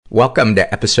Welcome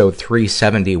to episode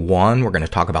 371. We're going to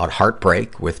talk about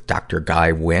Heartbreak with Dr.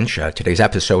 Guy Winch. Today's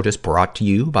episode is brought to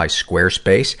you by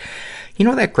Squarespace. You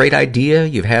know that great idea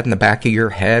you've had in the back of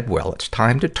your head? Well, it's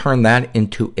time to turn that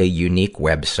into a unique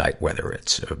website, whether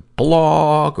it's a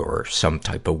blog or some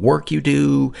type of work you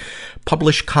do,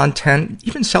 publish content,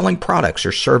 even selling products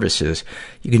or services.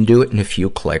 You can do it in a few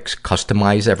clicks,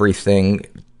 customize everything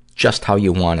just how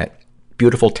you want it.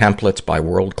 Beautiful templates by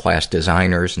world-class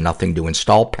designers, nothing to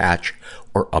install, patch,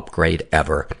 or upgrade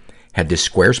ever. Head to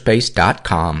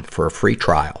squarespace.com for a free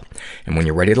trial. And when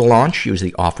you're ready to launch, use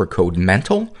the offer code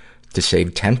MENTAL to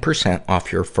save 10%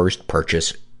 off your first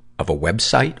purchase of a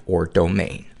website or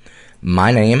domain.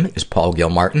 My name is Paul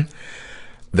Gilmartin.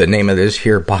 The name of this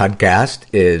here podcast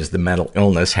is the Mental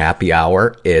Illness Happy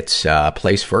Hour. It's a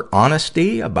place for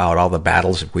honesty about all the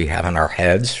battles that we have in our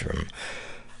heads, from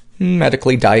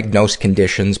medically diagnosed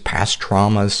conditions, past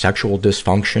traumas, sexual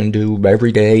dysfunction, to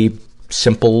everyday,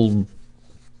 simple,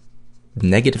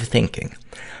 negative thinking.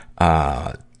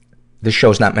 This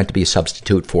show's not meant to be a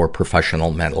substitute for professional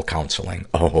mental counseling.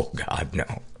 Oh, God,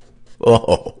 no.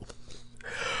 Oh,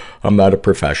 I'm not a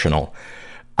professional.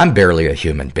 I'm barely a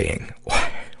human being.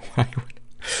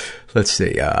 Let's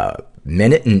see,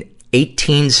 minute and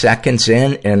 18 seconds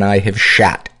in, and I have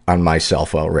shat on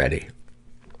myself already.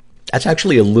 That's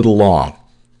actually a little long.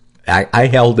 I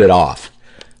held it off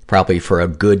probably for a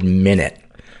good minute,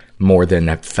 more than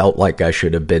I felt like I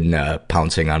should have been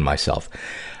pouncing on myself.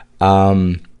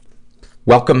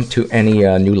 Welcome to any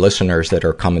new listeners that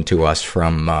are coming to us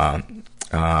from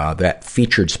that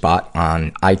featured spot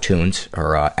on iTunes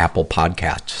or Apple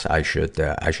Podcasts, I should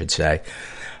say.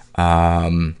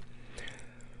 What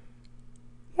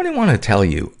do I want to tell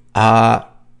you?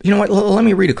 You know what? Let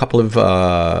me read a couple of,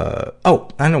 I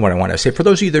know what I want to say. For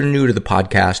those of you that are new to the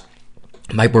podcast,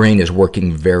 my brain is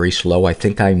working very slow. I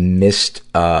think I missed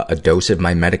a dose of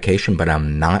my medication, but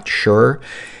I'm not sure.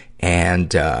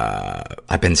 And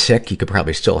I've been sick. You could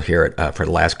probably still hear it for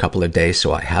the last couple of days,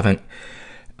 so I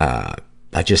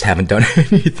just haven't done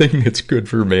anything that's good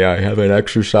for me. I haven't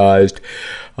exercised.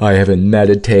 I haven't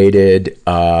meditated.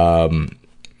 But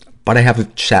I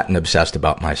haven't sat and obsessed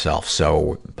about myself,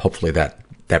 so hopefully that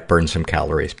burns some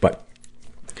calories. But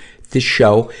this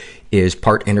show is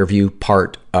part interview,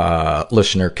 part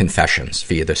listener confessions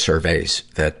via the surveys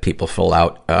that people fill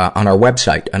out on our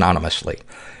website anonymously.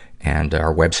 And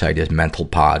our website is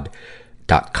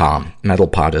mentalpod.com.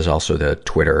 Mentalpod is also the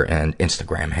Twitter and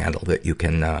Instagram handle that you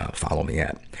can follow me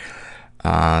at.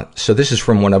 So this is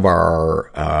from one of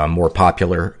our more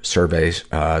popular surveys,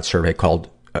 a survey called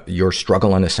Your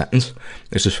Struggle in a Sentence.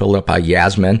 This is filled out by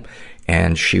Yasmin,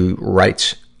 and she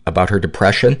writes about her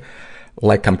depression: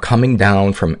 like I'm coming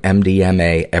down from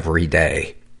MDMA every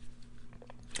day.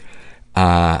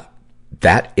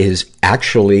 That is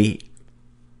actually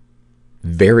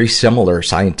very similar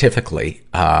scientifically.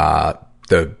 The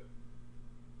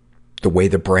way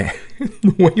the brain,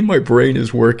 the way my brain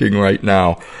is working right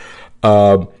now.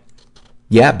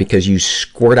 Yeah, because you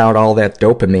squirt out all that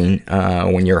dopamine,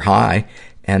 when you're high,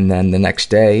 and then the next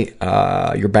day,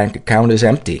 your bank account is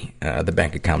empty, the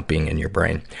bank account being in your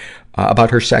brain.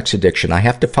 About her sex addiction: I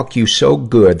have to fuck you so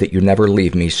good that you never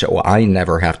leave me, so I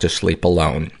never have to sleep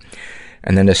alone.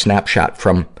 And then a snapshot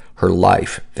from her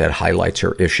life that highlights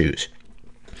her issues.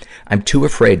 I'm too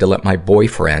afraid to let my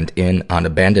boyfriend in on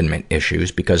abandonment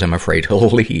issues because I'm afraid he'll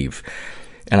leave.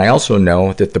 And I also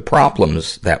know that the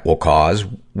problems that will cause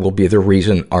will be the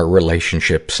reason our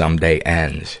relationship someday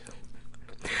ends.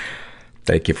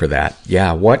 Thank you for that.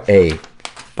 Yeah, what a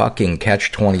fucking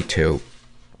catch-22.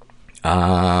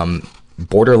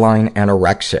 Borderline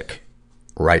anorexic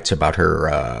writes about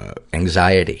her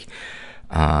anxiety.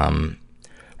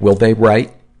 Will they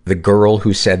write "the girl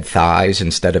who said thighs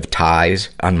instead of ties"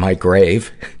 on my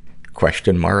grave?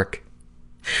 Question mark.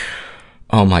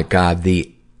 Oh my God,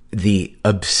 the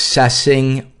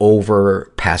obsessing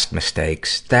over past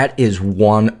mistakes. That is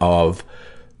one of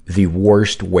the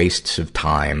worst wastes of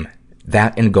time.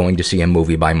 That and going to see a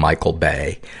movie by Michael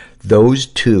Bay. Those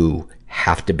two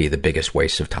have to be the biggest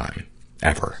waste of time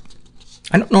ever.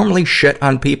 I don't normally shit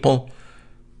on people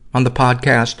on the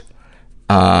podcast,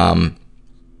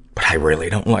 but I really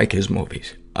don't like his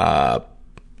movies. About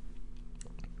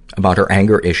her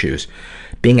anger issues.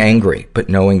 Being angry, but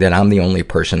knowing that I'm the only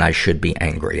person I should be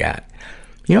angry at.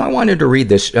 You know, I wanted to read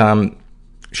this.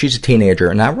 She's a teenager,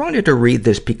 and I wanted to read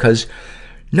this because,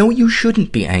 no, you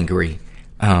shouldn't be angry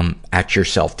at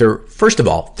yourself. First of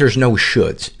all, there's no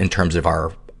shoulds in terms of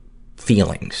our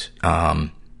feelings.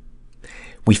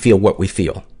 We feel what we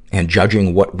feel, and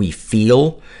judging what we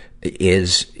feel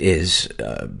is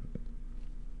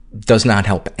does not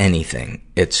help anything.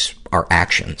 It's our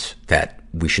actions that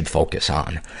we should focus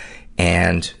on.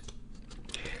 And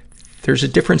there's a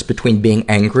difference between being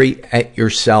angry at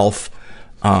yourself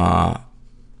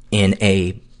in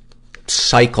a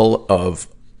cycle of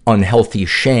unhealthy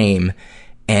shame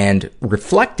and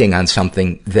reflecting on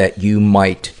something that you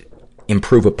might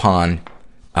improve upon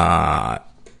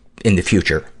in the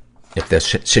future if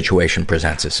this situation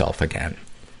presents itself again.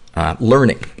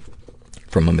 Learning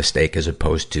from a mistake as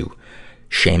opposed to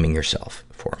shaming yourself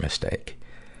for a mistake.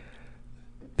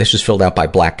 This is filled out by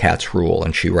Black Cat's Rule,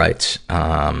 and she writes,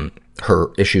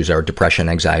 her issues are depression,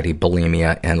 anxiety,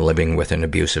 bulimia, and living with an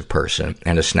abusive person,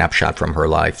 and a snapshot from her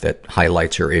life that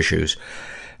highlights her issues.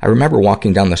 I remember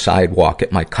walking down the sidewalk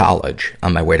at my college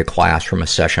on my way to class from a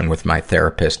session with my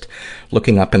therapist,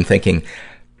 looking up and thinking,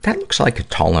 that looks like a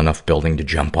tall enough building to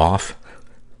jump off.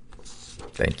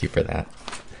 Thank you for that.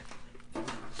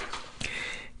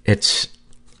 It's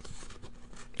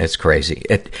crazy.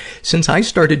 Since I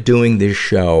started doing this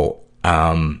show,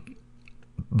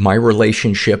 my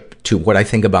relationship to what I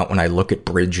think about when I look at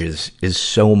bridges is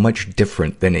so much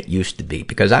different than it used to be,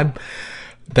 because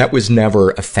that was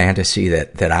never a fantasy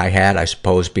that I had, I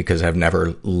suppose, because I've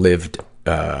never lived,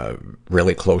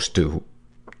 really close to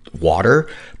water.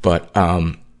 But,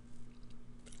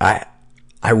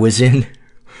 I was in,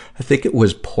 I think it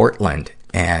was Portland,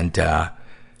 and I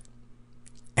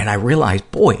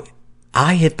realized, boy,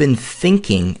 I have been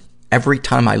thinking every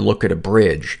time I look at a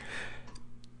bridge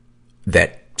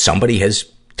that somebody has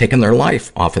taken their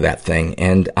life off of that thing,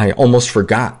 and I almost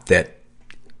forgot that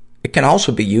it can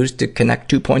also be used to connect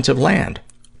 2 points of land.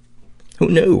 Who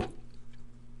knew?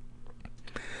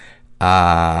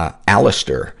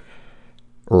 Alistair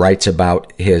writes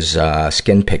about his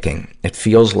skin picking. It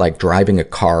feels like driving a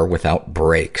car without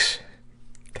brakes.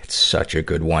 That's such a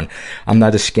good one. I'm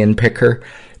not a skin picker,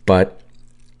 but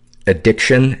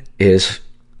addiction is,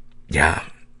 yeah.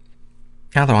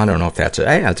 Although I don't know if that's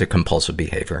a compulsive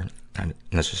behavior, not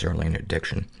necessarily an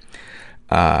addiction.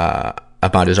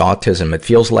 About his autism, it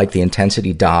feels like the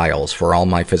intensity dials for all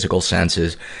my physical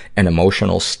senses and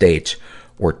emotional states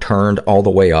were turned all the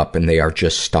way up, and they are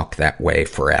just stuck that way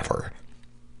forever.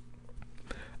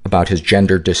 About his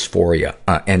gender dysphoria,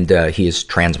 and he is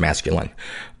transmasculine.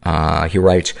 He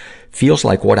writes, feels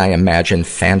like what I imagine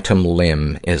phantom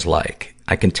limb is like.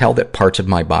 I can tell that parts of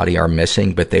my body are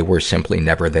missing, but they were simply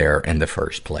never there in the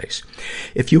first place.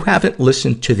 If you haven't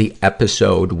listened to the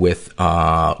episode with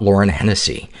Lauren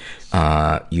Hennessy,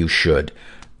 you should.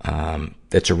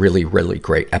 It's a really, really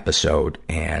great episode,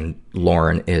 and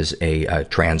Lauren is a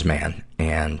trans man,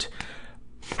 and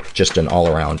just an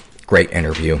all-around great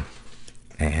interview.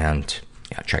 And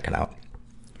yeah, check it out.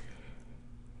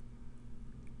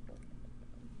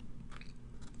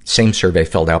 Same survey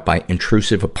filled out by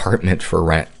Intrusive Apartment for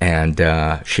Rent, and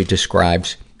she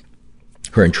describes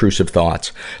her intrusive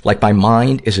thoughts. Like, my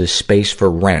mind is a space for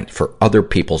rent for other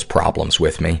people's problems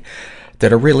with me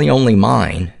that are really only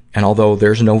mine, and although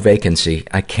there's no vacancy,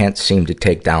 I can't seem to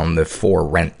take down the for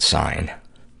rent sign.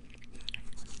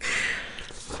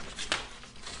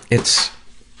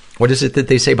 What is it that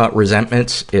they say about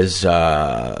resentments is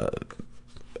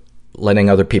letting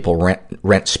other people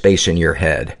rent space in your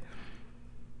head.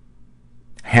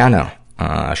 Hannah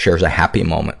shares a happy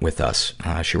moment with us.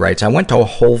 She writes, I went to a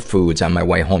Whole Foods on my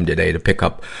way home today to pick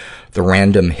up the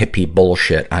random hippie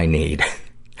bullshit I need.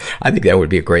 I think that would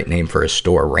be a great name for a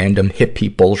store. Random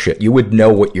hippie bullshit. You would know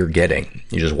what you're getting.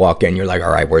 You just walk in, you're like,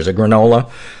 all right, where's the granola?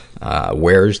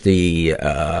 Where's the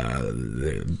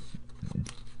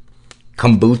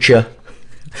kombucha?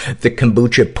 The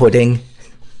kombucha pudding?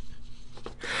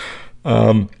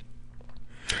 I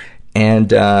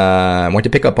went to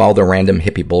pick up all the random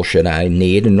hippie bullshit I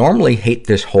need, and normally hate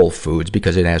this Whole Foods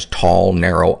because it has tall,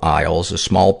 narrow aisles, a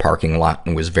small parking lot,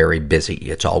 and was very busy.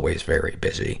 It's always very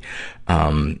busy.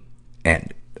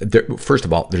 First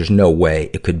of all, there's no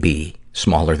way it could be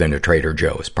smaller than a Trader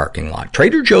Joe's parking lot.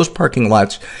 Trader Joe's parking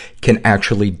lots can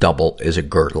actually double as a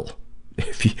girdle.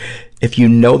 If you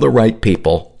know the right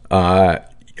people,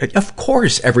 of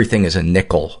course everything is a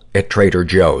nickel at Trader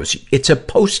Joe's. It's a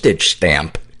postage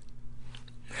stamp.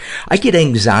 I get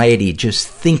anxiety just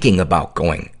thinking about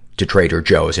going to Trader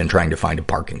Joe's and trying to find a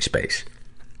parking space.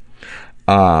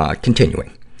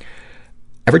 Continuing.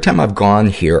 Every time I've gone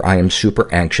here, I am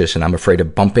super anxious and I'm afraid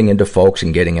of bumping into folks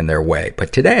and getting in their way.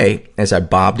 But today, as I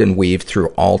bobbed and weaved through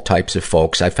all types of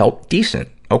folks, I felt decent,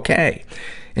 okay,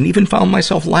 and even found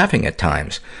myself laughing at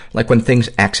times, like when things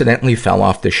accidentally fell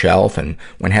off the shelf and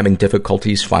when having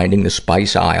difficulties finding the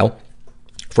spice aisle.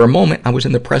 For a moment, I was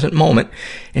in the present moment,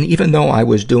 and even though I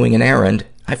was doing an errand,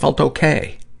 I felt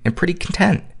okay and pretty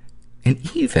content.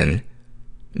 and even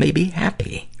maybe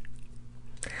happy.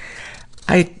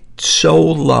 I so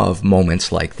love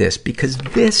moments like this because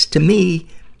this, to me,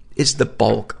 is the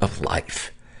bulk of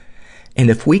life. And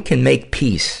if we can make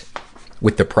peace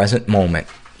with the present moment,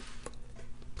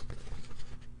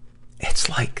 it's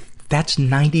like that's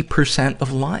 90%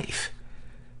 of life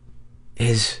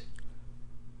is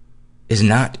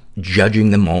not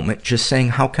judging the moment, just saying,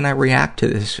 how can I react to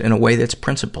this in a way that's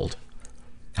principled?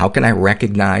 How can I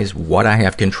recognize what I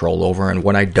have control over and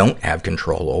what I don't have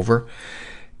control over?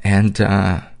 And,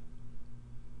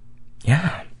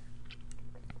 yeah.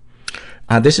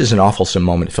 This is an awfulsome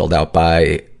moment filled out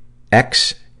by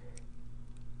X-Cabafab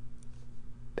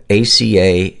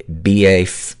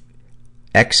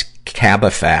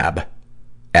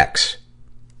X.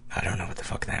 I don't know what the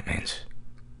fuck that means.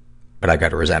 But I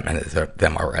got a resentment of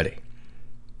them already.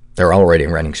 They're already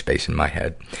renting space in my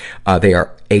head. They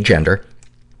are agender.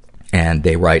 And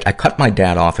they write, I cut my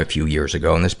dad off a few years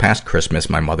ago, and this past Christmas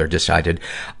my mother decided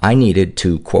I needed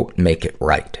to, quote, make it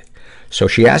right. So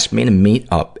she asked me to meet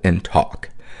up and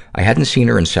talk. I hadn't seen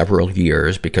her in several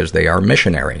years because they are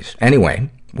missionaries. Anyway,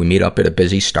 we meet up at a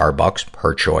busy Starbucks,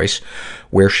 her choice,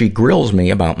 where she grills me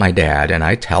about my dad, and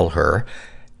I tell her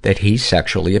that he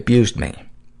sexually abused me.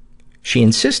 She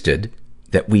insisted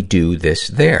that we do this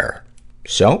there.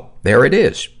 So, there it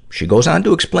is. She goes on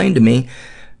to explain to me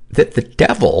that the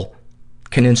devil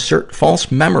can insert false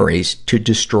memories to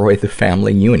destroy the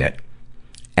family unit,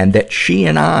 and that she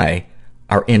and I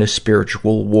are in a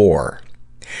spiritual war.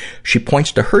 She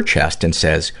points to her chest and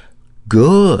says,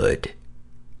 good.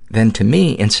 Then to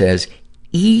me and says,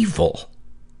 evil.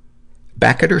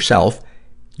 Back at herself,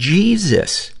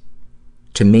 Jesus.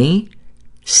 To me,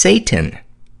 Satan.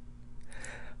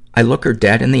 I look her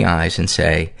dead in the eyes and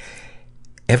say,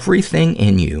 everything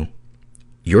in you,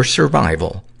 your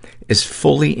survival, is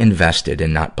fully invested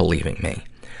in not believing me.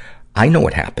 I know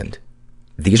what happened.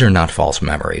 These are not false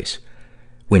memories.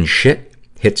 When shit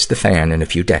hits the fan in a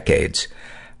few decades,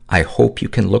 I hope you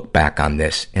can look back on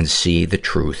this and see the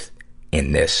truth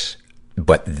in this.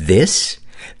 But this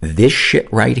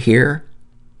shit right here,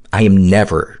 I am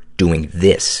never doing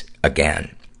this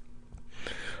again.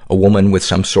 A woman with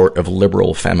some sort of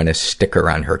liberal feminist sticker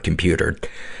on her computer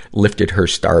lifted her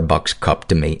Starbucks cup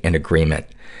to me in agreement,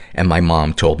 and my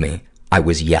mom told me I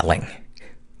was yelling.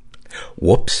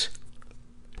 Whoops.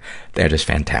 That is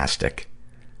fantastic.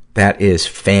 That is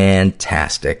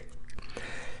fantastic.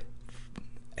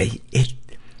 The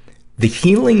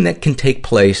healing that can take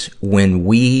place when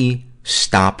we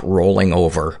stop rolling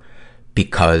over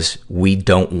because we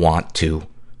don't want to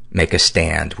make a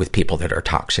stand with people that are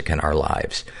toxic in our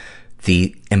lives.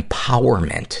 The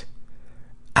empowerment.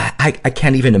 I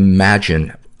can't even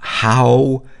imagine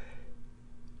how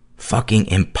fucking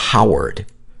empowered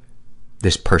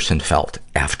this person felt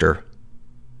after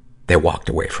they walked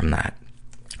away from that.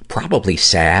 Probably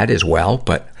sad as well,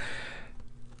 but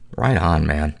right on,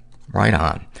 man. Right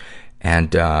on.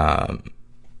 And,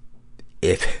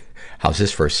 how's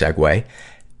this for a segue?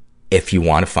 If you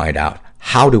want to find out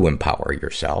how to empower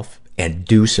yourself and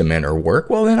do some inner work,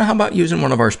 well then how about using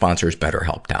one of our sponsors,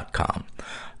 BetterHelp.com?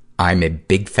 I'm a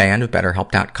big fan of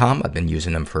BetterHelp.com. I've been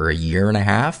using them for a year and a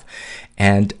half.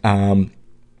 And,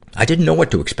 I didn't know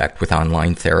what to expect with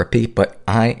online therapy, but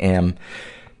I'm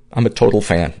a total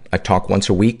fan. I talk once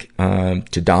a week,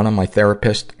 to Donna, my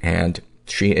therapist, and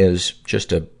she is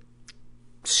just a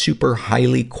super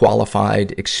highly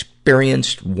qualified,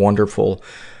 experienced, wonderful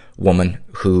woman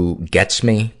who gets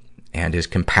me and is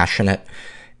compassionate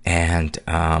and,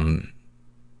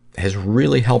 has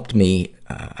really helped me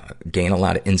gain a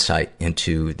lot of insight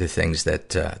into the things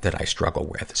that I struggle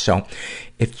with. So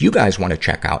if you guys want to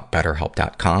check out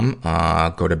BetterHelp.com,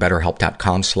 go to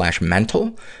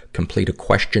BetterHelp.com/mental, complete a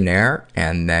questionnaire,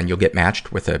 and then you'll get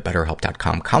matched with a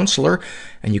BetterHelp.com counselor,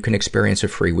 and you can experience a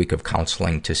free week of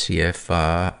counseling to see if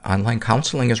online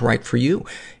counseling is right for you.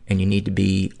 And you need to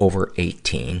be over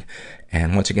 18.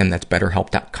 And once again, that's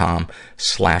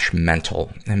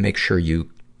BetterHelp.com/mental. And make sure you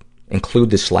include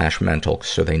the /mental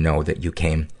so they know that you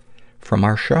came from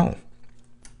our show.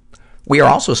 We are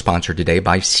also sponsored today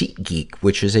by SeatGeek,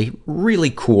 which is a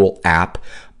really cool app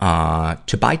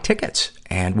to buy tickets.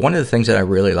 And one of the things that I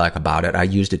really like about it, I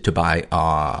used it to buy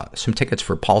some tickets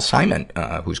for Paul Simon,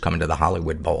 who's coming to the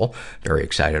Hollywood Bowl. Very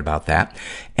excited about that.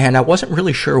 And I wasn't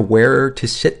really sure where to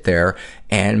sit there.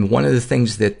 And one of the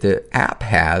things that the app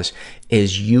has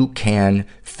is you can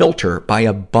filter by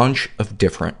a bunch of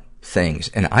different things.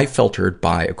 And I filtered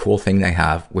by a cool thing they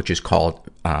have, which is called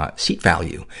seat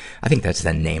value. I think that's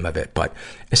the name of it. But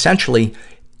essentially,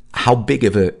 how big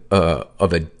of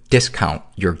a discount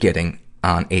you're getting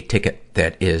on a ticket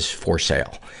that is for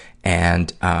sale.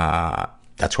 And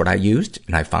that's what I used,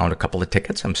 and I found a couple of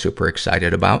tickets I'm super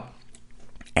excited about.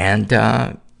 And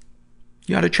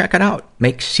you ought to check it out.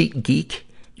 Make SeatGeek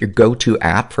your go-to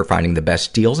app for finding the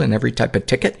best deals on every type of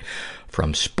ticket,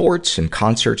 from sports and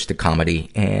concerts to comedy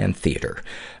and theater.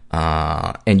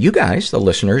 And you guys, the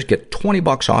listeners, get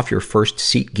 $20 off your first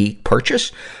SeatGeek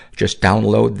purchase. Just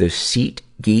download the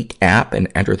SeatGeek app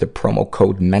and enter the promo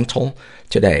code MENTAL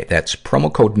today. That's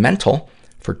promo code MENTAL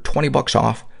for $20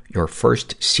 off your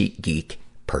first SeatGeek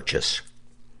purchase.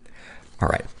 All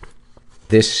right.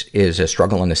 This is a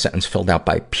struggle in a sentence filled out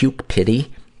by Puke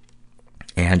Pity.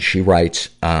 And she writes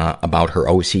about her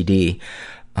OCD.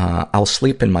 I'll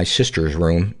sleep in my sister's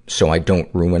room so I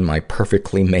don't ruin my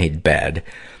perfectly made bed.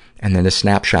 And then a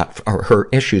snapshot. Her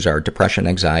issues are depression,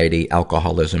 anxiety,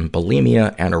 alcoholism,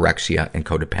 bulimia, anorexia, and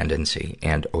codependency,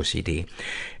 and OCD.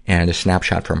 And a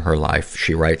snapshot from her life.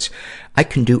 She writes, I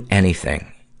can do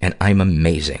anything, and I'm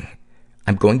amazing.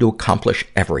 I'm going to accomplish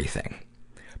everything.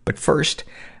 But first,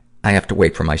 I have to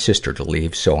wait for my sister to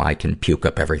leave so I can puke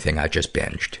up everything I just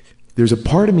binged. There's a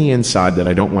part of me inside that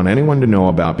I don't want anyone to know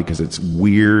about because it's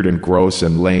weird and gross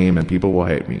and lame and people will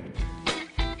hate me.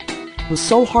 It was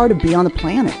so hard to be on the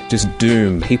planet. Just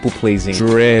doom, people-pleasing,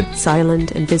 dread.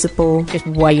 Silent, invisible, just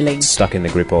wailing. Stuck in the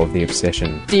grip of the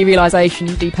obsession. Derealization,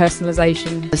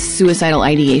 depersonalization. Suicidal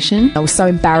ideation. I was so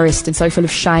embarrassed and so full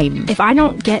of shame. If I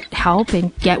don't get help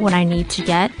and get what I need to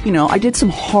get, I did some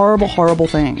horrible, horrible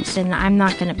things. Then I'm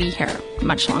not going to be here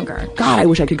much longer. God, I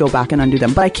wish I could go back and undo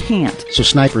them, but I can't. So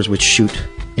snipers would shoot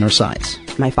in our sides.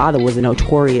 My father was a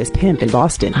notorious pimp in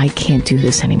Boston. I can't do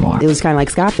this anymore. It was kind of like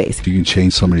Scarface. You can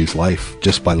change somebody's life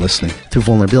just by listening. Through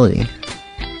vulnerability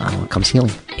comes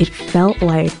healing. It felt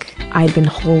like I'd been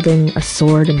holding a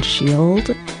sword and shield,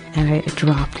 and I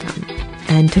dropped them.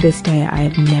 And to this day, I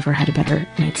have never had a better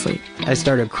night's sleep. I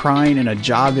started crying in a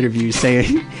job interview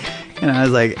saying, and I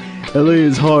was like, LA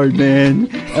is hard, man.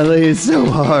 LA is so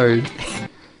hard.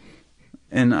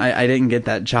 And I didn't get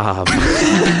that job.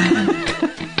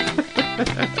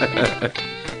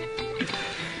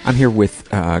 I'm here with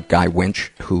Guy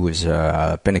Winch, who has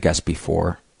been a guest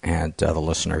before, and the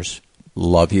listeners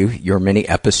love you. Your many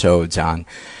episodes on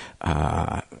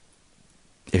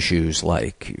issues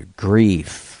like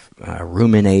grief,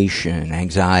 rumination,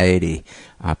 anxiety,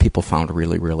 people found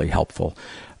really, really helpful.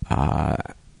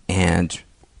 And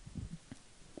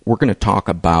we're going to talk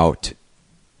about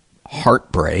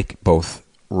heartbreak, both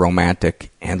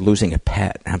romantic and losing a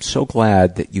pet. And I'm so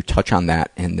glad that you touch on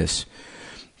that in this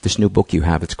new book you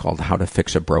have. It's called How to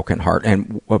Fix a Broken Heart.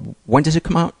 And when does it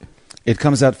come out? It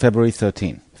comes out February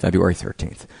 13th. February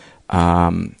 13th.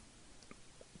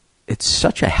 It's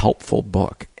such a helpful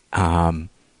book.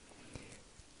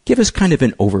 Give us kind of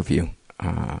an overview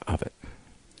of it.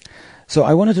 So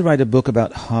I wanted to write a book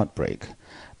about heartbreak,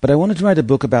 but I wanted to write a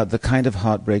book about the kind of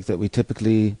heartbreak that we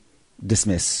typically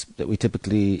dismiss, that we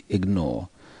typically ignore.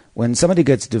 When somebody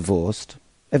gets divorced,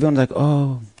 everyone's like,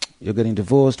 oh, you're getting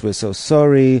divorced, we're so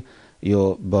sorry,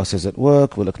 your boss is at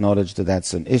work, we'll acknowledge that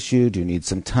that's an issue, do you need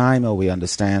some time, or we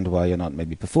understand why you're not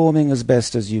maybe performing as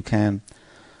best as you can.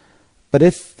 But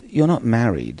if you're not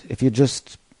married, if you're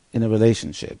just in a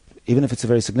relationship, even if it's a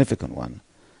very significant one,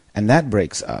 and that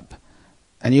breaks up,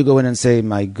 and you go in and say,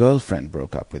 my girlfriend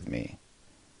broke up with me,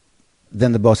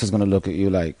 then the boss is going to look at you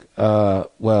like,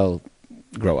 well,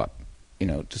 grow up,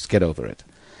 just get over it.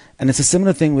 And it's a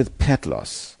similar thing with pet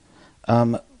loss.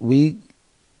 We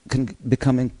can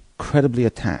become incredibly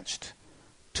attached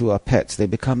to our pets. They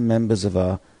become members of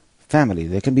our family.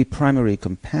 They can be primary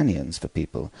companions for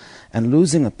people. And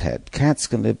losing a pet, cats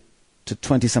can live to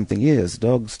 20-something years,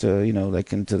 dogs to,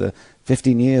 like into the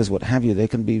 15 years, what have you. They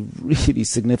can be really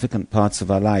significant parts of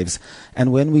our lives.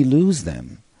 And when we lose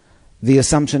them, the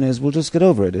assumption is we'll just get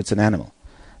over it. It's an animal.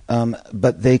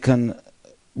 But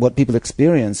what people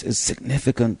experience is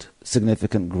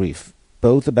significant grief,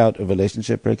 both about a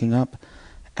relationship breaking up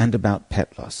and about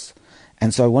pet loss.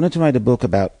 And so I wanted to write a book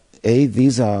about,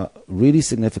 these are really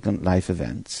significant life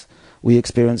events. We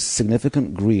experience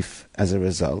significant grief as a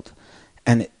result,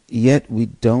 and yet we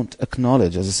don't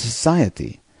acknowledge as a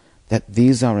society that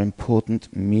these are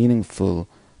important, meaningful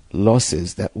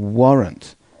losses that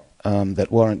warrant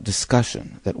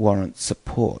discussion, that warrant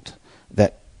support,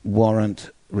 that warrant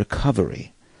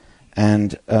recovery.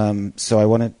 And so I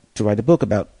wanted to write a book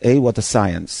about, A, what the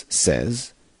science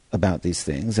says about these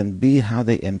things, and B, how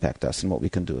they impact us and what we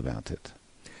can do about it.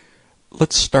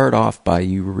 Let's start off by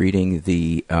you reading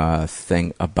the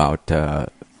thing about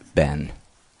Ben.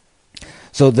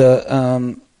 So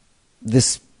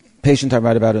this patient I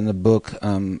write about in the book,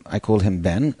 I call him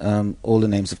Ben. All the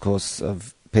names, of course,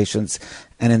 of patients,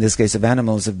 and in this case of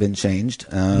animals, have been changed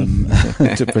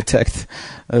to protect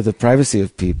the privacy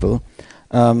of people.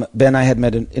 Ben I had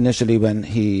met initially when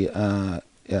he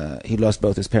lost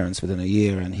both his parents within a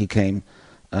year, and he came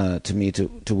to me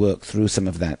to work through some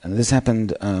of that. And this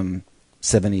happened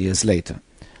 7 years later.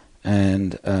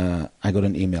 And I got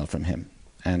an email from him.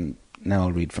 And now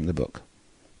I'll read from the book.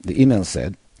 The email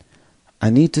said, "I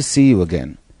need to see you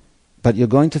again, but you're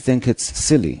going to think it's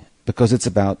silly because it's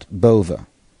about Bova."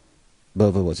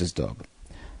 Bova was his dog.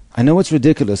 "I know it's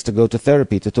ridiculous to go to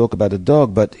therapy to talk about a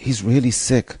dog, but he's really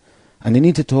sick, and I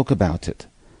need to talk about it.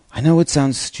 I know it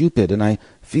sounds stupid, and I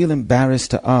feel embarrassed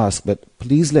to ask, but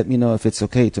please let me know if it's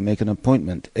okay to make an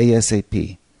appointment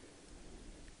ASAP."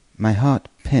 My heart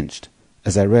pinched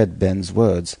as I read Ben's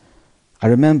words. I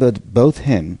remembered both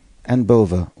him and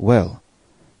Bova well.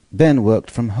 Ben worked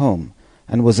from home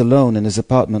and was alone in his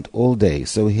apartment all day,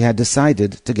 so he had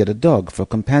decided to get a dog for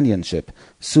companionship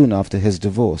soon after his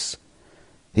divorce.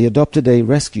 He adopted a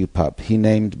rescue pup he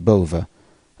named Bova,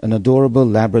 an adorable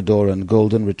Labrador and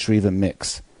Golden Retriever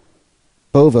mix.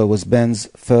 Bova was Ben's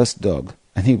first dog,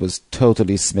 and he was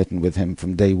totally smitten with him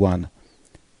from day one.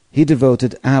 He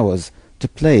devoted hours to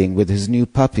playing with his new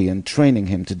puppy and training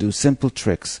him to do simple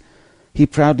tricks. He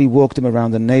proudly walked him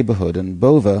around the neighborhood, and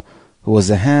Bova, who was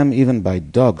a ham even by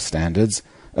dog standards,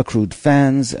 accrued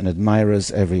fans and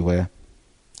admirers everywhere.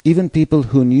 Even people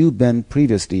who knew Ben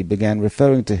previously began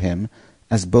referring to him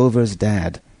as Bova's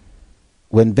dad.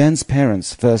 When Ben's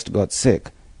parents first got sick,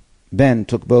 Ben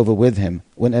took Bova with him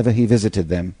whenever he visited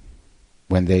them.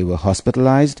 When they were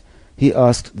hospitalized, he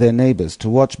asked their neighbors to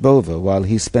watch Bova while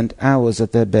he spent hours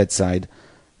at their bedside,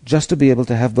 just to be able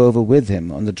to have Bova with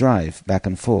him on the drive back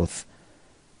and forth.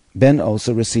 Ben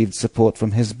also received support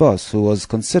from his boss, who was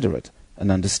considerate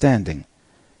and understanding.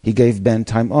 He gave Ben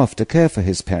time off to care for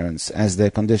his parents as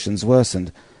their conditions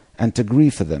worsened, and to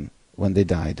grieve for them when they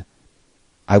died.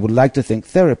 I would like to think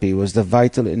therapy was the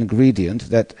vital ingredient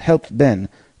that helped Ben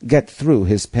get through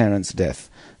his parents' death,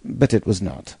 but it was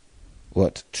not.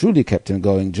 What truly kept him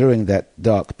going during that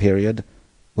dark period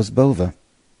was Bova.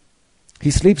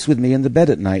 "He sleeps with me in the bed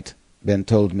at night," Ben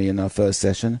told me in our first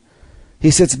session.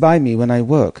 "He sits by me when I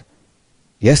work.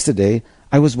 Yesterday,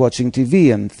 I was watching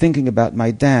TV and thinking about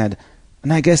my dad,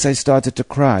 and I guess I started to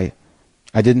cry.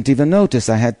 I didn't even notice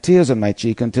I had tears on my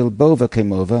cheek until Bova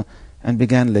came over and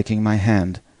began licking my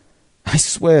hand. I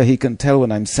swear he can tell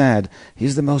when I'm sad.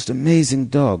 He's the most amazing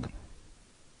dog."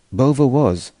 Bova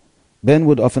was. Ben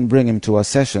would often bring him to our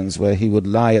sessions, where he would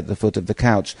lie at the foot of the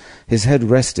couch, his head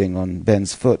resting on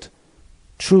Ben's foot.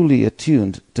 Truly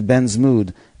attuned to Ben's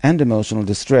mood and emotional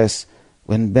distress,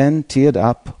 when Ben teared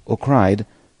up or cried,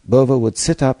 Bova would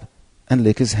sit up and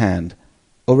lick his hand,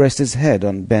 or rest his head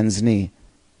on Ben's knee.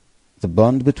 The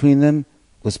bond between them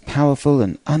was powerful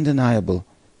and undeniable.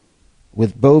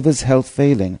 With Bova's health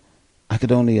failing, I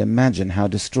could only imagine how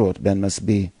distraught Ben must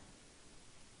be.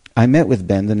 I met with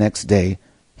Ben the next day.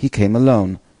 He came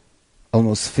alone.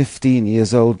 Almost 15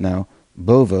 years old now,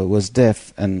 Bova was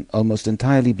deaf and almost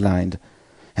entirely blind,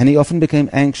 and he often became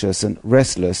anxious and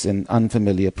restless in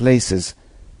unfamiliar places.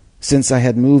 Since I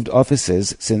had moved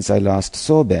offices since I last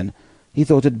saw Ben, he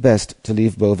thought it best to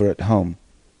leave Bova at home.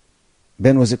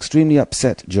 Ben was extremely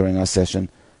upset during our session,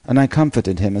 and I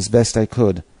comforted him as best I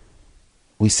could.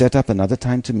 We set up another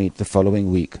time to meet the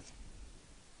following week.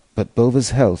 But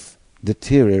Bova's health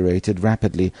deteriorated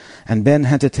rapidly, and Ben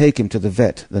had to take him to the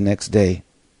vet the next day.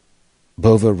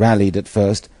 Bova rallied at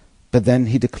first, but then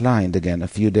he declined again a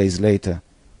few days later.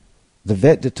 The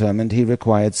vet determined he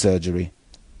required surgery.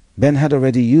 Ben had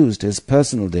already used his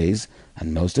personal days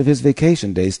and most of his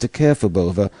vacation days to care for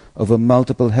Bova over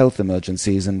multiple health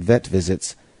emergencies and vet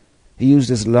visits. He used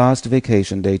his last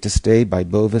vacation day to stay by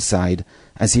Bova's side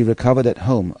as he recovered at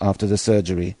home after the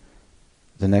surgery.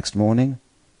 The next morning,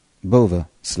 Bova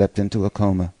slept into a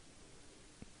coma.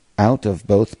 Out of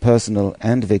both personal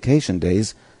and vacation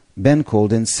days, Ben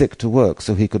called in sick to work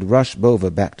so he could rush Bova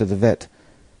back to the vet.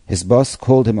 His boss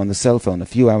called him on the cell phone a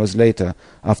few hours later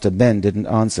after Ben didn't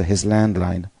answer his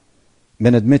landline.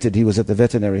 Ben admitted he was at the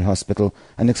veterinary hospital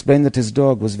and explained that his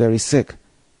dog was very sick.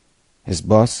 His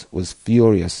boss was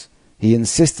furious. He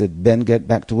insisted Ben get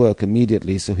back to work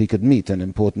immediately so he could meet an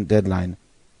important deadline.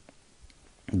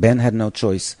 Ben had no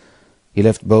choice. He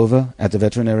left Bova at the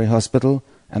veterinary hospital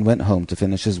and went home to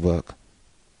finish his work.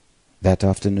 That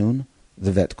afternoon,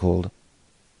 the vet called.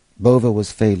 Bova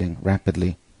was failing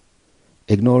rapidly.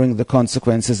 Ignoring the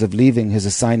consequences of leaving his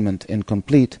assignment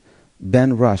incomplete,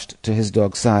 Ben rushed to his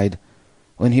dog's side.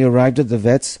 When he arrived at the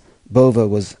vet's, Bova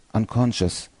was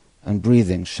unconscious and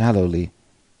breathing shallowly.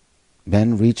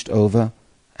 Ben reached over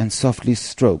and softly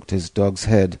stroked his dog's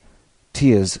head,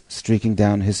 tears streaking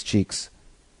down his cheeks.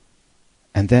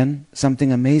 And then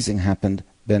something amazing happened,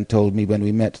 Ben told me when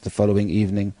we met the following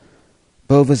evening.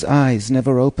 Bova's eyes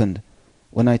never opened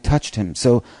when I touched him,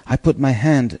 so I put my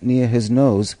hand near his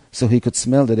nose so he could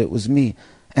smell that it was me,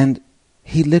 and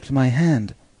he licked my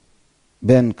hand.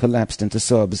 Ben collapsed into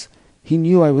sobs. He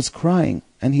knew I was crying,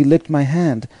 and he licked my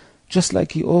hand, just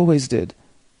like he always did.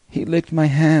 He licked my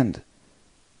hand,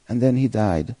 and then he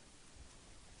died.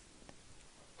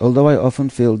 Although I often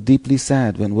feel deeply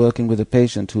sad when working with a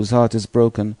patient whose heart is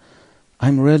broken,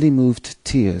 I'm rarely moved to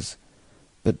tears.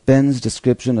 But Ben's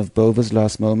description of Bova's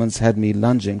last moments had me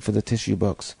lunging for the tissue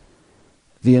box.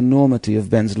 The enormity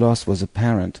of Ben's loss was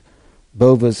apparent.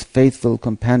 Bova's faithful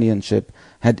companionship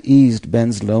had eased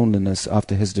Ben's loneliness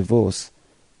after his divorce.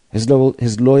 His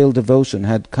loyal devotion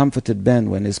had comforted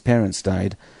Ben when his parents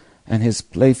died, and his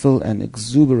playful and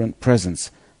exuberant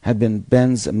presence had been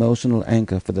Ben's emotional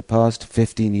anchor for the past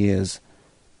 15 years.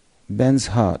 Ben's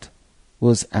heart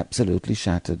was absolutely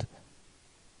shattered,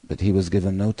 but he was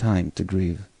given no time to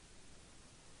grieve.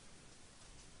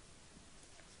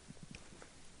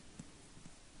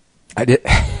 I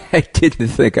didn't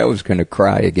think I was going to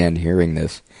cry again hearing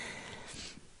this.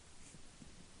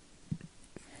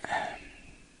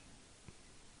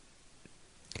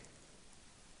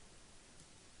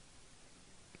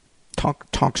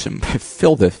 Talk some.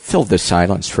 Fill the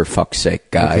silence for fuck's sake,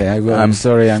 Guy. Okay, I will. I'm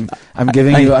sorry. I'm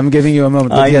giving you a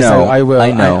moment. But yes, I will.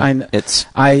 I know.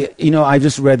 I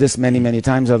just read this many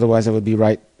times. Otherwise, I would be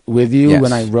right with you. Yes.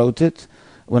 When I wrote it,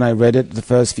 when I read it the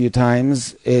first few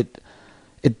times, it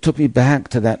took me back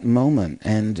to that moment.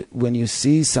 And when you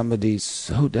see somebody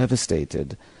so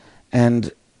devastated,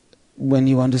 and when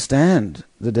you understand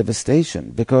the devastation,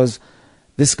 because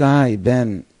this guy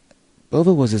Ben,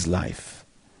 Bova was his life.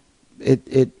 He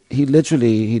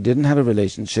didn't have a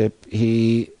relationship.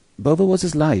 Bova was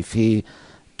his life. He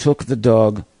took the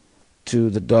dog to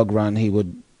the dog run. He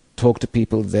would talk to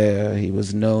people there. He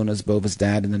was known as Bova's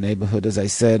dad in the neighborhood, as I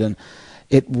said, and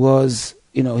it was,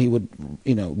 he would,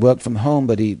 work from home,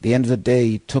 but at the end of the day,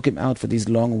 he took him out for these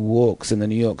long walks in the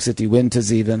New York City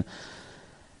winters even,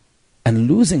 and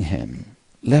losing him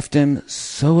left him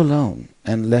so alone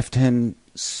and left him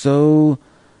so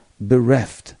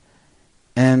bereft.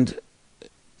 And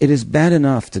it is bad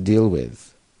enough to deal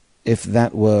with if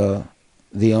that were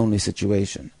the only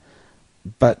situation.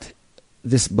 But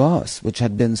this boss, which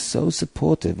had been so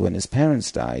supportive when his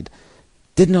parents died,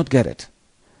 did not get it.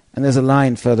 And there's a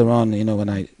line further on, when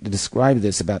I describe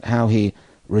this, about how he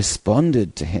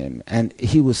responded to him. And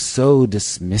he was so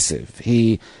dismissive.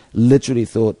 He literally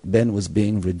thought Ben was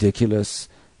being ridiculous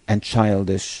and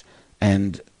childish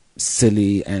and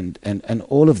silly and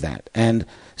all of that. And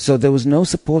so there was no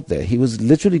support there. He was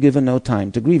literally given no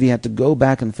time to grieve. He had to go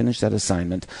back and finish that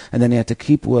assignment, and then he had to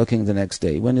keep working the next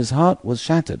day when his heart was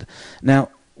shattered. Now,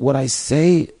 what I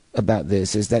say about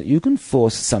this is that you can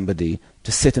force somebody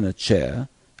to sit in a chair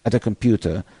at a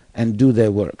computer and do their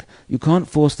work. You can't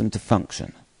force them to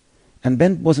function. And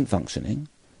Ben wasn't functioning.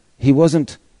 He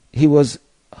was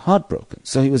heartbroken.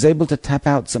 So he was able to tap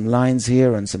out some lines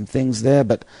here and some things there,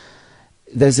 but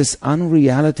there's this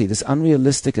unreality, this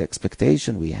unrealistic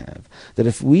expectation we have, that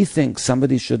if we think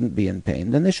somebody shouldn't be in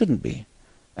pain, then they shouldn't be.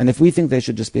 And if we think they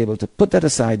should just be able to put that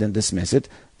aside and dismiss it,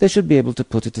 they should be able to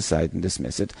put it aside and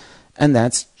dismiss it. And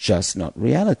that's just not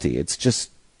reality. It's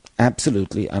just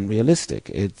absolutely unrealistic.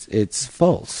 It's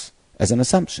false as an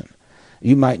assumption.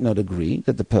 You might not agree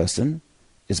that the person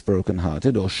is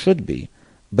broken-hearted or should be,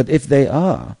 but if they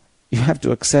are, you have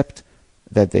to accept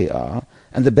that they are,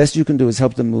 and the best you can do is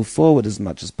help them move forward as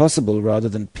much as possible rather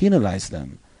than penalize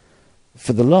them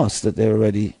for the loss that they're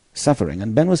already suffering.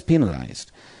 And Ben was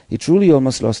penalized. He truly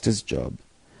almost lost his job.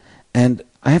 And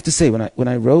I have to say, when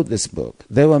I wrote this book,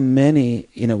 there were many,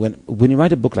 when you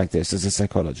write a book like this as a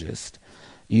psychologist,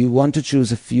 you want to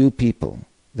choose a few people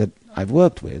that I've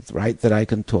worked with, right, that I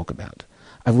can talk about.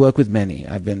 I've worked with many.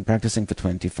 I've been practicing for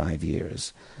 25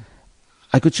 years.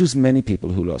 I could choose many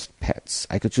people who lost pets.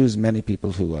 I could choose many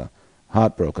people who were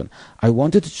heartbroken. I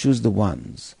wanted to choose the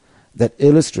ones that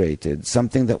illustrated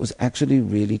something that was actually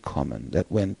really common, that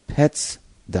when pets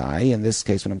die, in this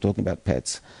case when I'm talking about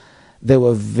pets, there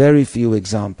were very few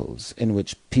examples in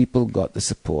which people got the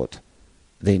support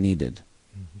they needed.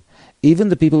 Mm-hmm. Even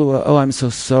the people who were, oh, I'm so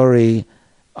sorry,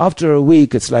 after a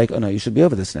week it's like, oh no, you should be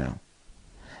over this now.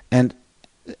 And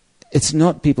it's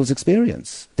not people's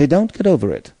experience. They don't get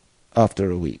over it after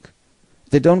a week.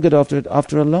 They don't get over it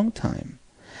after a long time.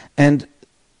 And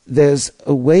there's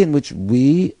a way in which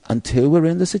we, until we're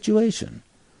in the situation,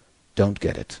 don't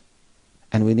get it.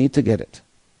 And we need to get it,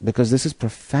 because this is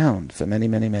profound for many,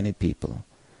 many, many people.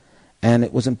 And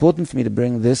it was important for me to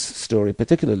bring this story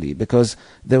particularly because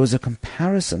there was a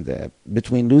comparison there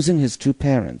between losing his two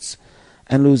parents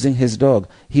and losing his dog.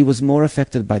 He was more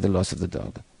affected by the loss of the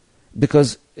dog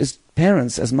because his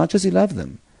parents, as much as he loved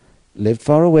them, lived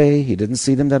far away. He didn't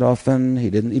see them that often. He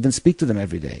didn't even speak to them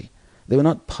every day. They were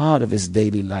not part of his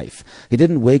daily life. He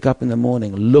didn't wake up in the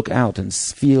morning, look out, and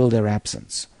feel their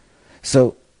absence.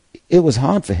 So it was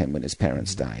hard for him when his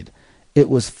parents died. It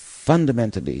was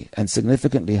fundamentally and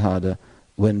significantly harder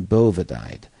when Bova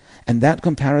died. And that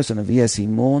comparison of, yes, he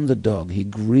mourned the dog, he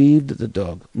grieved the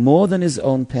dog more than his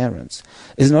own parents,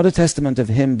 is not a testament of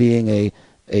him being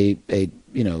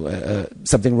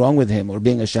something wrong with him or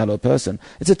being a shallow person.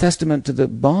 It's a testament to the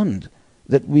bond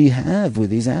that we have with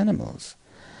these animals.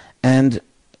 And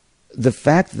the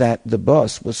fact that the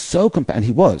boss was so and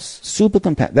he was super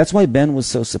compassionate. That's why Ben was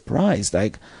so surprised.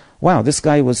 Like, wow, this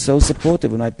guy was so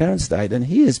supportive when my parents died, and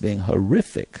he is being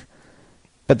horrific.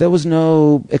 But there was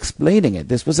no explaining it.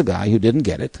 This was a guy who didn't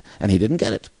get it, and he didn't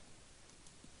get it.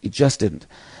 He just didn't.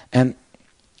 And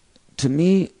to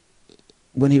me,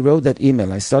 when he wrote that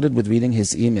email, I started with reading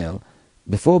his email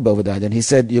before Bova died, and he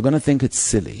said, you're going to think it's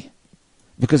silly.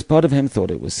 Because part of him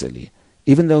thought it was silly.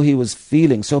 Even though he was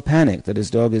feeling so panicked that his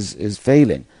dog is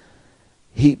failing,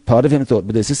 part of him thought,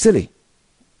 but this is silly.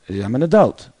 I'm an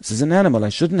adult. This is an animal. I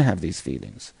shouldn't have these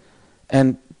feelings.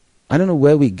 And I don't know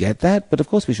where we get that, but of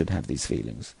course we should have these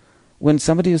feelings. When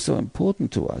somebody is so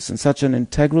important to us and such an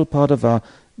integral part of our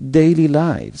daily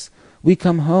lives, we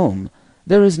come home,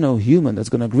 there is no human that's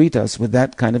going to greet us with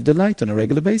that kind of delight on a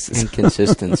regular basis. And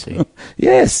consistency.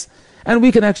 Yes. And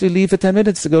we can actually leave for 10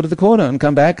 minutes to go to the corner and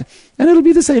come back, and it'll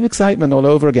be the same excitement all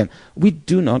over again. We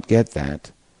do not get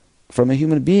that from a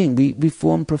human being. We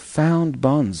form profound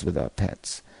bonds with our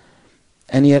pets.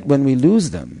 And yet when we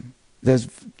lose them, there's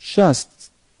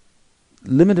just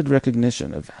limited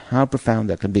recognition of how profound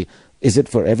that can be. Is it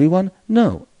for everyone?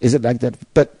 No. Is it like that?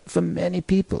 But for many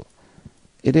people,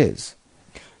 it is.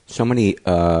 So many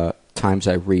times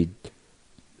I read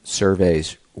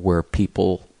surveys where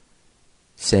people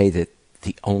say that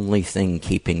the only thing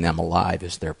keeping them alive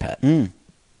is their pet.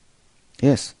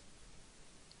 Yes.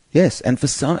 Yes, and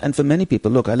for many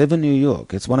people, look, I live in New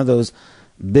York. It's one of those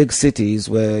big cities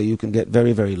where you can get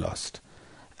very, very lost.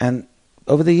 And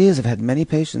over the years, I've had many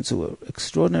patients who were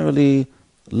extraordinarily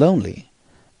lonely.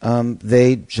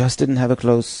 They just didn't have a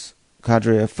close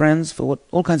cadre of friends for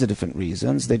all kinds of different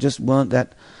reasons. They just weren't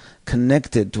that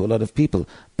connected to a lot of people.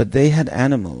 But they had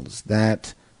animals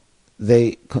that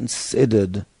they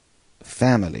considered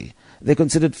family. They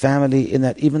considered family in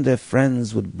that even their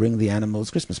friends would bring the animals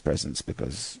Christmas presents,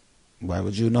 because why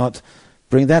would you not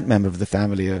bring that member of the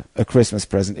family a Christmas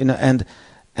present?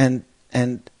 And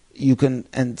you can,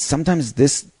 and sometimes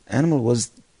this animal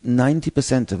was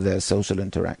 90% of their social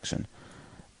interaction,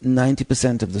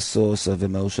 90% of the source of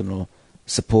emotional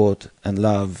support and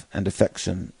love and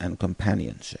affection and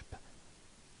companionship.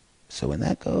 So when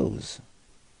that goes,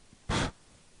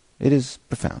 it is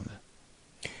profound.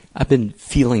 I've been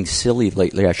feeling silly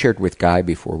lately. I shared with Guy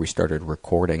before we started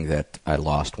recording that I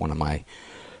lost one of my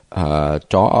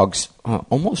dogs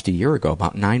almost a year ago,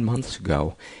 about 9 months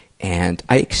ago. And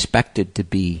I expected to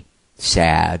be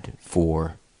sad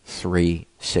for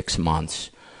 3-6 months.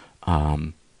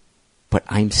 But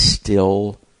I'm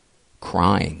still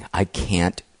crying. I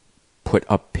can't put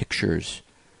up pictures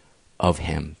of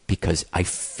him because I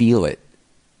feel it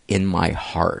in my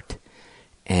heart.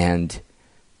 And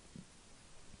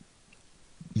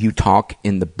you talk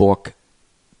in the book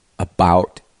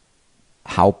about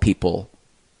how people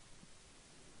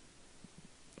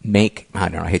make, I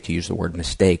don't know, I hate to use the word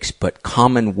mistakes, but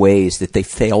common ways that they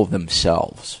fail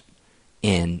themselves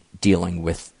in dealing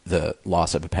with the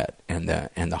loss of a pet and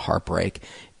the heartbreak,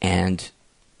 and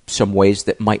some ways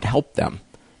that might help them.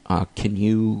 Can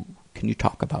you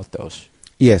talk about those?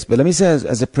 Yes, but let me say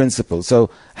as a principle. So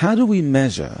how do we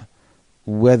measure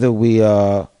whether we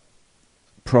are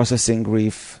processing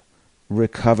grief,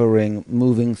 recovering,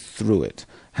 moving through it?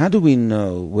 How do we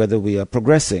know whether we are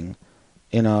progressing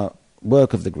in our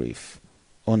work of the grief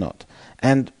or not?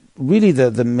 And really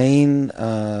the main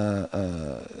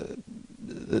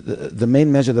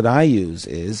measure that I use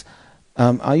is,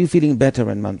 are you feeling better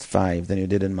in month 5 than you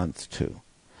did in month 2?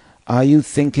 Are you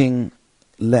thinking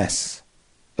less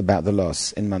about the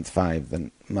loss in month 5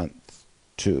 than month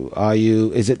 2?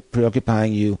 Is it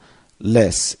preoccupying you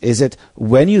less? Is it,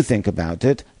 when you think about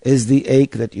it, is the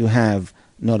ache that you have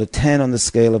not a 10 on the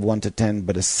scale of 1 to 10,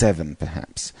 but a 7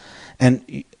 perhaps?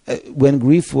 And when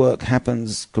grief work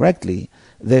happens correctly,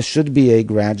 there should be a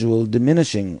gradual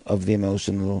diminishing of the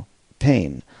emotional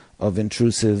pain, of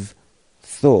intrusive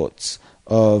thoughts,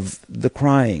 of the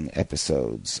crying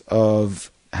episodes, of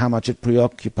how much it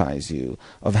preoccupies you,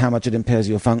 of how much it impairs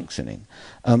your functioning.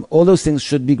 All those things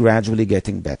should be gradually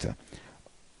getting better.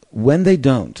 When they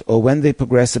don't, or when they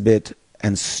progress a bit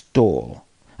and stall,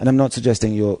 and I'm not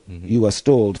suggesting you are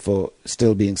stalled for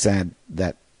still being sad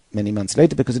that many months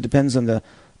later, because it depends on the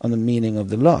meaning of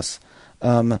the loss.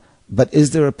 But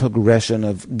is there a progression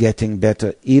of getting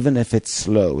better, even if it's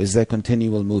slow? Is there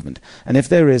continual movement? And if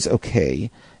there is, okay.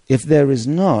 If there is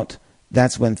not,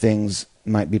 that's when things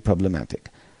might be problematic.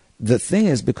 The thing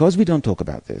is, because we don't talk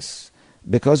about this,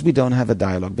 because we don't have a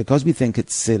dialogue, because we think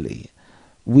it's silly,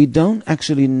 we don't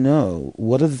actually know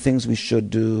what are the things we should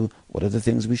do, what are the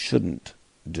things we shouldn't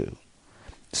do.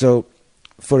 So,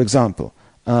 for example,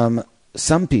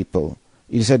 some people,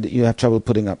 you said that you have trouble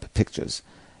putting up pictures.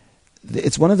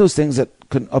 It's one of those things that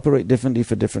can operate differently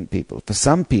for different people. For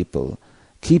some people,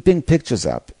 keeping pictures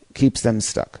up keeps them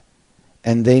stuck,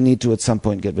 and they need to at some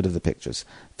point get rid of the pictures.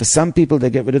 For some people,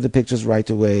 they get rid of the pictures right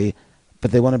away,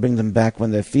 but they want to bring them back when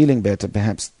they're feeling better,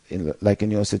 perhaps like in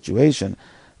your situation,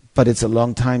 but it's a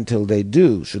long time till they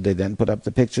do. Should they then put up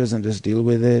the pictures and just deal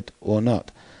with it or not?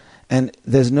 And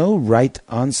there's no right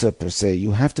answer per se.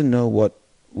 You have to know what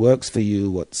works for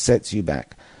you, what sets you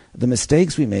back. The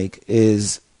mistakes we make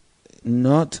is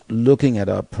not looking at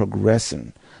our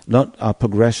progression, not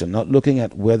looking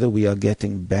at whether we are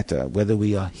getting better, whether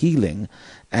we are healing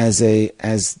as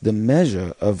the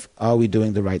measure of, are we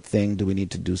doing the right thing? Do we need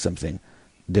to do something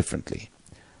differently?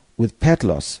 With pet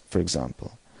loss, for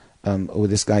example, or with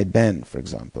this guy Ben, for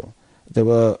example, there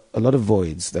were a lot of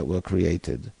voids that were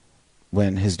created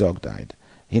when his dog died.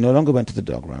 He no longer went to the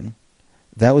dog run.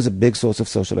 That was a big source of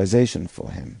socialization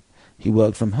for him. He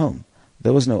worked from home.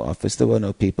 There was no office, there were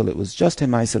no people, it was just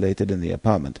him isolated in the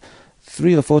apartment.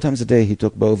 3 or 4 times a day he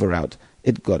took Bover out.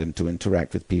 It got him to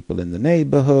interact with people in the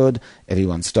neighborhood.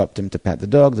 Everyone stopped him to pat the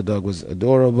dog. The dog was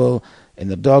adorable. In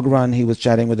the dog run he was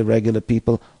chatting with the regular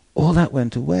people. All that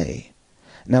went away.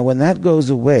 Now when that goes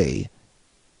away,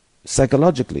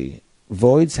 psychologically,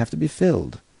 voids have to be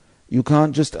filled. You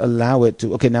can't just allow it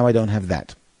to, okay, now I don't have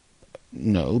that.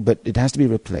 No, but it has to be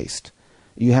replaced.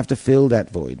 You have to fill that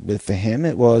void. For him,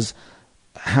 it was,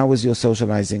 how is your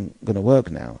socializing going to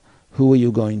work now? Who are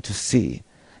you going to see?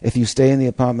 If you stay in the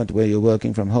apartment where you're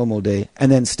working from home all day and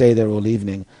then stay there all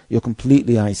evening, you're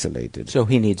completely isolated. So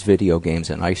he needs video games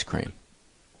and ice cream.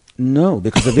 No,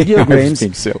 because the video games,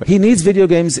 he needs video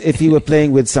games if he were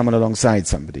playing with someone alongside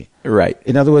somebody. Right.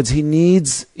 In other words, he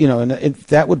needs, and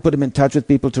that would put him in touch with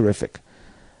people, terrific.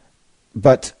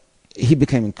 But he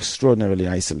became extraordinarily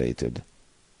isolated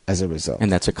as a result.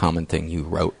 And that's a common thing you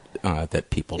wrote that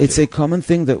people It's do. a common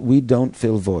thing that we don't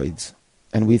fill voids.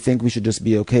 And we think we should just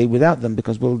be okay without them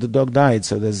because, well, the dog died,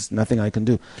 so there's nothing I can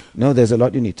do. No, there's a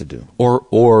lot you need to do.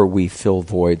 Or we fill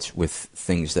voids with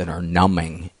things that are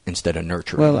numbing instead of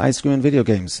nurturing. Well, ice cream and video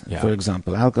games, Yeah. for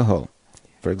example. Alcohol,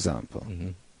 for example. Mm-hmm.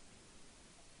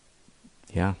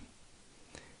 Yeah.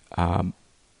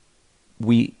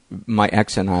 My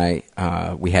ex and I,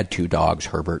 we had 2 dogs.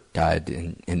 Herbert died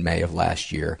in May of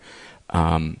last year.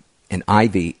 And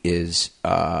Ivy is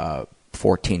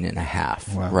 14 and a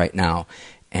half right now.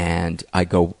 And I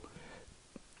go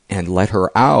and let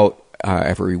her out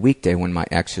every weekday when my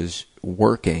ex is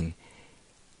working.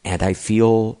 And I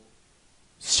feel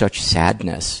such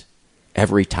sadness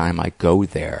every time I go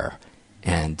there.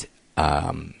 And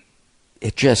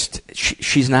it just,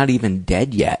 she's not even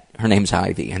dead yet. Her name's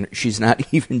Ivy, and she's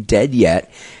not even dead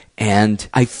yet. And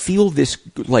I feel this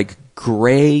like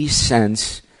gray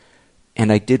sense,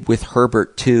 and I did with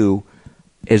Herbert too,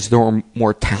 as though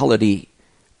mortality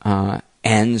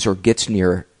ends or gets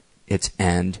near its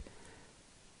end,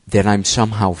 that I'm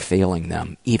somehow failing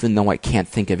them, even though I can't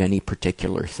think of any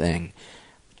particular thing.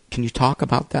 Can you talk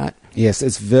about that? Yes,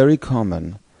 it's very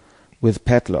common with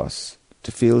pet loss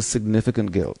to feel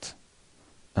significant guilt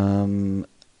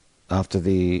after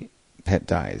the pet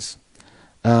dies,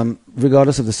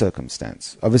 regardless of the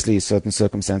circumstance. Obviously, certain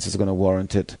circumstances are going to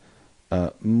warrant it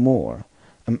more.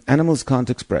 Animals can't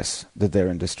express that they're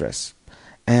in distress.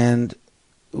 And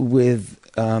with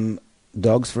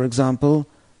dogs, for example,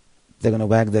 they're going to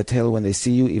wag their tail when they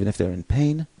see you, even if they're in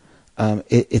pain.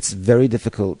 It's very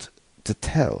difficult to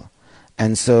tell.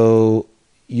 And so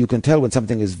you can tell when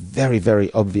something is very,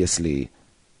 very obviously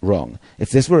wrong.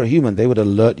 If this were a human, they would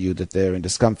alert you that they're in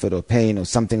discomfort or pain or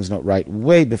something's not right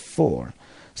way before.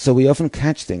 So we often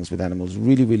catch things with animals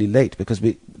really, really late because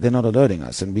they're not alerting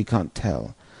us and we can't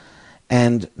tell.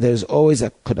 And there's always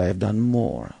a, could I have done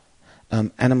more?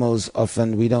 Animals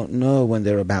often, we don't know when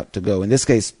they're about to go. In this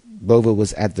case, Bova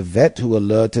was at the vet who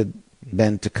alerted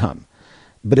Ben to come.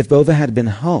 But if Bova had been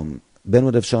home Ben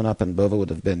would have shown up and Bova would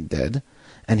have been dead,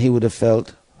 and he would have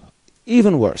felt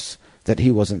even worse that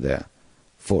he wasn't there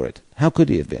for it. How could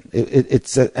he have been?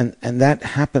 And that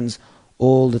happens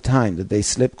all the time, that they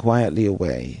slip quietly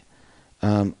away,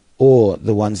 or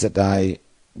the ones that die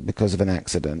because of an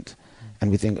accident. And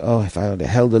we think, oh, if I had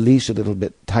held the leash a little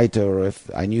bit tighter, or if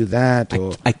I knew that,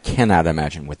 or... I cannot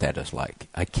imagine what that is like.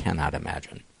 I cannot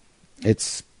imagine.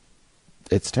 It's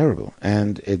terrible,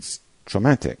 and it's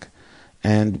traumatic.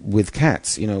 And with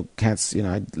cats,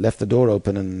 I left the door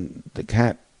open and the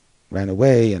cat ran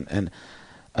away, and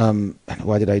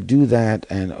why did I do that?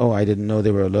 And, I didn't know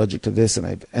they were allergic to this.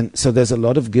 And so there's a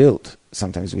lot of guilt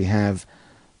sometimes we have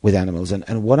with animals.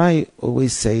 And what I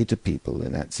always say to people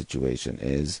in that situation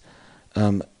is,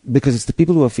 because it's the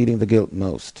people who are feeling the guilt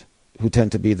most who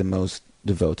tend to be the most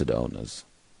devoted owners,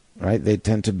 right? They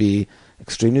tend to be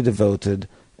extremely devoted,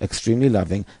 extremely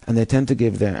loving, and they tend to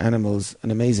give their animals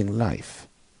an amazing life.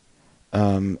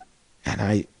 And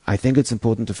I think it's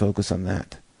important to focus on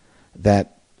that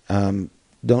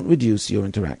don't reduce your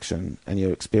interaction and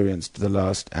your experience to the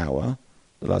last hour,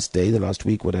 the last day, the last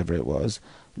week, whatever it was.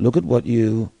 Look at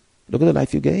the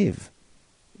life you gave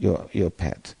your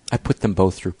pet. I put them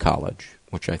both through college,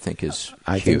 which I think is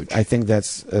huge. I think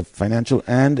that's a financial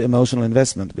and emotional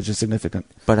investment, which is significant.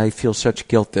 But I feel such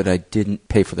guilt that I didn't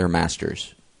pay for their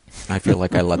masters. I feel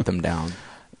like I let them down.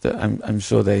 I'm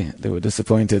sure they were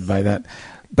disappointed by that.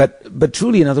 But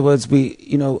truly, in other words,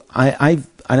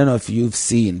 I don't know if you've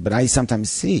seen, but I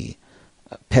sometimes see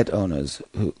pet owners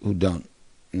who don't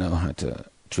know how to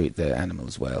treat their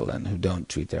animals well, and who don't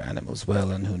treat their animals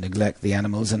well, and who neglect the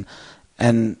animals, and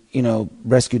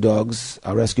rescue dogs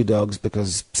are rescue dogs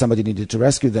because somebody needed to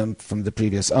rescue them from the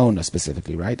previous owner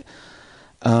specifically, right?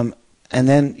 And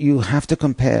then you have to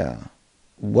compare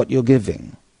what you're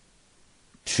giving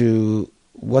to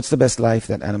what's the best life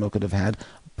that animal could have had,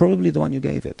 probably the one you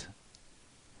gave it.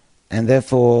 And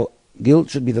therefore, guilt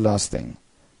should be the last thing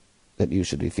that you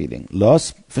should be feeling.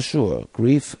 Loss, for sure.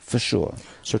 Grief, for sure.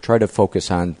 So try to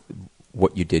focus on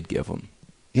what you did give them.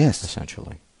 Yes.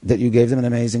 Essentially. That you gave them an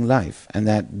amazing life, and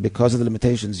that because of the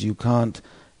limitations you can't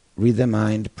read their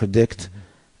mind, predict,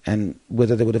 and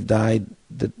whether they would have died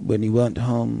when you weren't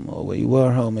home or when you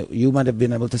were home. You might have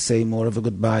been able to say more of a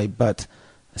goodbye, but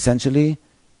essentially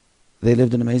they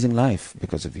lived an amazing life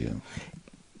because of you.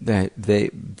 I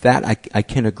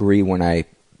can agree when I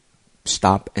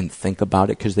stop and think about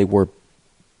it, because they were,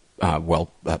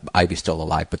 Ivy's still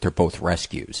alive, but they're both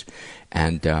rescues.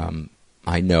 And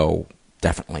I know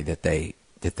definitely that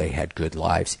they had good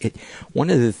lives. One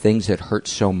of the things that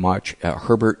hurts so much,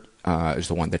 Herbert is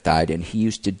the one that died, and he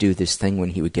used to do this thing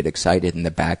when he would get excited in the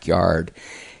backyard.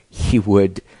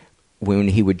 When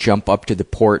he would jump up to the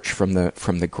porch from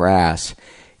the grass,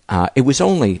 it was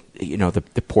only,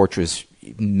 the porch was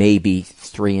maybe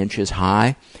 3 inches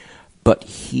high, but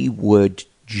he would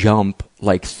jump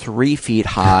like 3 feet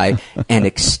high and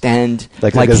extend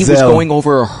like he was going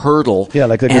over a hurdle. Yeah,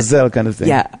 like a gazelle kind of thing.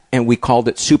 Yeah, and we called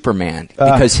it Superman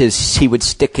because he would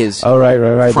stick his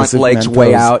right. front legs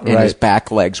way out and his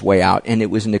back legs way out, and it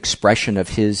was an expression of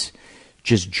his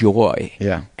just joy.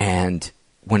 Yeah. And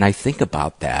when I think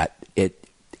about that,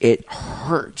 it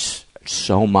hurts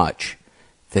so much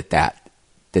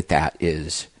that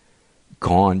is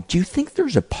gone. Do you think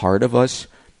there's a part of us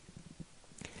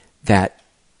that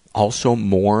also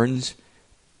mourns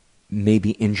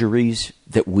maybe injuries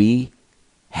that we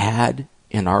had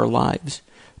in our lives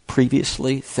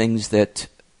previously, things that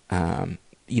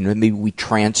maybe we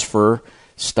transfer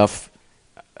stuff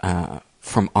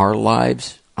from our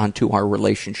lives onto our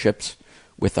relationships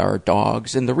with our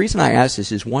dogs? And the reason I ask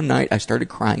this is one night I started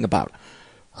crying about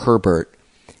Herbert,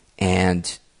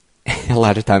 and a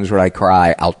lot of times when I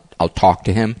cry, I'll talk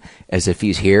to him as if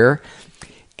he's here,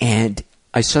 and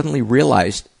I suddenly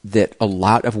realized that a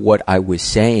lot of what I was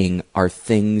saying are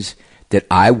things that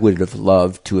I would have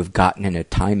loved to have gotten in a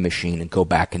time machine and go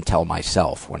back and tell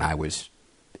myself when I was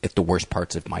at the worst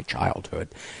parts of my childhood.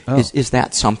 Oh. Is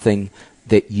that something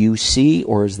that you see,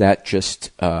 or is that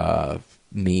just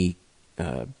me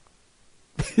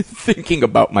thinking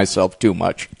about myself too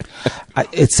much?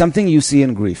 It's something you see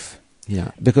in grief.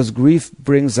 Yeah. Because grief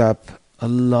brings up a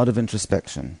lot of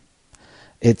introspection.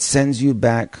 It sends you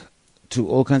back to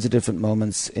all kinds of different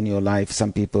moments in your life.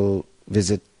 Some people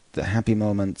visit the happy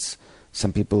moments,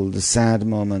 some people the sad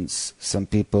moments, some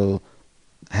people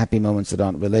happy moments that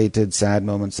aren't related, sad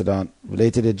moments that aren't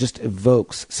related. It just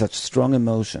evokes such strong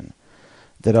emotion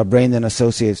that our brain then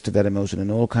associates to that emotion in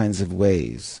all kinds of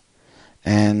ways.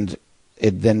 And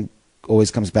it then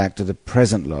always comes back to the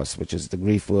present loss, which is the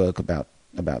grief work about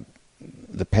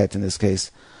the pet in this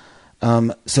case.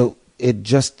 So it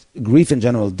just, grief in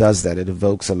general does that. It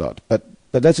evokes a lot. But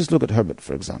let's just look at Herbert,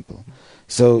 for example.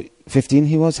 So 15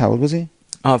 he was. How old was he?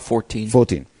 14.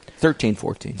 14. 13,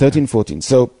 14. 13, 14.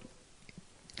 So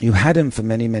you had him for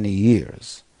many, many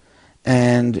years.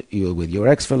 And you were with your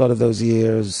ex for a lot of those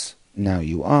years. Now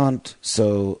you aren't.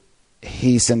 So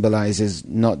he symbolizes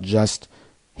not just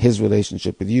his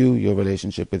relationship with you, your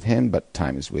relationship with him, but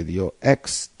times with your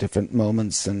ex, different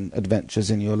moments and adventures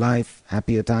in your life,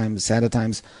 happier times, sadder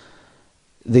times.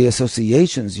 The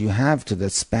associations you have to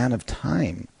the span of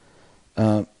time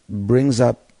brings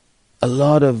up a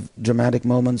lot of dramatic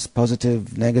moments,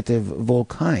 positive, negative, of all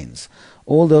kinds.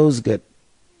 All those get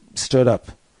stirred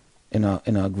up in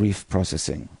our grief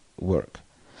processing work.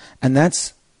 And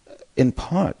that's, in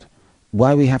part,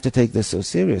 why we have to take this so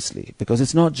seriously, because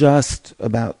it's not just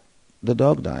about the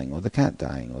dog dying or the cat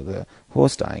dying or the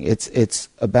horse dying. It's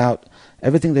about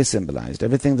everything they symbolized,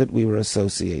 everything that we were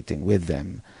associating with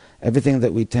them, everything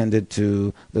that we tended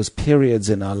to, those periods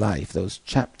in our life, those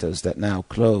chapters that now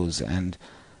close, and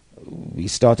we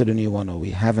started a new one or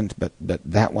we haven't, but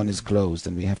that one is closed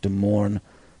and we have to mourn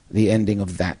the ending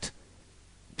of that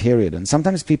period. And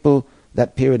sometimes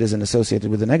that period isn't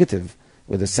associated with a negative,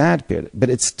 with a sad period, but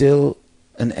it's still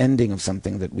an ending of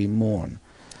something that we mourn.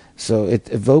 So it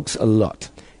evokes a lot.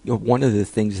 One of the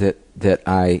things that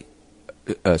I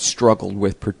struggled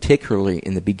with, particularly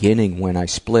in the beginning when I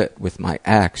split with my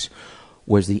ex,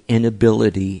 was the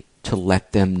inability to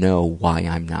let them know why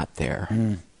I'm not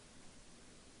there.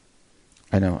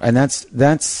 I know. And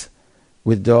that's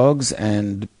with dogs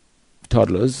and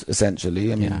toddlers,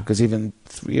 essentially. I mean, because even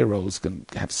 3-year-olds can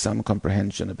have some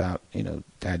comprehension about,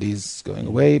 daddy's going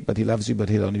away, but he loves you, but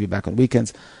he'll only be back on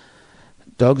weekends.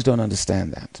 Dogs don't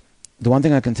understand that. The one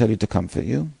thing I can tell you to comfort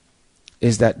you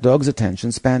is that dogs'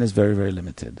 attention span is very, very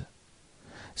limited.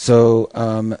 So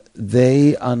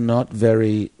they are not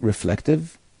very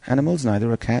reflective animals,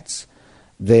 neither are cats.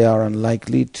 They are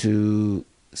unlikely to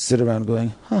sit around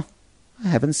going, I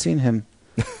haven't seen him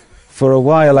for a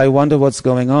while. I wonder what's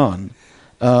going on.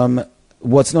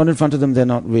 What's not in front of them, they're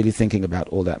not really thinking about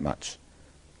all that much.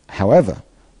 However,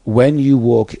 when you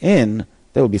walk in,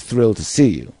 they will be thrilled to see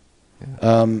you.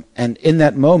 And in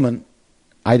that moment,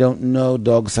 I don't know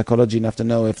dog psychology enough to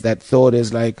know if that thought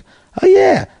is like, oh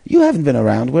yeah, you haven't been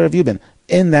around, where have you been?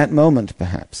 In that moment,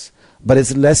 perhaps. But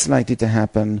it's less likely to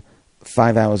happen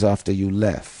 5 hours after you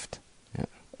left. Yeah.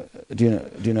 Do you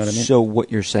know what I mean? So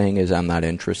what you're saying is I'm not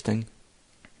interesting?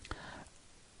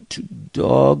 To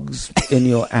dogs in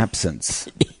your absence.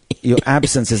 Your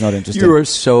absence is not interesting. You are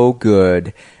so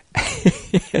good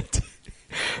at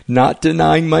not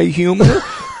denying my humor,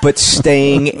 but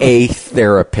staying a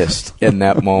therapist in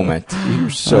that moment. You're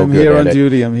so good at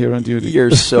it. I'm here on duty.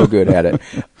 You're so good at it.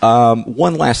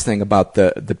 One last thing about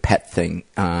the pet thing,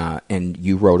 and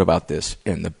you wrote about this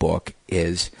in the book,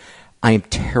 is I am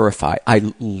terrified.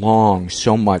 I long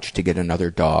so much to get another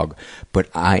dog, but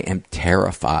I am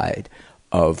terrified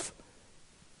of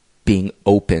being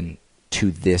open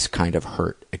to this kind of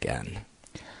hurt again.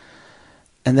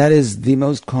 And that is the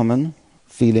most common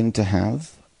feeling to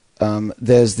have.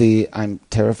 There's I'm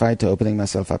terrified to opening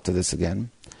myself up to this again.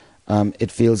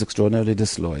 It feels extraordinarily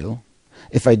disloyal.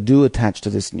 If I do attach to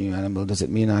this new animal, does it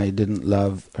mean I didn't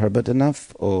love Herbert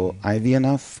enough or Ivy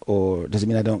enough, or does it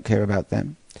mean I don't care about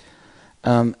them?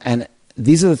 And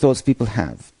these are the thoughts people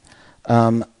have.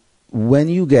 When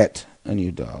you get a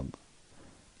new dog,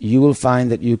 you will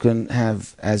find that you can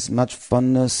have as much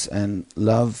fondness and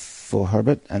love for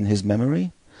Herbert and his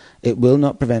memory. It will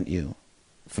not prevent you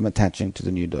from attaching to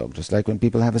the new dog. Just like when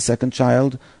people have a second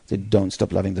child, they don't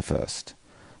stop loving the first.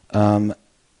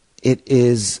 It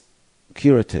is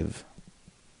curative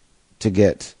to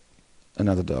get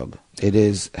another dog. It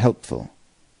is helpful.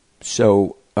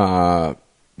 So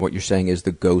what you're saying is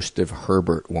the ghost of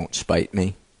Herbert won't spite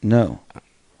me? No.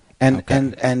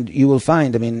 And you will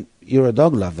find, I mean, you're a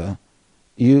dog lover.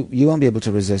 You won't be able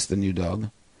to resist the new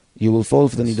dog. You will fall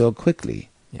for the new dog quickly.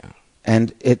 Yeah.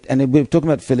 And we're talking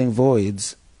about filling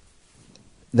voids.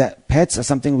 That pets are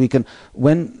something we can,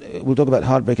 we'll talk about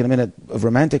heartbreak in a minute, of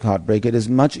romantic heartbreak, it is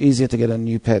much easier to get a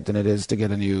new pet than it is to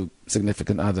get a new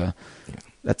significant other. Yeah.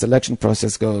 That selection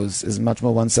process is much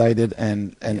more one-sided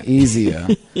and easier.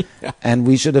 Yeah. And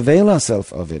we should avail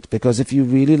ourselves of it, because if you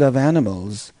really love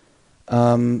animals,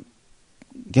 get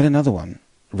another one.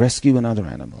 Rescue another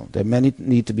animal. There are many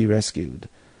need to be rescued.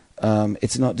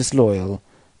 It's not disloyal,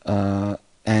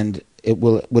 and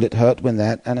would it hurt when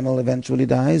that animal eventually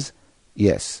dies?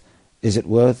 Yes. Is it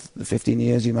worth the 15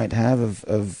 years you might have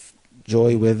of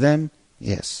joy with them?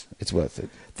 Yes, it's worth it.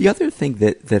 The other thing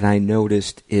that I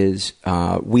noticed is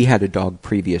we had a dog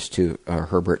previous to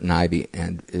Herbert and Ivy,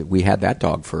 and we had that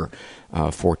dog for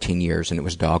 14 years, and it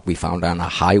was a dog we found on a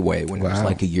highway when it was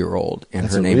like a year old. And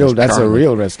That's her name was That's Charlie. a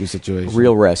real rescue situation.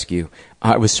 Real rescue.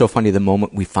 It was so funny. The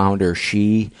moment we found her,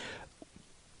 she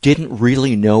didn't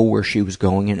really know where she was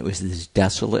going, and it was this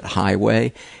desolate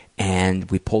highway,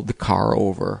 and we pulled the car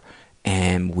over,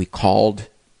 and we called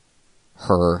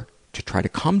her to try to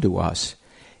come to us.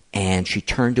 And she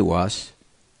turned to us,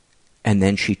 and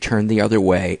then she turned the other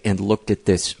way and looked at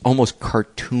this almost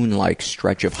cartoon-like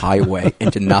stretch of highway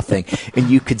into nothing. And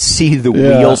you could see the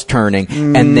wheels turning,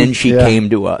 and then she came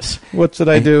to us. What should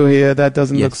I do here? That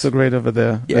doesn't look Yes. so great over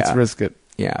there. Yeah. Let's risk it.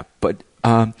 Yeah, but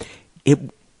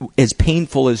as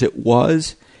painful as it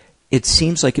was, it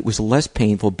seems like it was less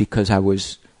painful because I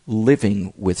was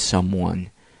living with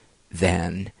someone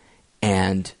then,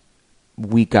 and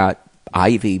we got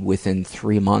Ivy within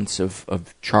 3 months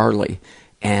of Charlie,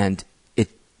 and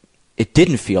it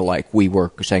didn't feel like we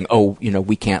were saying, oh,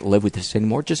 we can't live with this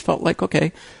anymore. It just felt like,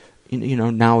 okay,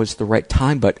 now is the right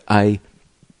time. But I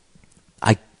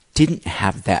didn't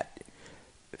have that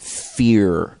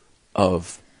fear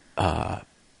of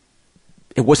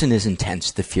it wasn't as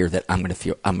intense, the fear that I'm going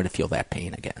to feel that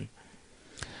pain again.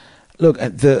 Look,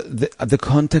 the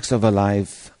context of our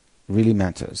life really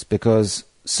matters, because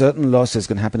certain losses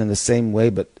can happen in the same way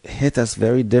but hit us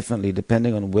very differently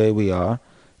depending on where we are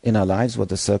in our lives, what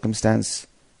the circumstance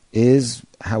is,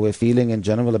 how we're feeling in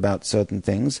general about certain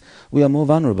things. We are more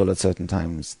vulnerable at certain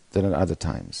times than at other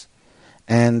times.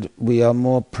 And we are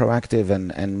more proactive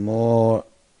and more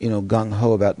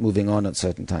gung-ho about moving on at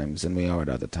certain times than we are at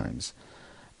other times.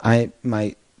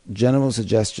 My general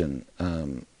suggestion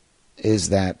is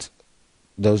that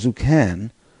those who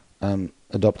can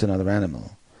adopt another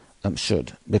animal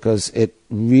should, because it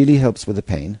really helps with the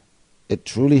pain. It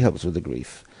truly helps with the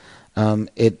grief.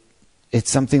 It's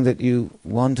something that you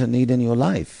want and need in your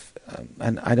life,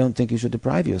 and I don't think you should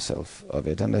deprive yourself of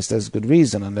it unless there's good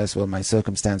reason, unless, well, my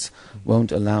circumstance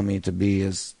won't allow me to be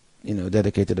as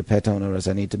dedicated a pet owner as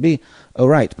I need to be. Oh,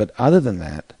 right, but other than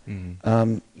that,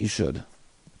 you should.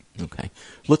 Okay.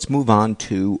 Let's move on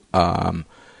to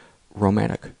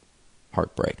romantic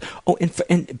heartbreak. Oh,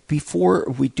 and before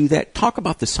we do that, talk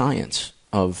about the science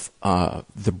of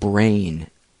the brain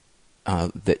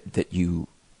that you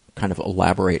kind of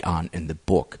elaborate on in the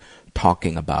book,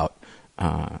 talking about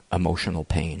emotional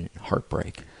pain,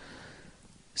 heartbreak.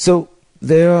 So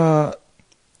there's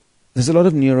a lot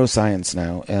of neuroscience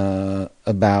now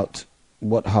about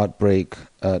what heartbreak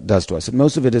does to us. And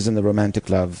most of it is in the romantic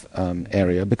love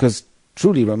area, because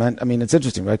truly it's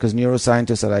interesting, right? Because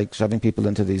neuroscientists are like shoving people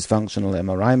into these functional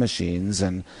MRI machines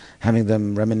and having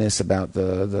them reminisce about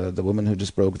the woman who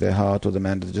just broke their heart or the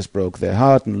man that just broke their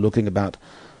heart, and looking about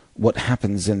what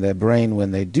happens in their brain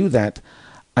when they do that.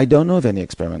 I don't know of any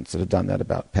experiments that have done that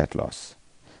about pet loss.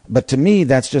 But to me,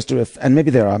 that's just and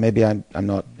maybe there are, maybe I'm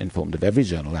not informed of every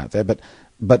journal out there,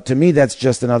 but to me, that's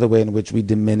just another way in which we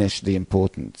diminish the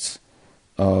importance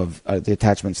of the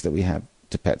attachments that we have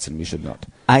to pets, and we should not.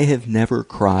 I have never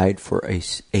cried for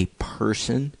a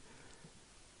person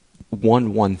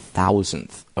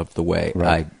 1/1000th of the way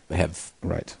I have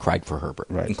cried for Herbert,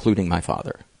 including my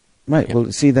father. Right. Yeah.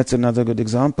 Well, see, that's another good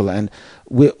example. And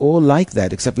we're all like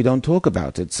that, except we don't talk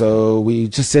about it. So we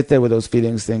just sit there with those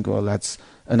feelings, think, well, that's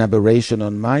an aberration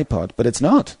on my part. But it's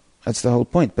not. That's the whole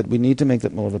point. But we need to make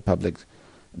that more of a public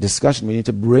discussion. We need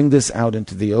to bring this out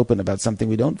into the open about something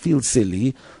we don't feel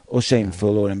silly or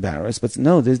shameful or embarrassed. But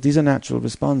no, these are natural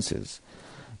responses.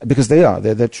 Because they are.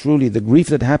 They're truly, the grief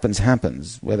that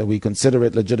happens, whether we consider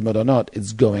it legitimate or not,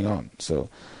 it's going on. So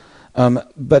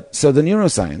so the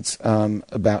neuroscience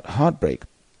about heartbreak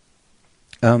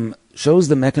shows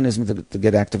the mechanisms that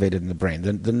get activated in the brain.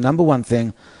 The number one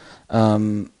thing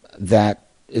that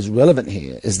is relevant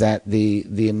here is that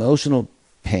the emotional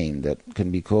pain that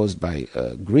can be caused by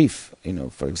grief,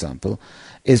 for example,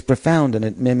 is profound, and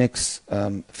it mimics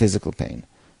physical pain.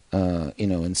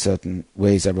 In certain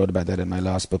ways. I wrote about that in my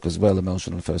last book as well,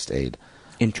 Emotional First Aid.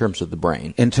 In terms of the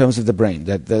brain? In terms of the brain.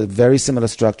 That the very similar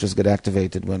structures get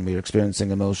activated when we're experiencing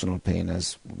emotional pain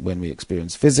as when we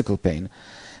experience physical pain.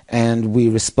 And we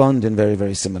respond in very,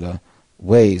 very similar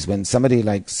ways. When somebody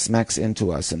smacks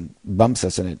into us and bumps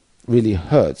us and it really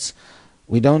hurts,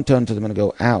 we don't turn to them and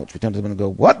go, ouch. We turn to them and go,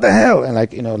 what the hell? And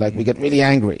we get really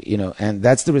angry, and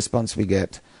that's the response we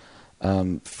get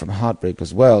from heartbreak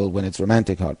as well, when it's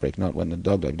romantic heartbreak, not when the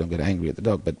dog dies. We don't get angry at the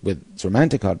dog, but with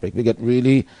romantic heartbreak, we get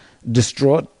really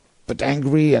distraught but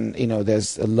angry, and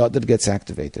there's a lot that gets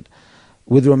activated.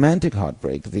 With romantic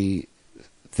heartbreak, the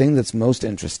thing that's most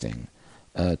interesting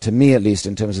to me at least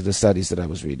in terms of the studies that I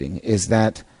was reading, is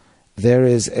that there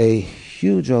is a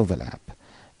huge overlap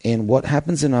in what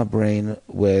happens in our brain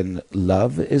when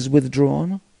love is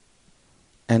withdrawn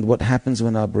and what happens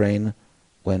in our brain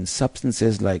when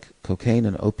substances like cocaine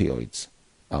and opioids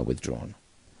are withdrawn.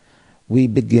 We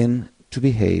begin to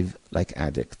behave like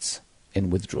addicts in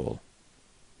withdrawal.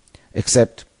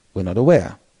 Except we're not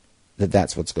aware that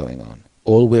that's what's going on.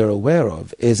 All we're aware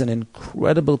of is an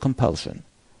incredible compulsion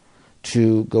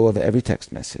to go over every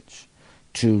text message,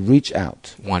 to reach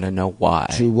out. Want to know why.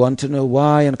 To want to know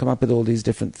why and come up with all these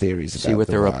different theories about See what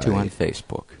they're why. up to on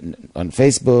Facebook. On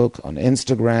Facebook, on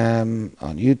Instagram,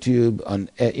 on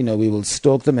YouTube, we will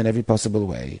stalk them in every possible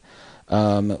way.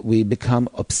 We become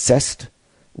obsessed.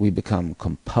 We become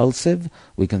compulsive.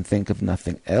 We can think of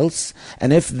nothing else.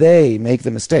 And if they make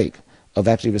the mistake of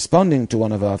actually responding to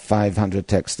one of our 500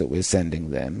 texts that we're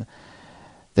sending them,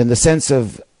 then the sense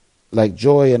of like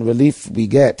joy and relief we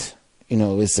get,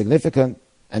 is significant,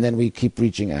 and then we keep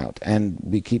reaching out, and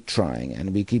we keep trying,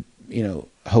 and we keep,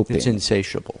 hoping. It's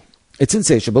insatiable. It's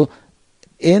insatiable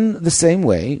in the same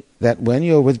way that when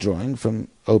you're withdrawing from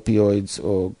opioids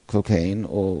or cocaine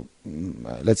or,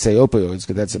 let's say opioids,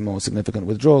 because that's a more significant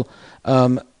withdrawal,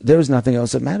 there is nothing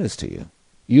else that matters to you.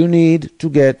 You need to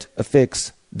get a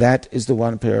fix. That is the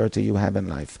one priority you have in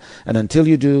life. And until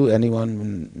you do,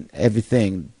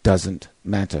 everything doesn't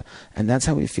matter. And that's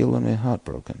how we feel when we're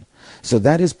heartbroken. So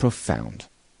that is profound.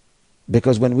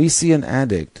 Because when we see an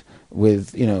addict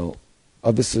with,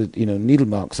 obviously, needle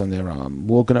marks on their arm,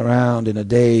 walking around in a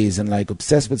daze and like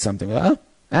obsessed with something,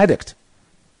 addict.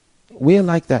 We're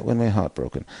like that when we're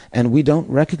heartbroken. And we don't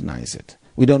recognize it.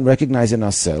 We don't recognize in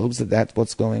ourselves that that's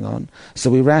what's going on. So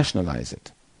we rationalize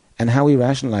it. And how we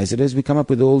rationalize it is we come up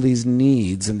with all these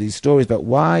needs and these stories about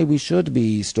why we should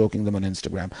be stalking them on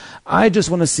Instagram. I just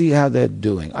want to see how they're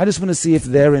doing. I just want to see if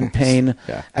they're in pain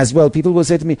as well. People will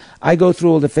say to me, I go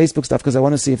through all the Facebook stuff because I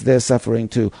want to see if they're suffering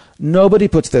too. Nobody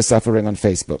puts their suffering on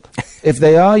Facebook. If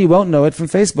they are, you won't know it from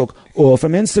Facebook or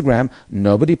from Instagram.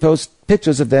 Nobody posts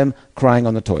pictures of them crying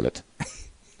on the toilet.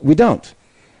 We don't.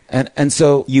 And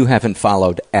so... You haven't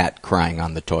followed at Crying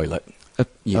on the Toilet.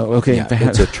 Okay. Yeah,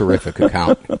 it's a terrific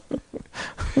account.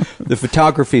 The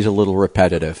photography is a little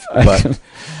repetitive, but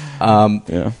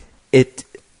the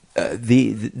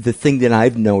thing that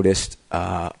I've noticed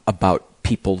about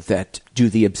people that do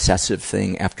the obsessive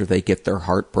thing after they get their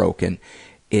heart broken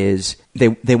is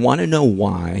they want to know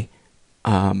why,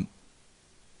 and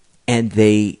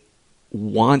they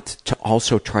want to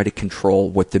also try to control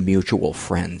what the mutual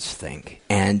friends think,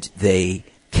 and they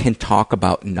can talk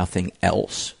about nothing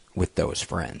else with those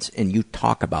friends. And you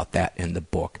talk about that in the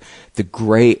book, the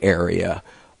gray area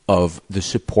of the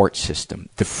support system,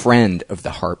 the friend of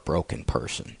the heartbroken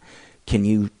person. Can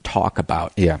you talk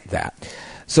about that?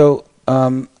 So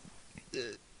the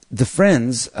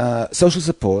friends, social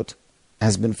support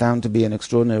has been found to be an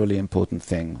extraordinarily important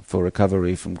thing for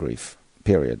recovery from grief,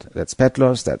 period. That's pet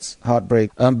loss, that's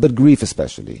heartbreak, but grief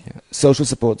especially. Yeah. Social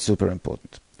support, super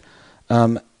important.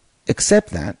 Except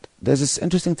that there's this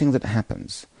interesting thing that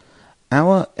happens.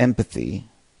 Our empathy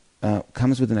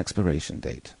comes with an expiration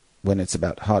date when it's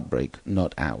about heartbreak,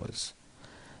 not ours.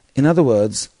 In other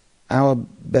words, our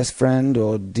best friend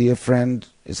or dear friend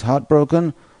is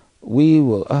heartbroken, we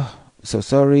will, so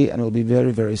sorry, and we'll be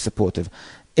very, very supportive.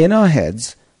 In our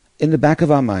heads, in the back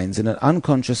of our minds, in an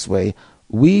unconscious way,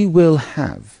 we will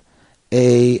have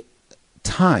a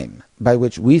time by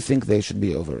which we think they should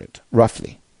be over it,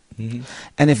 roughly. Mm-hmm.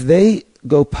 And if they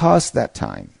go past that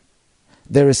time,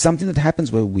 there is something that happens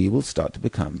where we will start to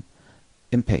become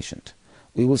impatient.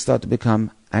 We will start to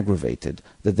become aggravated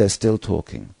that they're still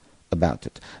talking about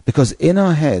it. Because in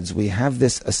our heads we have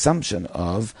this assumption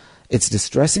of, it's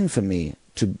distressing for me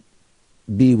to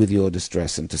be with your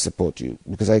distress and to support you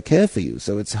because I care for you,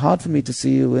 so it's hard for me to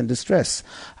see you in distress.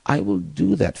 I will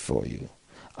do that for you.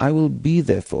 I will be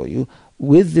there for you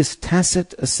with this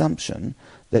tacit assumption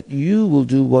that you will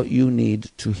do what you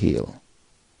need to heal.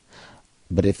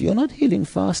 But if you're not healing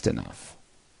fast enough,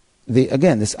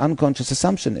 again, this unconscious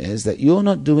assumption is that you're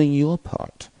not doing your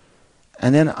part.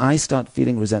 And then I start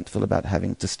feeling resentful about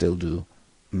having to still do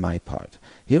my part.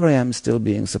 Here I am still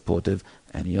being supportive,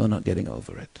 and you're not getting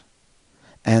over it.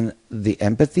 And the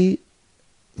empathy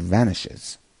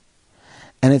vanishes.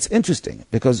 And it's interesting,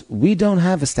 because we don't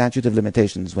have a statute of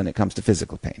limitations when it comes to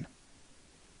physical pain.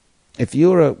 If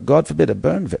you're, God forbid, a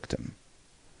burn victim,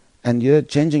 and you're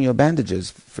changing your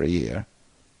bandages for a year,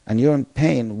 and you're in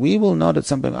pain, we will not at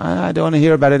some point, I don't want to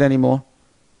hear about it anymore.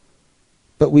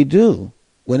 But we do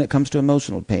when it comes to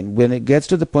emotional pain. When it gets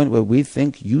to the point where we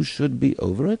think you should be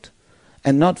over it,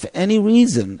 and not for any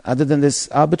reason other than this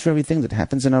arbitrary thing that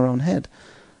happens in our own head.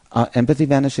 Our empathy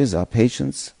vanishes, our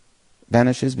patience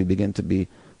vanishes, we begin to be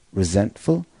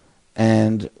resentful,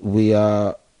 and we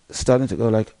are starting to go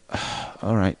like,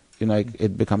 all right,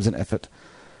 it becomes an effort.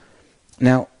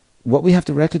 Now, what we have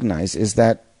to recognize is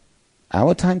that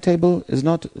our timetable is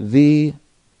not the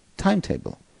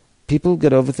timetable. People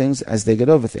get over things as they get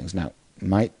over things. Now,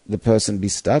 might the person be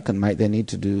stuck, and might they need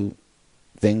to do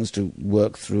things to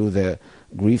work through their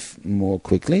grief more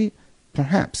quickly?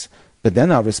 Perhaps. But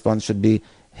then our response should be,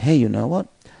 hey, you know what?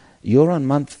 You're on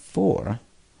month 4,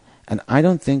 and I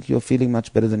don't think you're feeling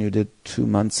much better than you did 2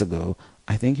 months ago.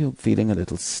 I think you're feeling a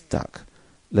little stuck.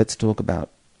 Let's talk about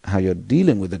how you're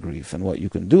dealing with the grief and what you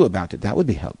can do about it. That would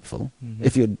be helpful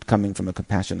if you're coming from a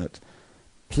compassionate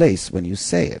place when you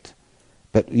say it.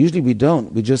 But usually we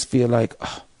don't. We just feel like,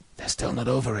 oh, they're still not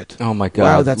over it. Oh, my God.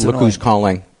 Wow, that's Look annoying. who's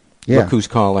calling. Yeah. Look who's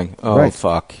calling. Oh, right.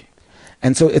 Fuck.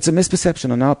 And so it's a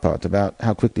misperception on our part about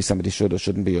how quickly somebody should or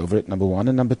shouldn't be over it, number one.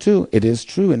 And number two, it is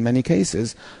true in many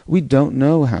cases, we don't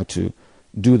know how to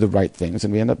do the right things,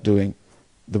 and we end up doing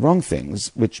the wrong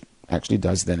things, which actually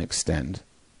does then extend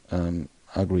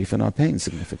our grief and our pain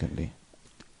significantly.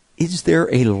 Is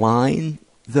there a line,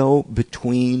 though,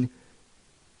 between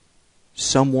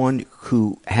someone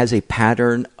who has a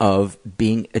pattern of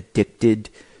being addicted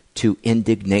to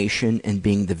indignation and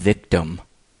being the victim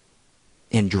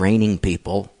and draining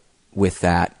people with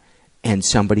that, and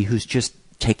somebody who's just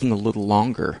taking a little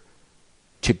longer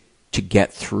to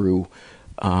get through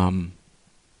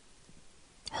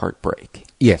heartbreak?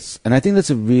 Yes, and I think that's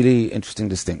a really interesting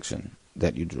distinction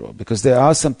that you draw, because there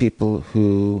are some people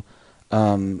who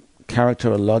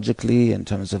characterologically, in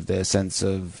terms of their sense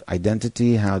of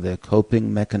identity, how their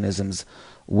coping mechanisms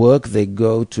work, they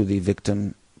go to the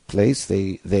victim place.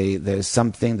 There's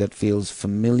something that feels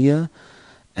familiar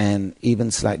and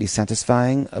even slightly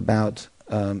satisfying about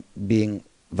being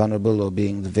vulnerable or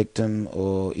being the victim,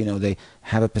 or they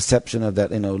have a perception of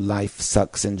that, life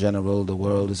sucks in general, the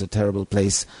world is a terrible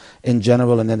place in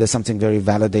general, and then there's something very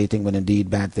validating when indeed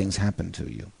bad things happen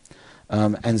to you.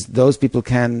 And those people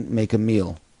can make a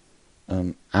meal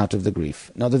out of the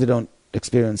grief. Not that they don't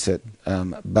experience it,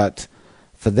 but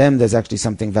for them there's actually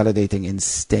something validating in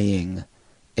staying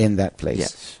in that place.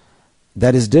 Yes.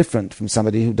 That is different from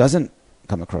somebody who doesn't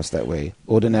come across that way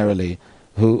ordinarily,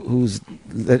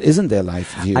 that isn't their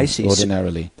life view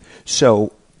ordinarily.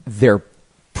 So their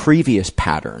previous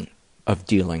pattern of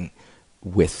dealing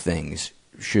with things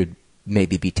should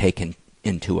maybe be taken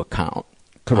into account.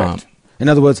 Correct. In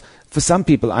other words, for some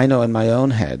people, I know in my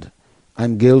own head,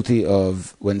 I'm guilty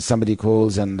of when somebody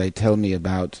calls and they tell me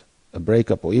about a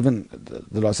breakup or even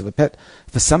the loss of a pet.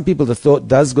 For some people, the thought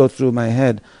does go through my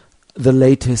head, the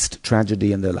latest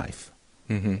tragedy in their life.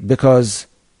 Because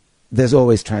there's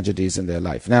always tragedies in their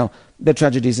life. Now, there are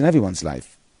tragedies in everyone's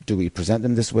life. Do we present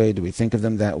them this way? Do we think of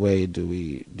them that way? Do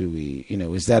we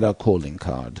is that our calling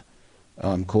card?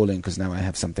 Oh, I'm calling because now I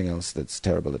have something else that's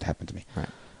terrible that happened to me. Right.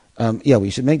 Yeah,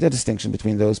 we should make that distinction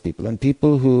between those people and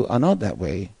people who are not that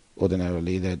way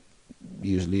ordinarily. They're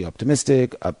usually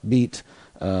optimistic, upbeat,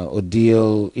 or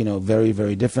deal, very,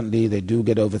 very differently. They do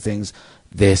get over things.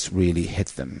 This really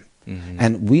hit them.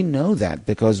 And we know that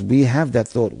because we have that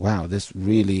thought, wow, this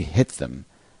really hit them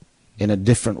in a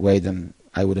different way than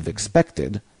I would have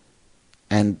expected.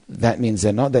 And that means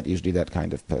they're not usually that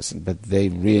kind of person, but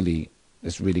this really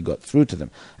got through to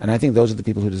them. And I think those are the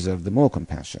people who deserve the more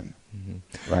compassion,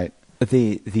 right?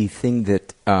 The thing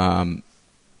that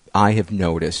I have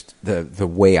noticed, the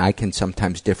way I can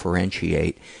sometimes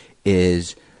differentiate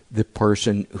is the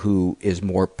person who is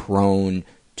more prone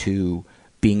to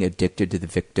being addicted to the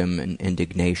victim and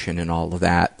indignation and all of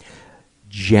that.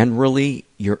 Generally,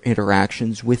 your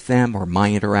interactions with them or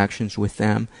my interactions with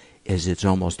them is it's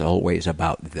almost always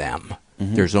about them.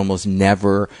 There's almost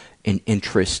never an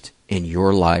interest in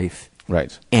your life,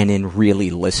 right? And in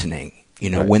really listening.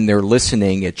 Right. When they're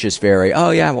listening, it's just very, oh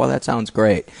yeah, well that sounds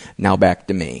great. Now back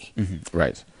to me.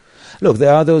 Right. Look,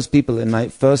 there are those people. In my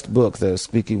first book, The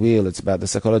Squeaky Wheel, it's about the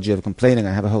psychology of complaining.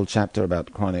 I have a whole chapter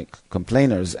about chronic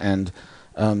complainers, and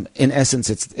in essence,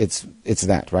 it's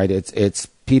that, right? It's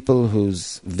people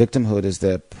whose victimhood is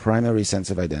their primary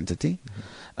sense of identity.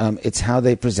 It's how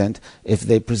they present. If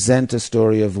they present a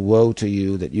story of woe to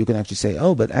you that you can actually say,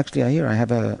 oh, but actually I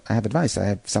have advice. I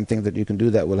have something that you can do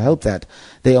that will help that.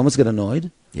 They almost get annoyed.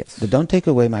 Yes. But don't take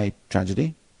away my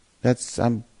tragedy.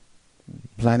 I'm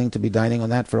planning to be dining on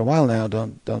that for a while now.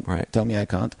 Don't tell me I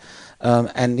can't.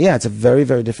 And yeah, it's a very,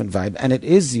 very different vibe. And it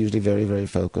is usually very, very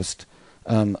focused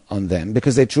on them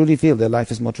because they truly feel their life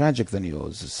is more tragic than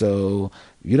yours. So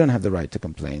you don't have the right to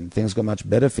complain. Things go much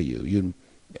better for you.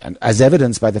 And as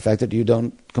evidenced by the fact that you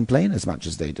don't complain as much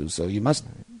as they do. So you must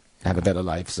have a better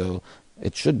life. So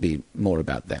it should be more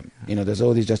about them. You know, there's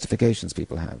all these justifications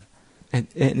people have. And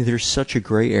there's such a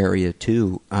gray area,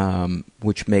 too,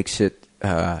 which makes it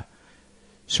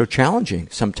so challenging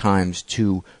sometimes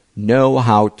to know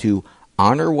how to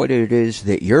honor what it is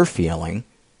that you're feeling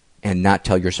and not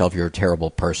tell yourself you're a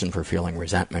terrible person for feeling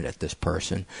resentment at this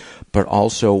person, but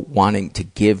also wanting to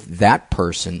give that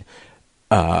person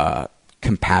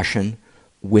compassion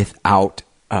without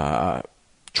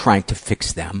trying to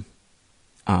fix them,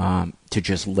 to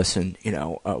just listen. You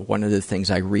know, one of the things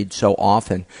I read so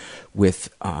often with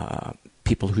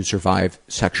people who survive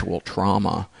sexual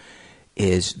trauma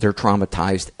is they're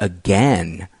traumatized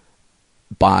again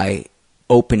by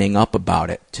opening up about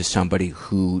it to somebody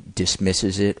who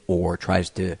dismisses it or tries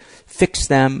to fix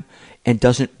them and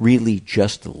doesn't really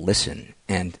just listen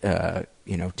and,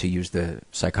 you know, to use the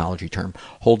psychology term,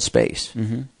 hold space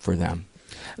for them.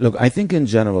 Look, I think in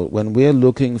general, when we're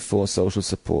looking for social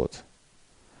support,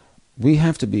 we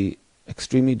have to be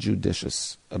extremely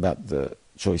judicious about the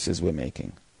choices we're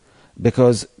making,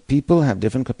 because people have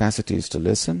different capacities to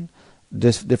listen,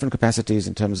 different capacities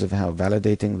in terms of how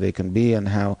validating they can be and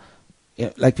how,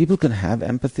 like, people can have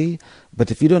empathy,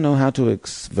 but if you don't know how to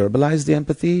verbalize the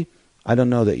empathy, I don't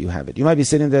know that you have it. You might be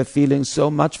sitting there feeling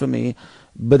so much for me,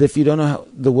 but if you don't know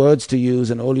the words to use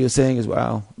and all you're saying is,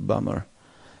 wow, bummer,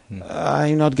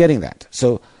 I'm not getting that.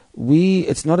 So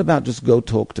it's not about just go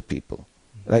talk to people.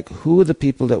 Like, who are the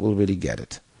people that will really get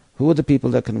it? Who are the people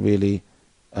that can really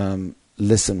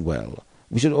listen well?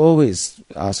 We should always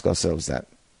ask ourselves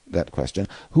that question.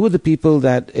 Who are the people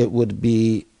that it would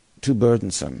be too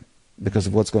burdensome because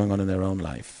of what's going on in their own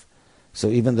life? So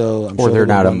even though I'm or sure they're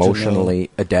not emotionally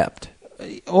adept,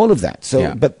 all of that.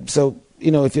 So,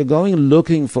 you know, if you're going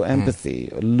looking for empathy,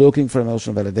 or looking for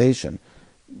emotional validation,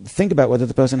 think about whether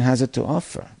the person has it to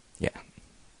offer. Yeah.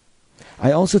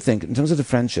 I also think, in terms of the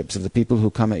friendships of the people who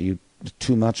come at you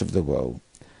too much of the woe,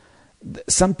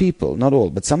 some people, not all,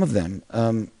 but some of them,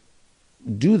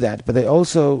 do that, but they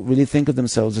also really think of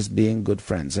themselves as being good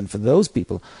friends. And for those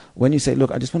people, when you say,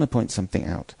 look, I just want to point something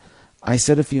out. I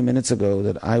said a few minutes ago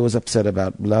that I was upset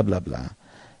about blah, blah, blah.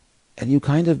 And you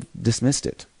kind of dismissed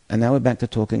it. And now we're back to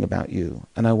talking about you.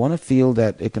 And I want to feel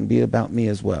that it can be about me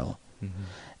as well.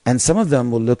 And some of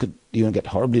them will look at you and get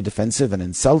horribly defensive and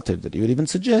insulted that you would even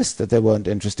suggest that they weren't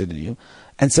interested in you.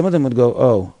 And some of them would go,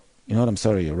 oh, you know what, I'm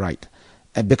sorry, you're right.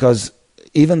 And because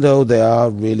even though they are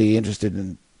really interested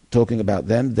in talking about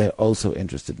them, they're also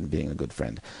interested in being a good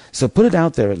friend. So put it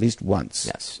out there at least once.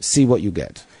 Yes. See what you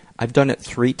get. I've done it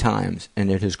 3 times,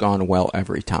 and it has gone well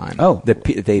every time. Oh,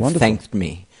 they've wonderful. Thanked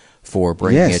me for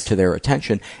bringing it to their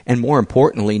attention. And more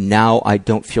importantly, now I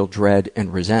don't feel dread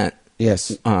and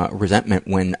resentment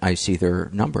when I see their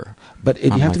number. But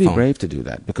you have to be brave to do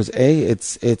that, because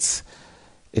it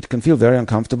can feel very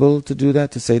uncomfortable to do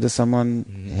that, to say to someone,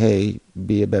 hey,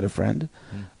 be a better friend.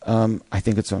 I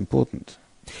think it's so important.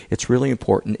 It's really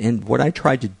important. And what I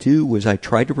tried to do was I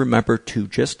tried to remember to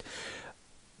just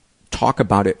talk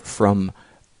about it from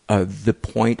the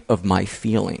point of my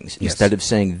feelings. Yes. Instead of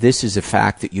saying, this is a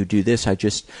fact that you do this, I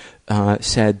just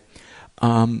said,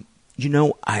 you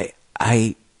know,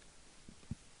 I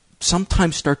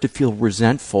sometimes start to feel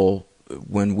resentful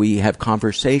when we have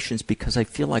conversations because I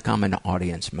feel like I'm an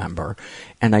audience member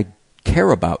and I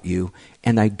care about you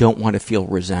and I don't want to feel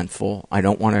resentful. I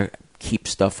don't want to keep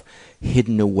stuff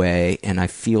hidden away, and I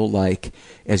feel like,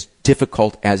 as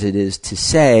difficult as it is to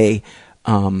say,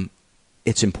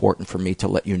 it's important for me to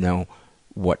let you know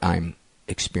what I'm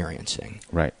experiencing.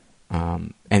 Right.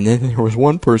 And then there was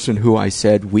one person who I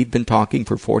said, we've been talking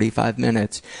for 45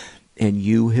 minutes, and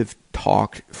you have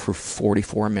talked for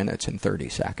 44 minutes and 30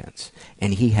 seconds.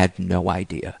 And he had no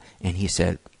idea. And he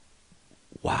said,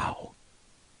 wow,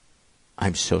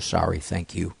 I'm so sorry.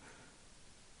 Thank you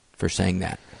for saying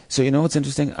that. So you know what's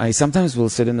interesting? I sometimes will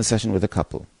sit in a session with a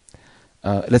couple.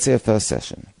 Let's say a first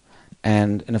session.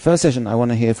 And in a first session, I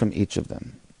want to hear from each of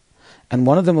them. And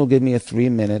one of them will give me a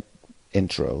 3-minute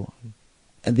intro,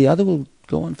 and the other will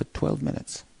go on for 12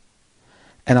 minutes.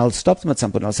 And I'll stop them at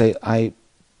some point. I'll say, I'm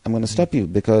going to stop you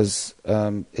because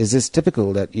is this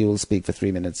typical that you will speak for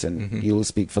 3 minutes and you will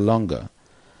speak for longer?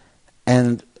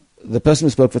 And the person who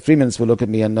spoke for 3 minutes will look at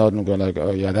me and nod and go like,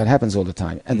 oh yeah, that happens all the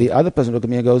time. And the other person will look at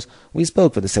me and goes, we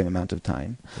spoke for the same amount of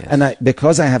time. Yes. And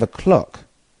because I have a clock,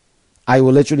 I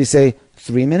will literally say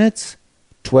 3 minutes,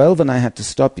 12, and I had to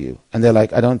stop you. And they're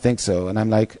like, I don't think so. And I'm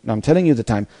like, no, I'm telling you the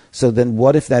time. So then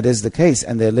what if that is the case?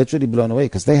 And they're literally blown away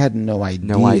because they had no idea.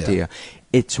 No idea.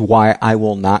 It's why I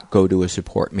will not go to a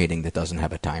support meeting that doesn't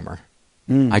have a timer.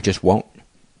 I just won't.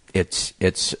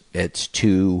 It's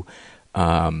too.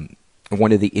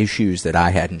 One of the issues that I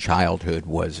had in childhood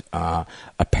was a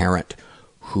parent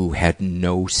who had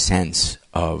no sense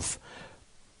of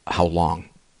how long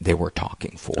they were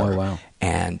talking for. Oh, wow.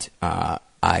 And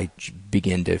I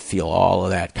began to feel all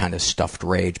of that kind of stuffed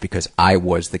rage because I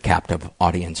was the captive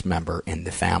audience member in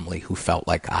the family who felt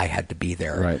like I had to be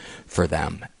there for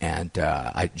them. And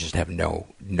I just have no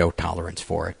tolerance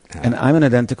for it. And I'm an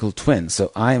identical twin,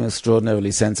 so I am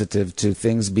extraordinarily sensitive to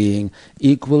things being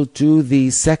equal to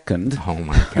the second. Oh,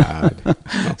 my God.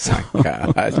 Oh, my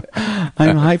God.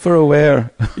 I'm hyper-aware.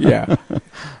 Yeah.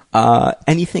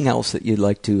 Anything else that you'd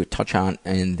like to touch on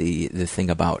in the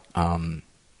thing about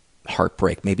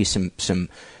heartbreak? Maybe some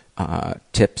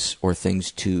tips or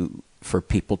things for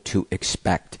people to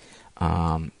expect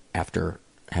after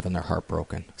having their heart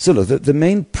broken. So look, the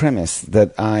main premise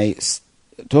that I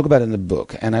talk about in the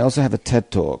book, and I also have a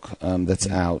TED Talk that's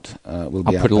out. Will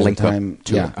be I'll out put a by link the time, up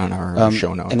to it on our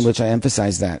show notes. In which I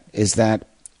emphasize that is that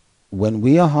when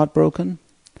we are heartbroken,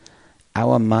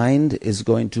 our mind is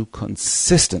going to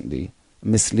consistently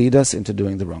mislead us into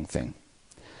doing the wrong thing.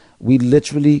 We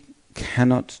literally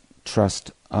cannot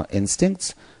trust our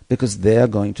instincts because they're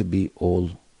going to be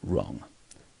all wrong.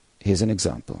 Here's an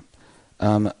example.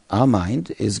 Our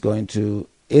mind is going to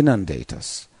inundate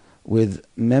us with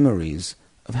memories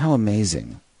of how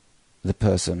amazing the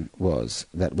person was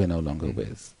that we're no longer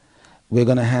with. We're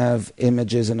going to have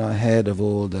images in our head of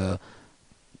all the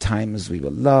times we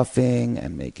were laughing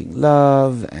and making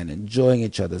love and enjoying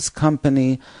each other's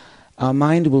company. Our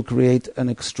mind will create an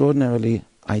extraordinarily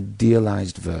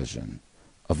idealized version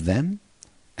of them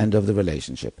and of the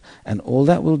relationship. And all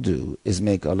that will do is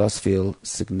make our loss feel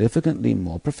significantly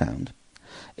more profound.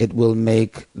 It will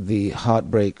make the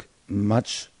heartbreak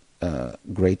much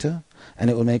greater, and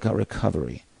it will make our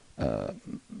recovery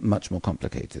much more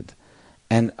complicated.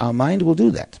 And our mind will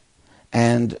do that.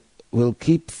 And we'll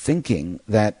keep thinking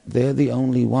that they're the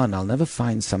only one. I'll never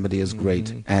find somebody as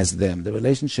great as them. The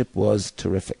relationship was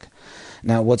terrific.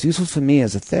 Now, what's useful for me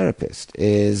as a therapist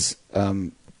is,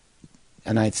 and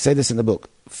I say this in the book,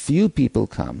 few people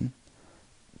come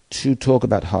to talk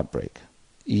about heartbreak.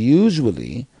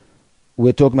 Usually,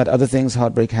 we're talking about other things.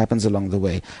 Heartbreak happens along the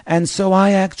way. And so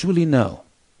I actually know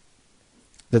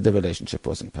that the relationship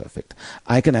wasn't perfect.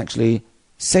 I can actually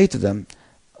say to them,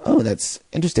 oh, that's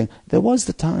interesting. There was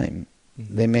the time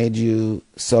they made you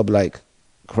sob like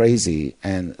crazy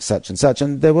and such and such.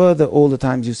 And there were all the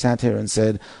times you sat here and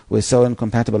said, we're so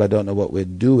incompatible, I don't know what we're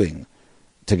doing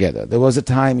together. There was a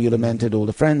time you lamented all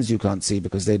the friends you can't see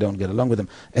because they don't get along with them,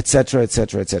 etc.,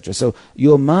 etc., etc. So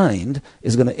your mind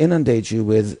is going to inundate you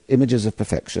with images of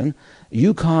perfection.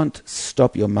 You can't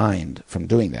stop your mind from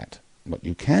doing that. What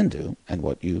you can do, and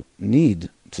what you need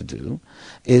to do,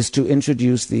 is to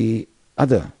introduce the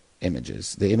other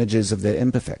images, the images of their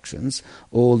imperfections,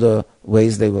 all the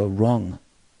ways they were wrong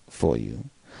for you,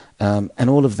 and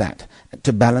all of that,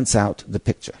 to balance out the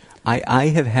picture. I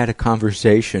have had a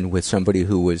conversation with somebody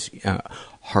who was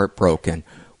heartbroken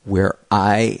where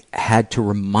I had to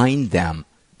remind them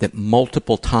that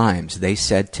multiple times they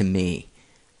said to me,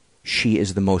 she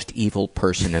is the most evil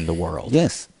person in the world.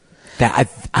 Yes.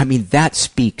 I mean, that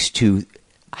speaks to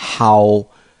how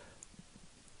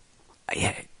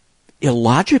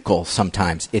illogical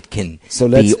sometimes it can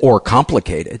be, or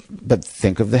complicated. But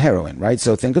think of the heroin, right?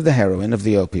 So think of the heroin, of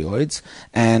the opioids,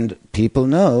 and people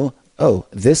know, oh,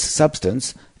 this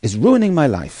substance is ruining my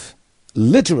life,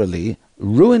 literally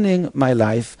ruining my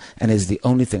life, and is the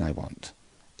only thing I want.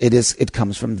 It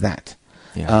comes from that.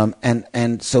 Yeah.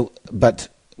 And so, but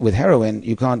with heroin,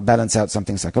 you can't balance out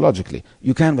something psychologically.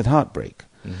 You can with heartbreak.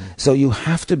 Mm-hmm. So you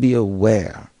have to be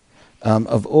aware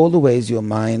of all the ways your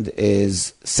mind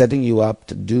is setting you up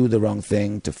to do the wrong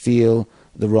thing, to feel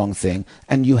the wrong thing,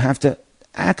 and you have to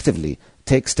actively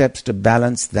take steps to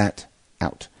balance that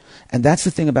out. And that's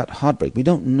the thing about heartbreak. We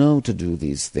don't know to do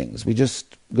these things. We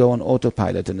just go on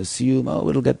autopilot and assume, oh,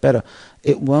 it'll get better.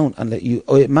 It won't, unless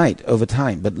it might over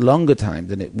time, but longer time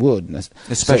than it would.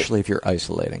 Especially if you're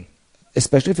isolating.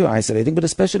 Especially if you're isolating, but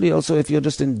especially also if you're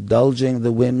just indulging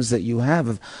the whims that you have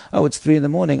of, oh, it's 3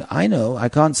 a.m. I know I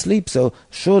can't sleep, so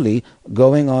surely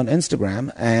going on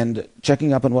Instagram and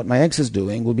checking up on what my ex is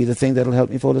doing will be the thing that'll help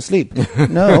me fall asleep.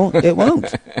 No, it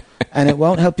won't. And it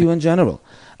won't help you in general.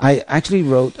 I actually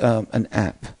wrote an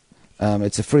app.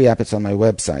 It's a free app. It's on my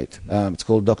website. It's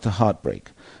called Dr.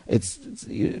 Heartbreak. It's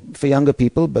for younger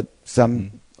people, but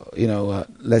some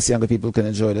less younger people can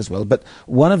enjoy it as well. But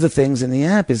one of the things in the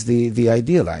app is the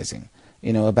idealizing,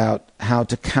 about how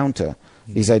to counter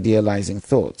these idealizing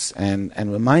thoughts, and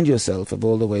remind yourself of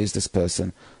all the ways this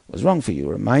person was wrong for you,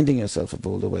 reminding yourself of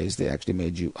all the ways they actually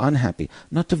made you unhappy,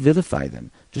 not to vilify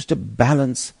them, just to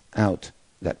balance out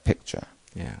that picture.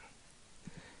 Yeah.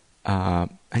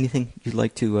 Anything you'd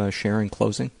like to share in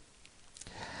closing?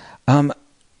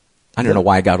 I don't know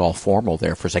why I got all formal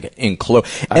there for a second.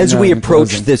 As we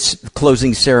approach this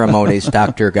closing ceremonies,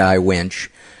 Dr. Guy Winch.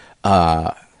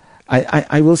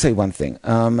 I will say one thing.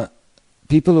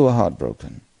 People who are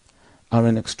heartbroken are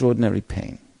in extraordinary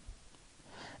pain.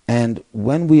 And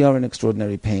when we are in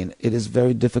extraordinary pain, it is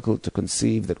very difficult to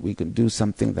conceive that we can do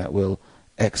something that will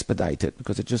expedite it,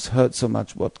 because it just hurts so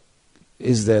much. What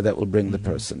is there that will bring the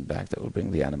person back, that will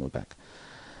bring the animal back?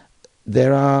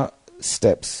 There are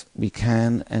steps we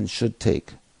can and should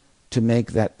take to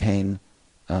make that pain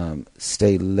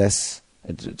stay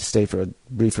for a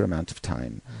briefer amount of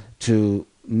time, to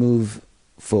move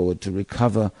forward, to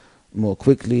recover more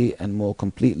quickly and more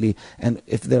completely. And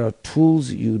if there are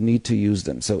tools, you need to use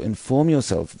them. So inform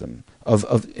yourself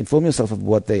of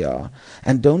what they are,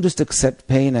 and don't just accept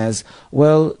pain as,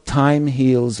 well, time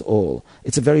heals all.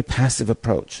 It's a very passive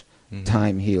approach.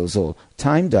 Time heals all.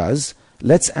 Time does.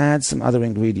 Let's add some other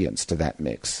ingredients to that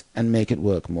mix and make it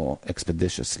work more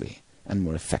expeditiously and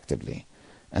more effectively.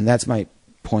 And that's my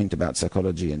point about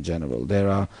psychology in general.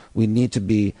 We need to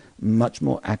be much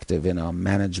more active in our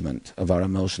management of our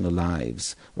emotional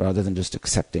lives, rather than just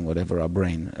accepting whatever our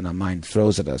brain and our mind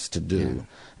throws at us to do. Yeah.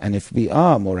 And if we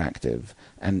are more active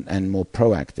and more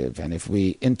proactive, and if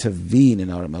we intervene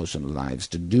in our emotional lives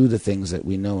to do the things that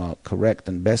we know are correct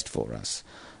and best for us,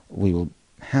 we will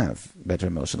have better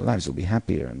emotional lives. We'll be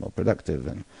happier and more productive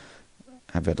and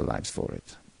have better lives for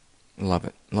it. Love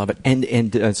it, love it.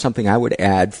 And something I would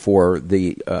add for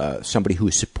the somebody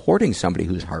who's supporting somebody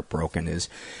who's heartbroken is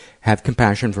have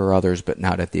compassion for others, but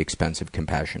not at the expense of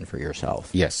compassion for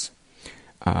yourself. Yes.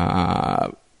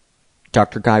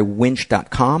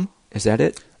 DrGuyWinch.com, is that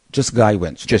it? Just Guy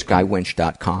Winch. Just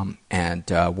GuyWinch.com, and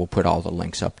we'll put all the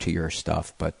links up to your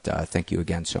stuff. But thank you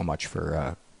again so much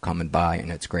for coming by,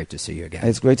 and it's great to see you again.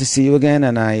 It's great to see you again,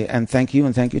 and thank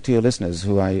you to your listeners,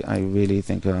 who I really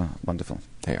think are wonderful.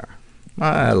 They are.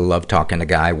 I love talking to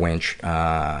Guy Winch.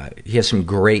 He has some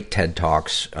great TED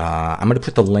Talks. I'm going to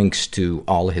put the links to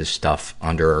all his stuff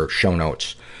under show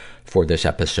notes for this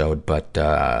episode. But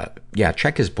yeah,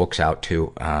 check his books out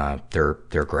too.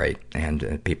 They're great,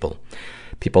 and people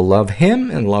love him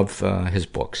and love his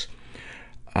books.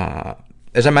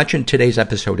 As I mentioned, today's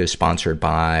episode is sponsored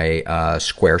by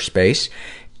Squarespace,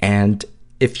 and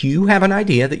if you have an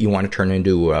idea that you want to turn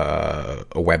into a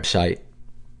website,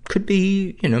 could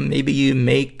be, maybe you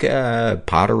make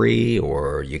pottery,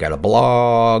 or you got a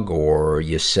blog, or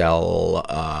you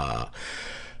sell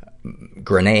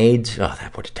grenades. Oh,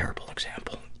 what a terrible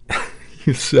example.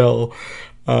 You sell,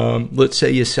 let's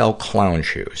say you sell clown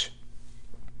shoes.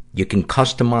 You can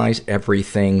customize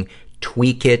everything,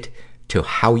 tweak it to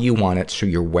how you want it, so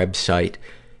your website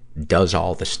does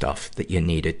all the stuff that you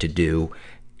need it to do.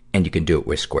 And you can do it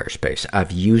with Squarespace.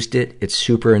 I've used it. It's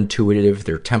super intuitive.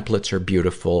 Their templates are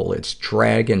beautiful. It's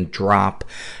drag and drop.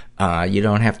 You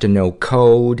don't have to know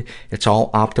code. It's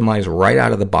all optimized right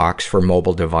out of the box for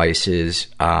mobile devices.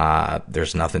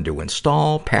 There's nothing to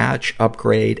install, patch,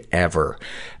 upgrade, ever.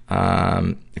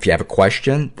 If you have a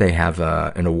question, they have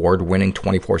an award-winning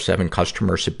 24/7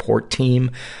 customer support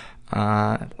team.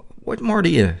 What more do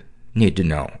you need to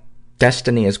know?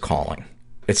 Destiny is calling.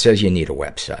 It says you need a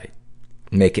website.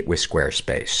 Make it with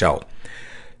Squarespace. So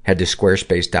head to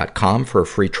squarespace.com for a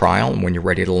free trial, and when you're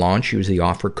ready to launch, use the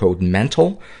offer code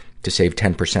MENTAL to save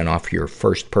 10% off your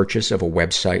first purchase of a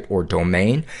website or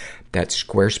domain. That's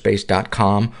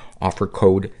squarespace.com, offer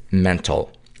code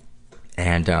MENTAL.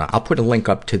 And I'll put a link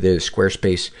up to the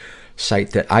Squarespace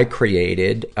site that I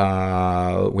created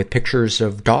with pictures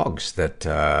of dogs that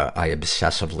I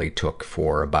obsessively took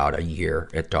for about a year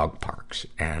at dog parks.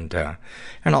 And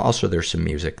also there's some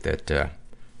music that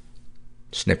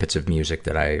snippets of music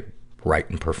that I write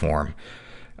and perform.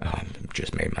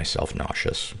 Just made myself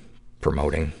nauseous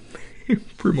promoting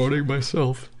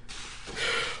myself.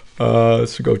 So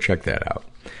go check that out.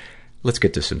 Let's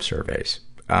get to some surveys.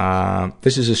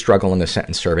 This is a struggle in a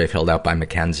sentence survey filled out by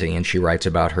Mackenzie, and she writes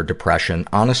about her depression.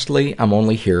 Honestly, I'm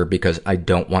only here because I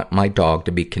don't want my dog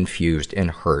to be confused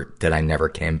and hurt that I never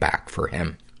came back for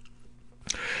him.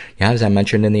 Yeah, as I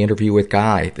mentioned in the interview with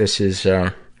Guy, this is,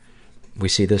 we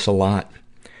see this a lot.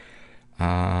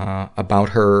 About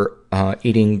her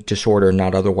eating disorder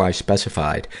not otherwise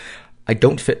specified. I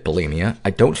don't fit bulimia. I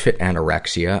don't fit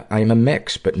anorexia. I am a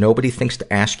mix, but nobody thinks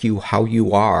to ask you how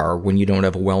you are when you don't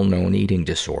have a well-known eating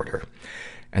disorder.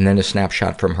 And then a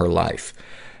snapshot from her life.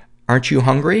 Aren't you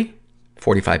hungry?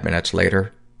 45 minutes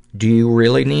later. Do you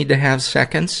really need to have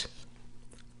seconds?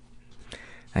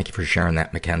 Thank you for sharing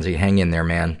that, Mackenzie. Hang in there,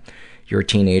 man. You're a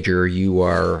teenager. You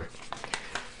are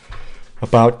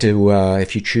about to,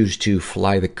 if you choose to,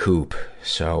 fly the coop.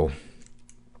 So,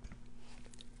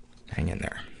 hang in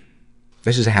there.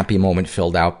 This is a happy moment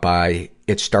filled out by,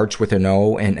 it starts with an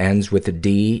O and ends with a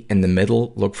D. In the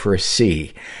middle, look for a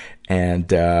C. And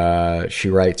she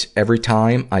writes, every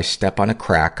time I step on a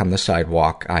crack on the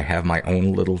sidewalk, I have my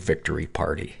own little victory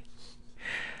party.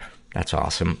 That's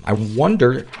awesome. I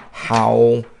wonder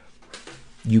how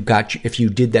if you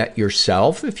did that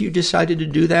yourself, if you decided to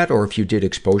do that, or if you did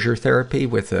exposure therapy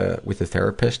with a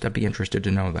therapist. I'd be interested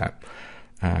to know that.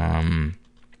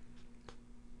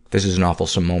 This is an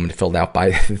awfulsome moment filled out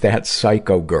by that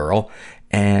psycho girl.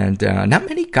 And not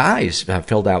many guys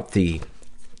filled out the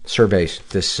surveys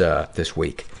this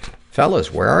week.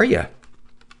 Fellas, where are you?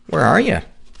 Where are you?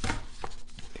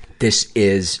 This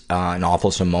is an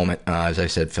awfulsome moment, as I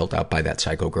said, filled out by that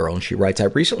psycho girl. And she writes, I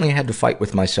recently had to fight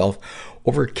with myself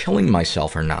over killing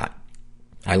myself or not.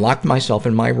 I locked myself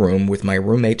in my room with my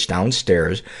roommates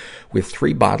downstairs with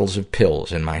 3 bottles of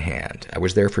pills in my hand. I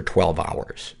was there for 12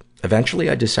 hours.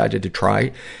 Eventually, I decided to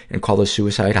try and call the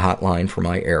suicide hotline for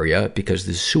my area because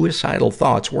the suicidal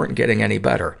thoughts weren't getting any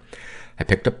better. I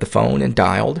picked up the phone and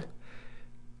dialed,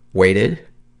 waited,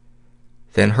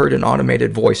 then heard an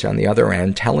automated voice on the other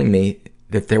end telling me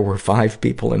that there were 5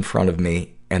 people in front of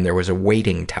me and there was a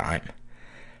waiting time.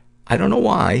 I don't know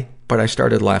why, but I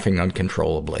started laughing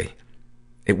uncontrollably.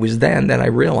 It was then that I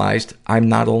realized I'm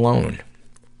not alone.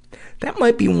 That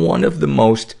might be one of the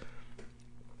most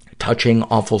touching,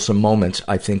 awfulsome moments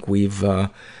I think we've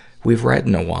read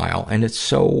in a while. And it's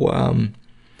so,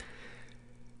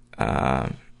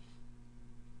 I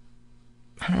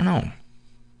don't know.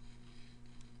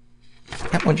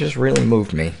 That one just really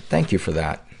moved me. Thank you for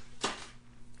that.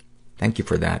 Thank you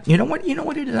for that. You know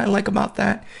what it is I like about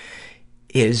that?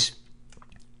 Is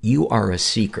you are a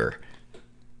seeker.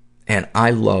 And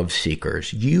I love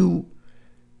seekers.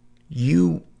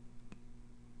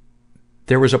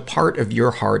 There was a part of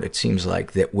your heart, it seems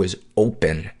like, that was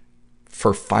open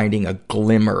for finding a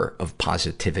glimmer of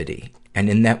positivity. And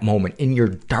in that moment, in your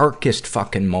darkest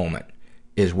fucking moment,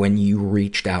 is when you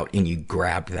reached out and you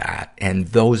grabbed that. And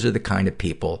those are the kind of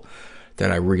people that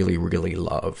I really, really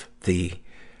love. The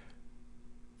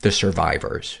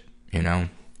survivors, you know?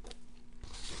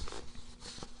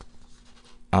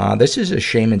 This is a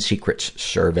Shame and Secrets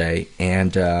survey.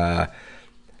 And I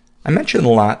mentioned a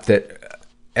lot that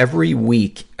every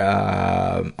week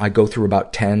I go through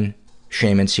about 10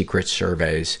 Shame and Secrets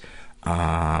surveys.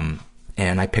 And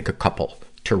I pick a couple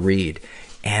to read.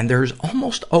 And there's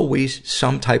almost always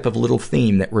some type of little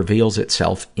theme that reveals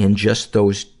itself in just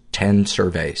those 10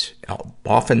 surveys.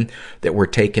 Often that were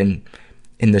taken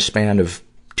in the span of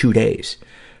 2 days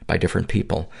by different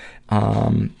people.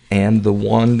 And the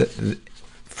one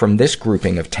from this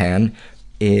grouping of 10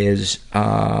 is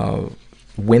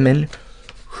women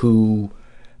who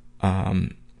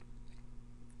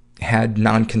had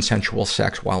non-consensual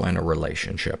sex while in a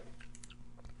relationship.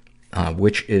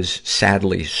 Which is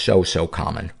sadly so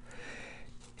common.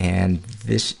 And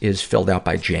this is filled out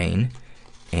by Jane.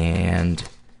 And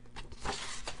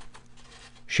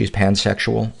she's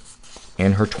pansexual,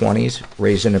 in her 20s,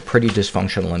 raised in a pretty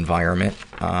dysfunctional environment.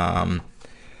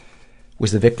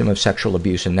 Was the victim of sexual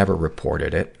abuse and never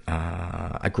reported it.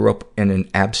 I grew up in an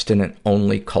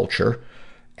abstinence-only culture.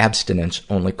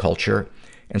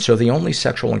 And so the only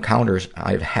sexual encounters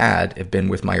I've had have been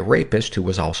with my rapist, who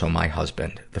was also my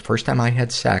husband. The first time I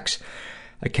had sex,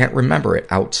 I can't remember it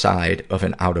outside of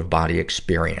an out-of-body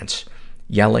experience.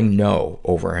 Yelling no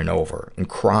over and over, and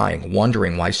crying,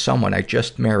 wondering why someone I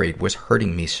just married was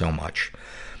hurting me so much.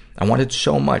 I wanted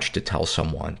so much to tell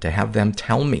someone, to have them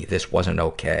tell me this wasn't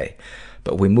okay.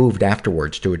 But we moved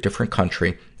afterwards to a different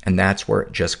country, and that's where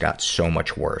it just got so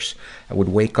much worse. I would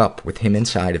wake up with him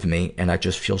inside of me, and I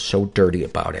just feel so dirty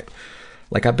about it.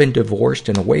 Like I've been divorced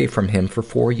and away from him for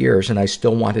 4 years, and I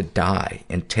still want to die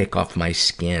and take off my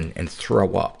skin and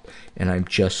throw up. And I'm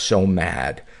just so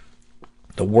mad.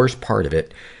 The worst part of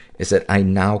it is that I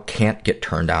now can't get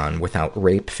turned on without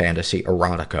rape, fantasy,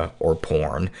 erotica, or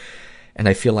porn. And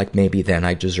I feel like maybe then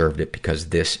I deserved it because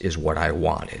this is what I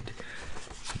wanted.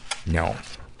 No.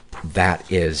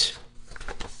 That is...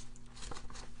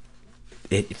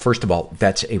 First of all,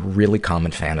 that's a really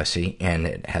common fantasy, and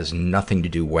it has nothing to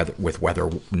do with whether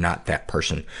or not that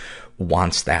person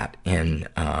wants that in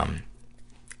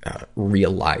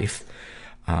real life.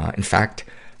 In fact,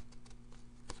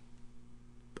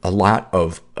 a lot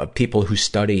of people who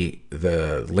study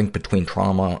the link between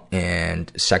trauma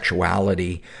and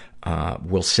sexuality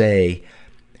will say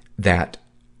that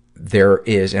there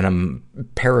is, and I'm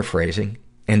paraphrasing,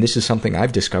 and this is something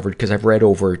I've discovered because I've read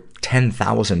over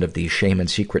 10,000 of these shame and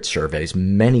secret surveys,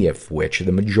 many of which,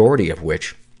 the majority of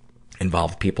which,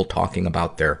 involve people talking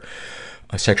about their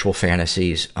sexual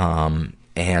fantasies,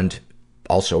 and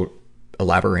also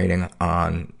elaborating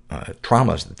on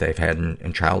traumas that they've had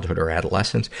in childhood or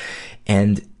adolescence.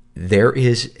 And there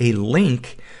is a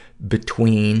link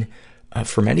between,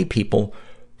 for many people,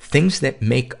 things that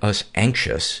make us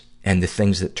anxious and the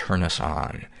things that turn us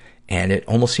on. And it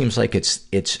almost seems like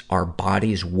it's our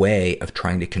body's way of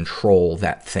trying to control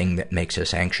that thing that makes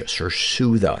us anxious or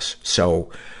soothe us.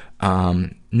 So,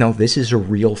 no, this is a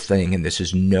real thing, and this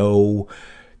is no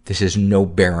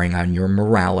bearing on your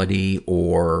morality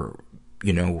or,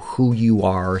 who you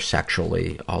are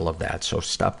sexually, all of that. So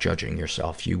stop judging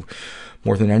yourself. You,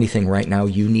 more than anything right now,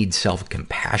 you need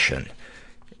self-compassion.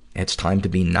 It's time to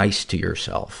be nice to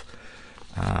yourself.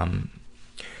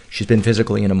 She's been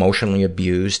physically and emotionally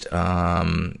abused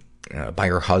by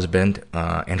her husband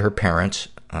and her parents,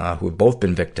 who have both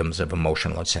been victims of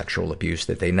emotional and sexual abuse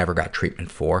that they never got treatment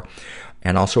for,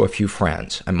 and also a few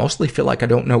friends. I mostly feel like I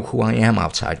don't know who I am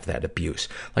outside of that abuse.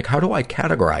 Like, how do I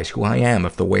categorize who I am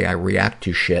if the way I react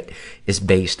to shit is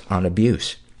based on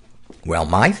abuse? Well,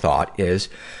 my thought is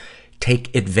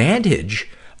take advantage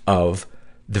of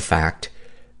the fact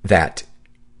that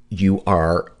you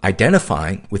are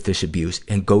identifying with this abuse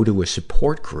and go to a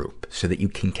support group so that you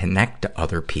can connect to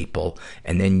other people.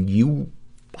 And then you,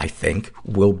 I think,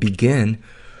 will begin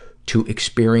to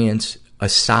experience a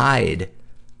side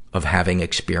of having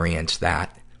experienced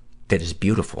that is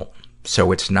beautiful.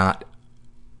 So it's not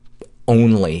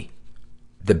only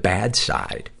the bad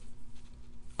side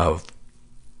of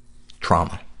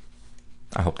trauma.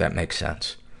 I hope that makes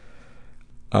sense.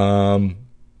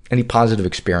 Any positive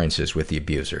experiences with the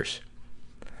abusers?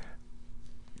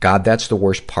 God, that's the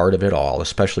worst part of it all,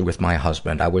 especially with my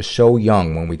husband. I was so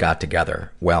young when we got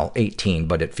together. Well, 18,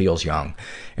 but it feels young.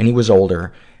 And he was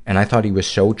older, and I thought he was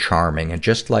so charming and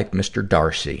just like Mr.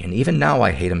 Darcy. And even now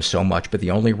I hate him so much, but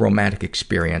the only romantic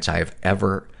experience I have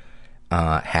ever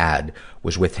had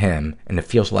was with him. And it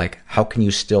feels like, how can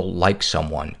you still like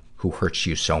someone who hurts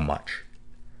you so much?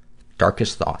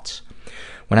 Darkest thoughts.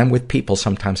 When I'm with people,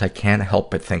 sometimes I can't help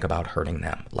but think about hurting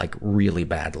them, like really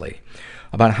badly.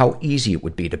 About how easy it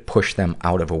would be to push them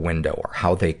out of a window, or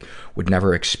how they would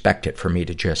never expect it for me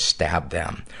to just stab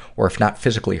them. Or if not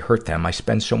physically hurt them, I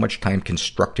spend so much time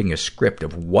constructing a script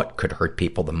of what could hurt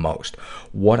people the most,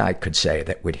 what I could say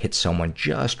that would hit someone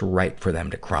just right for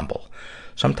them to crumble.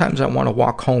 Sometimes I want to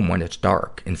walk home when it's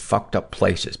dark in fucked up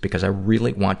places because I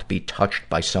really want to be touched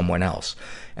by someone else.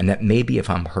 And that maybe if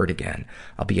I'm hurt again,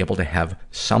 I'll be able to have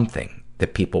something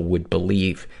that people would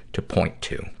believe to point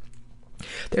to.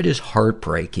 That is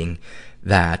heartbreaking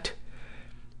that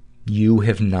you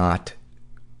have not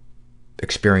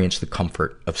experienced the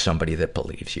comfort of somebody that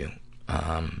believes you.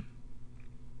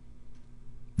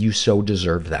 You so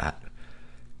deserve that.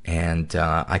 And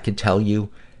I can tell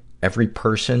you, every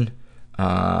person,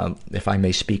 if I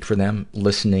may speak for them,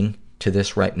 listening to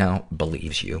this right now,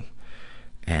 believes you.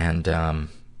 And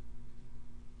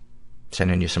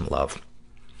sending you some love.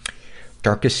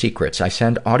 Darkest secrets. I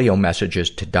send audio messages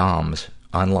to DOMs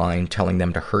online telling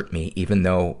them to hurt me, even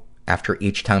though after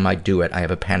each time I do it, I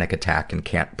have a panic attack and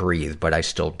can't breathe, but I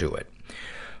still do it.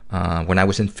 When I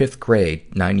was in 5th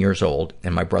grade, 9 years old,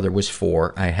 and my brother was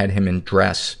 4, I had him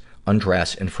undress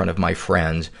in front of my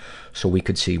friends so we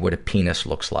could see what a penis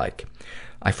looks like.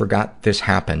 I forgot this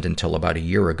happened until about a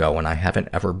year ago, and I haven't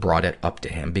ever brought it up to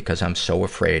him because I'm so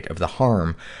afraid of the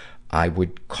harm I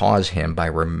would cause him by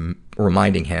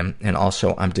reminding him, and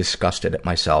also I'm disgusted at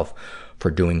myself for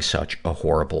doing such a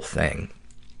horrible thing.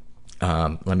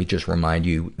 Let me just remind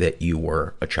you that you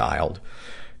were a child,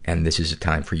 and this is a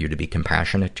time for you to be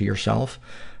compassionate to yourself.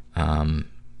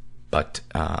 But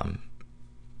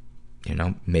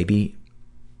maybe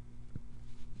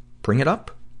bring it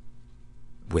up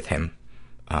with him.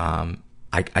 I'm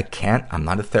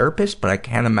not a therapist, but I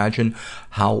can't imagine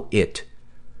how it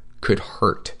could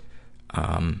hurt.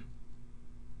 To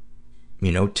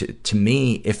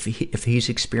me, if he's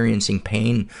experiencing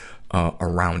pain,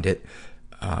 around it,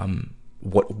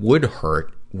 what would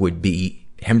hurt would be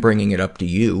him bringing it up to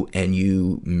you and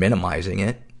you minimizing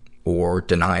it or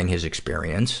denying his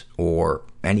experience or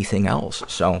anything else.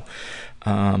 So,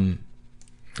 I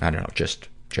don't know, just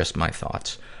my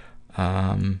thoughts.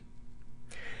 Even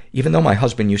though my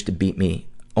husband used to beat me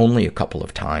only a couple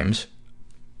of times,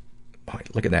 boy,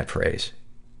 look at that phrase,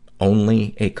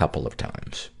 only a couple of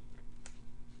times.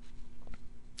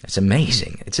 It's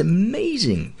amazing. It's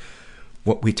amazing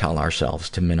what we tell ourselves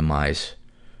to minimize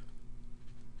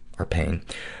our pain.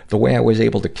 The way I was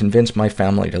able to convince my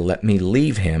family to let me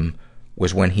leave him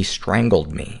was when he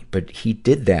strangled me. But he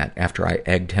did that after I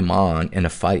egged him on in a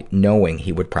fight, knowing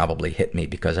he would probably hit me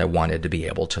because I wanted to be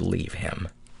able to leave him.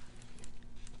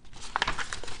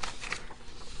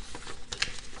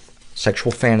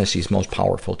 Sexual fantasies most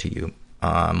powerful to you.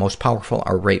 Most powerful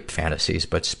are rape fantasies,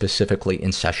 but specifically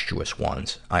incestuous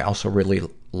ones. I also really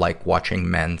like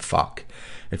watching men fuck.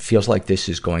 It feels like this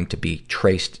is going to be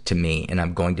traced to me, and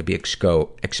I'm going to be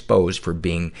exposed for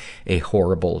being a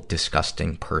horrible,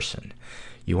 disgusting person.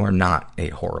 You are not a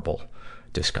horrible,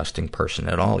 disgusting person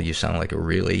at all. You sound like a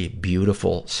really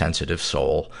beautiful, sensitive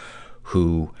soul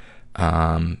who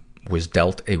was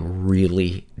dealt a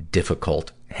really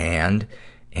difficult hand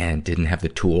and didn't have the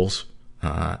tools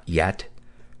yet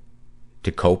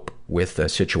to cope with a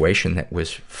situation that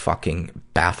was fucking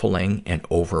baffling and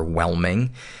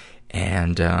overwhelming.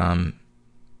 And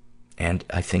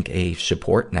I think a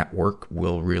support network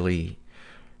will really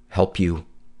help you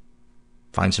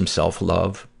find some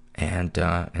self-love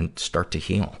and start to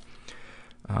heal.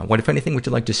 What, if anything, would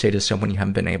you like to say to someone you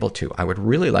haven't been able to? I would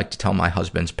really like to tell my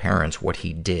husband's parents what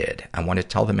he did. I want to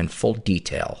tell them in full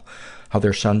detail how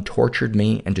their son tortured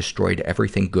me and destroyed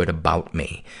everything good about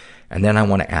me. And then I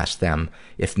want to ask them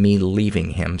if me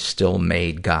leaving him still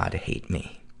made God hate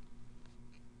me.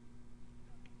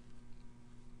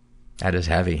 That is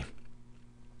heavy.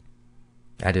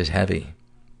 That is heavy.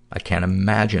 I can't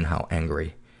imagine how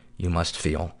angry you must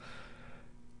feel.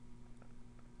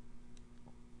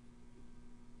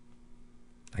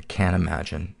 I can't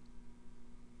imagine.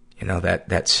 You know,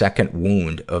 that second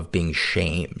wound of being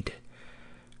shamed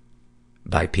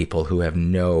by people who have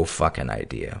no fucking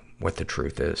idea what the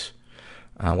truth is.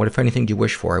 What, if anything, do you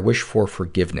wish for? I wish for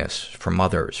forgiveness from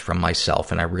others, from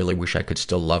myself, and I really wish I could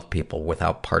still love people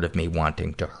without part of me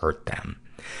wanting to hurt them.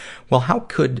 Well, how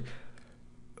could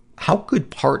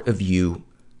part of you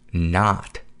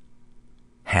not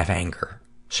have anger,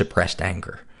 suppressed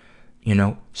anger? You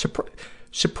know,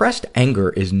 suppressed anger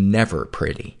is never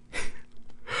pretty.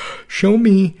 Show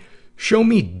me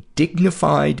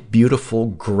dignified, beautiful,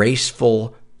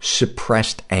 graceful,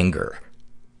 suppressed anger.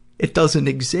 It doesn't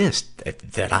exist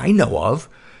that I know of.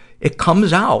 It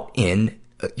comes out in,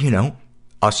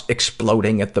 us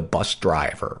exploding at the bus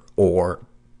driver, or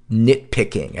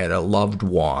nitpicking at a loved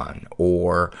one,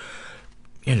 or,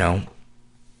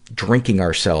 drinking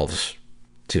ourselves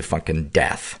to fucking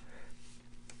death.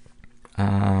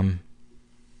 Have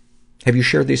you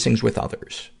shared these things with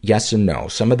others? Yes and no.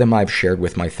 Some of them I've shared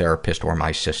with my therapist or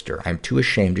my sister. I'm too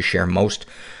ashamed to share most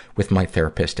with my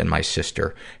therapist, and my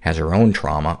sister has her own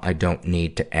trauma. I don't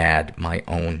need to add my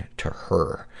own to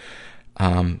her.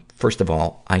 First of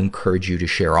all, I encourage you to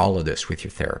share all of this with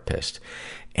your therapist.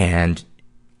 And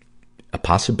a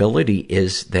possibility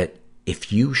is that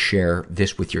if you share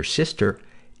this with your sister,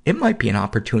 it might be an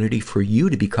opportunity for you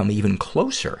to become even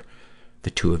closer, the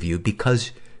two of you,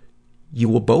 because you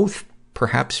will both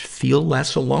perhaps feel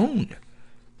less alone.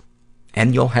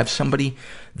 And you'll have somebody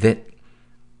that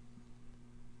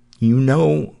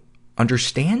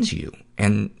understands you,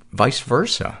 and vice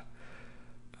versa.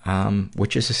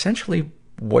 Which is essentially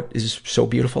what is so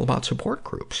beautiful about support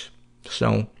groups.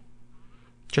 So,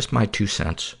 just my 2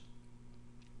 cents.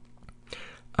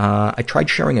 I tried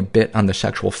sharing a bit on the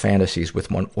sexual fantasies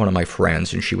with one of my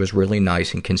friends, and she was really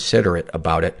nice and considerate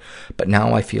about it, but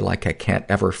now I feel like I can't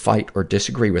ever fight or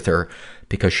disagree with her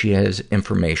because she has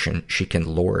information she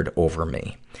can lord over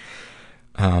me.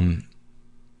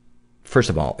 First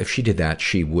of all, if she did that,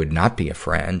 she would not be a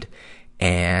friend,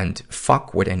 and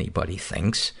fuck what anybody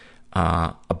thinks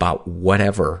about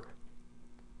whatever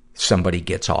somebody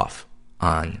gets off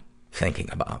on thinking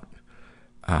about.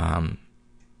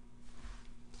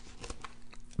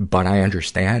 But I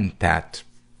understand that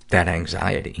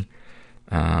anxiety.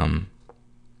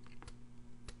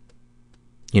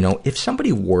 If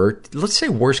somebody let's say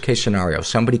worst case scenario,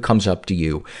 somebody comes up to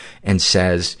you and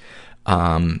says,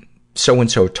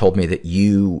 so-and-so told me that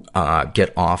you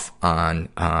get off on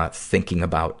thinking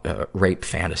about rape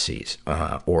fantasies,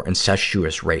 or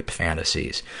incestuous rape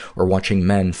fantasies, or watching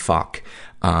men fuck.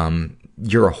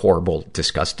 You're a horrible,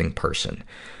 disgusting person.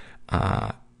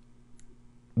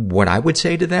 What I would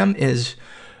say to them is,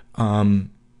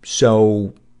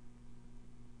 so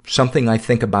something I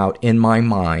think about in my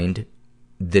mind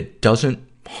that doesn't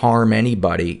harm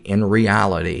anybody in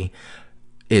reality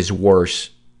is worse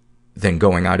than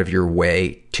going out of your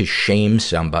way to shame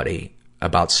somebody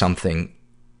about something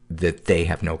that they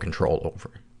have no control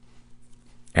over.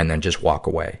 and then just walk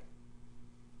away.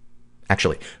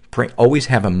 Actually, always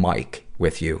have a mic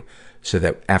with you so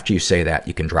that after you say that,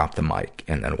 you can drop the mic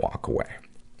and then walk away.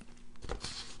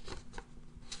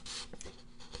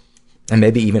 And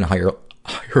maybe even hire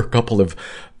a couple of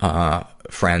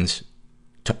friends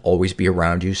to always be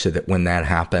around you so that when that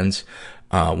happens,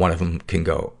 one of them can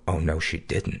go, "Oh no, she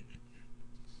didn't."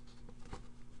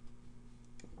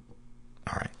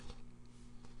 All right.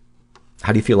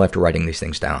 How do you feel after writing these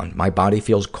things down? My body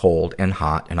feels cold and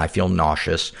hot, and I feel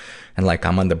nauseous and like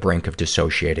I'm on the brink of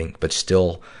dissociating, but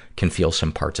still can feel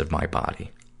some parts of my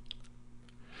body.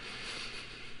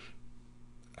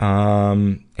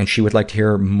 And she would like to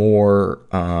hear more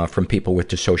from people with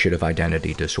dissociative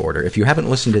identity disorder. If you haven't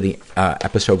listened to the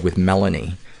episode with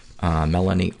Melanie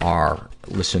R.,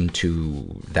 listen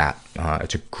to that.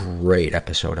 It's a great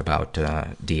episode about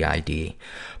DID.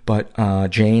 But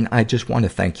Jane, I just want to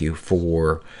thank you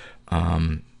for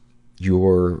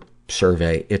your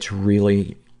survey. It's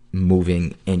really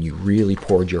moving, and you really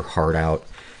poured your heart out,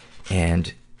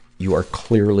 and you are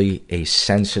clearly a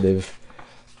sensitive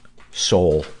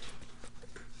soul,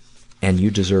 and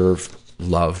you deserve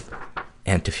love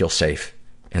and to feel safe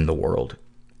in the world.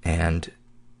 And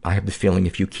I have the feeling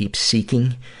if you keep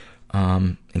seeking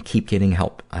and keep getting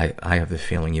help, I have the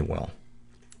feeling you will.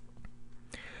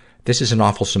 This is an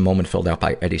awfulsome moment filled out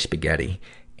by Eddie Spaghetti.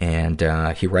 And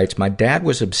he writes, my dad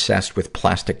was obsessed with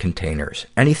plastic containers,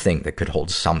 anything that could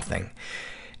hold something.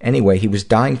 Anyway, he was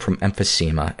dying from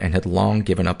emphysema and had long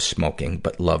given up smoking,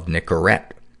 but loved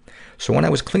Nicorette. So when I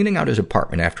was cleaning out his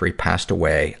apartment after he passed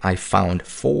away, I found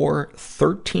 4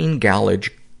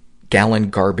 13-gallon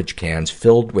garbage cans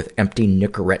filled with empty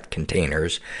Nicorette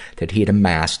containers that he had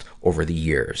amassed over the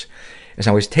years. As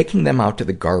I was taking them out to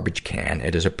the garbage can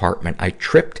at his apartment, I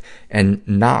tripped and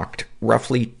knocked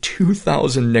roughly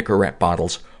 2,000 Nicorette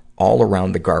bottles all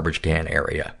around the garbage can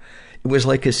area. It was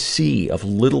like a sea of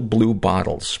little blue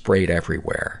bottles sprayed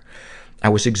everywhere. I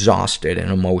was exhausted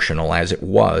and emotional as it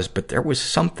was, but there was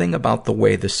something about the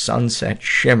way the sunset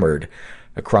shimmered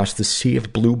across the sea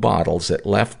of blue bottles that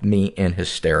left me in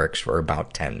hysterics for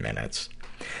about 10 minutes.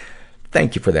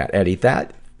 Thank you for that, Eddie.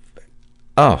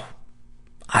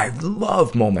 I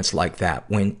love moments like that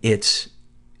when the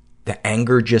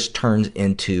anger just turns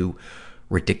into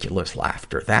ridiculous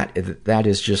laughter. That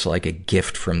is just like a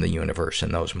gift from the universe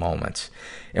in those moments.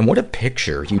 And what a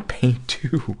picture you paint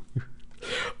too.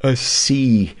 A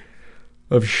sea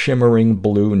of shimmering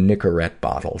blue Nicorette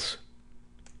bottles.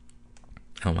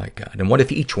 Oh my God. And what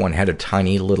if each one had a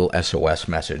tiny little SOS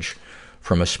message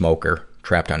from a smoker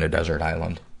trapped on a desert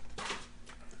island?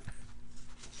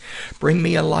 Bring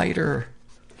me a lighter.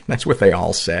 That's what they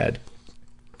all said.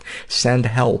 Send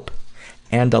help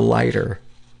and a lighter.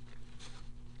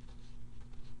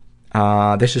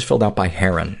 This is filled out by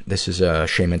Heron. This is a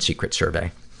Shame and Secret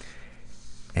survey.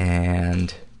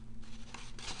 And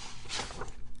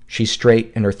she's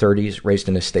straight, in her 30s, raised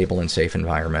in a stable and safe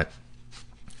environment.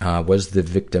 Was the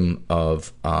victim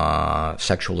of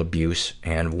sexual abuse,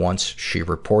 and once she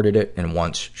reported it, and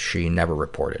once she never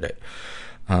reported it.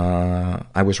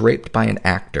 I was raped by an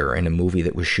actor in a movie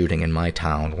that was shooting in my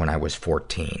town when I was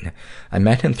 14. I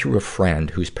met him through a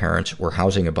friend whose parents were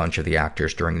housing a bunch of the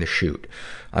actors during the shoot.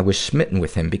 I was smitten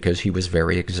with him because he was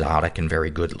very exotic and very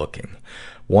good looking.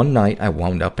 One night I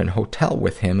wound up in a hotel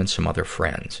with him and some other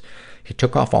friends. He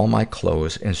took off all my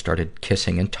clothes and started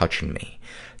kissing and touching me.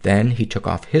 Then he took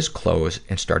off his clothes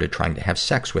and started trying to have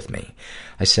sex with me.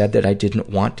 I said that I didn't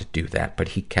want to do that, but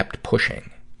he kept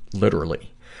pushing. Literally.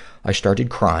 I started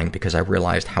crying because I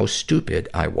realized how stupid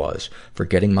I was for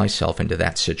getting myself into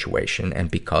that situation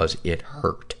and because it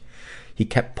hurt. He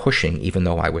kept pushing even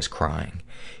though I was crying.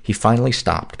 He finally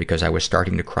stopped because I was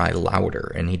starting to cry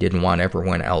louder and he didn't want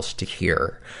everyone else to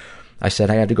hear. I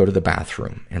said I had to go to the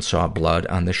bathroom and saw blood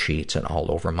on the sheets and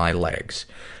all over my legs.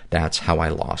 That's how I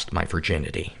lost my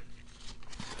virginity.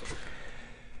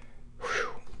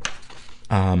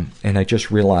 And I just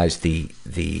realized the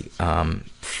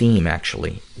theme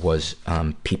actually was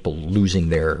people losing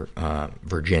their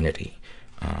virginity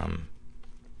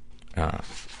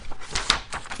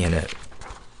in a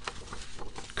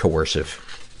coercive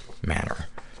manner.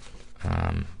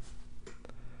 I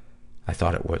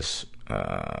thought it was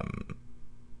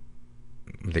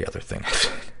the other thing.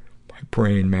 My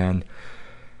brain, man.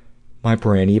 My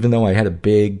brain, even though I had a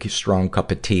big, strong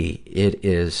cup of tea, it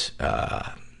is,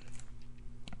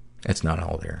 it's not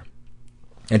all there.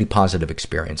 Any positive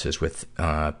experiences with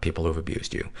people who've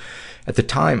abused you? At the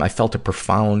time, I felt a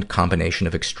profound combination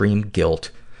of extreme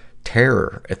guilt,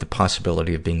 terror at the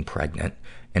possibility of being pregnant,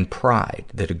 and pride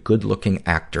that a good-looking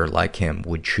actor like him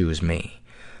would choose me.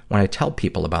 When I tell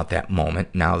people about that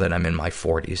moment, now that I'm in my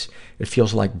 40s, it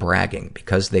feels like bragging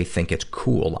because they think it's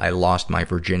cool I lost my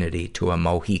virginity to a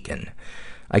Mohican.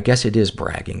 I guess it is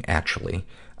bragging, actually.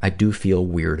 I do feel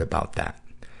weird about that.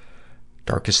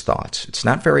 Darkest thoughts. It's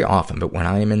not very often, but when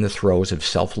I am in the throes of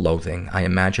self-loathing, I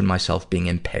imagine myself being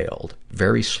impaled,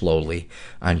 very slowly,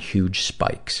 on huge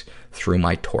spikes through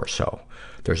my torso.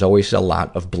 There's always a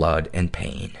lot of blood and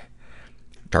pain.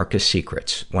 Darkest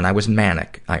secrets. When I was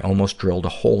manic, I almost drilled a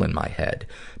hole in my head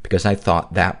because I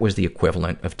thought that was the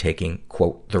equivalent of taking,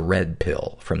 quote, the red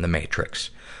pill from the Matrix.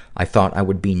 I thought I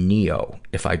would be Neo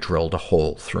if I drilled a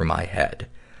hole through my head.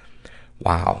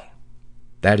 Wow.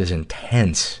 That is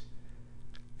intense.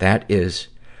 That is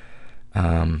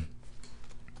some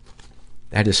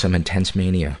intense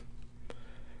mania.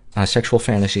 Sexual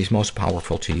fantasies most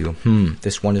powerful to you.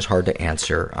 This one is hard to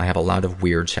answer. I have a lot of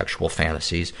weird sexual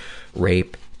fantasies.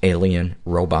 Rape, alien,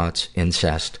 robots,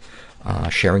 incest.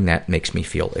 Sharing that makes me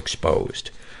feel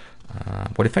exposed.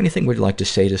 What, if anything, would you like to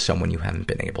say to someone you haven't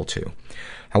been able to?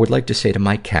 I would like to say to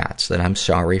my cats that I'm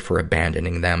sorry for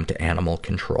abandoning them to animal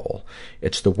control.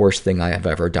 It's the worst thing I have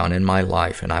ever done in my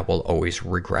life, and I will always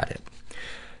regret it.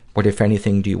 What, if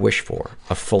anything, do you wish for?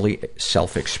 A fully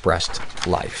self-expressed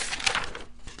life.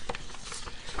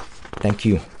 Thank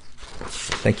you.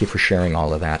 Thank you for sharing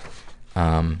all of that.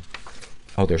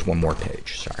 There's one more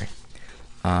page. Sorry.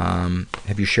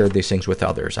 Have you shared these things with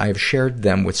others? I have shared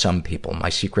them with some people. My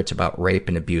secrets about rape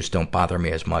and abuse don't bother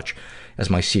me as much as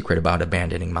my secret about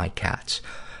abandoning my cats.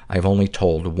 I've only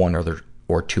told one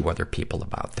or two other people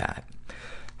about that.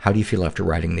 How do you feel after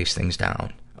writing these things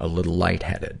down? A little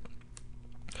lightheaded.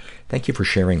 Thank you for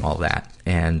sharing all that.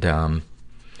 And,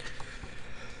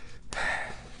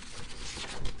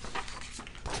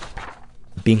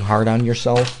 being hard on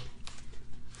yourself?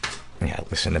 Yeah,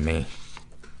 listen to me.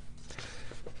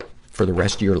 For the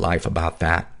rest of your life about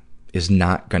that is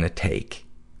not going to take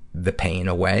the pain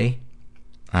away.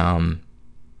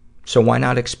 So why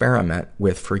not experiment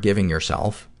with forgiving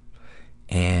yourself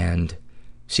and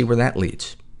see where that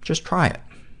leads? Just try it.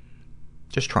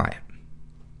 Just try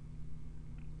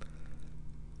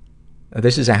it.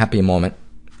 This is a happy moment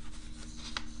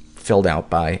filled out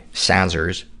by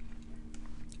Sazers.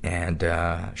 And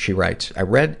she writes, I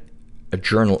read a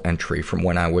journal entry from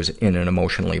when I was in an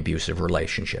emotionally abusive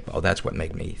relationship. Oh, that's what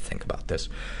made me think about this.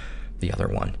 The other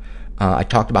one. I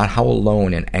talked about how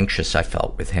alone and anxious I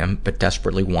felt with him, but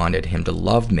desperately wanted him to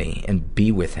love me and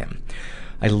be with him.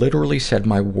 I literally said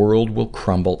my world will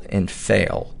crumble and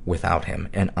fail without him,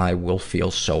 and I will feel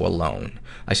so alone.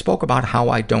 I spoke about how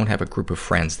I don't have a group of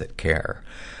friends that care.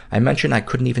 I mentioned I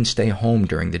couldn't even stay home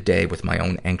during the day with my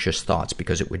own anxious thoughts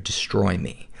because it would destroy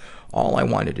me. All I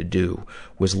wanted to do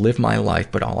was live my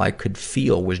life, but all I could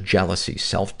feel was jealousy,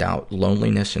 self-doubt,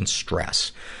 loneliness, and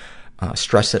stress.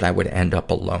 Stress that I would end up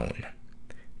alone.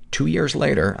 2 years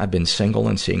later, I've been single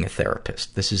and seeing a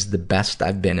therapist. This is the best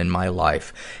I've been in my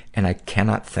life, and I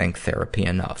cannot thank therapy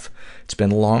enough. It's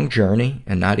been a long journey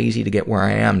and not easy to get where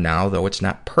I am now, though it's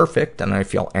not perfect, and I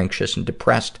feel anxious and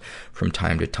depressed from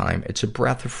time to time. It's a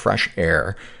breath of fresh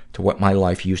air to what my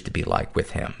life used to be like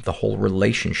with him. The whole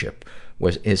relationship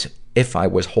was as if I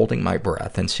was holding my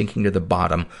breath and sinking to the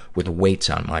bottom with weights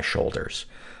on my shoulders.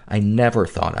 I never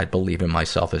thought I'd believe in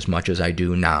myself as much as I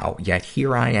do now, yet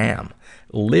here I am,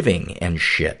 living and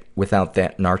shit without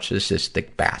that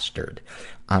narcissistic bastard.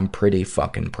 I'm pretty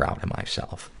fucking proud of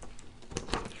myself.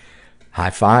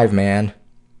 High five, man.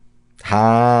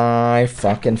 High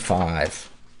fucking five.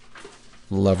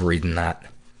 Love reading that.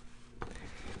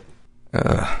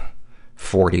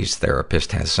 40s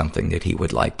therapist has something that he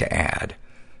would like to add.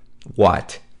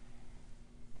 What?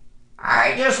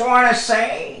 I just want to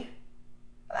say,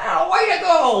 way to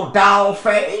go, doll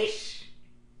face.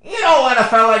 You don't let a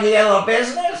fella get the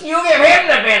business. You give him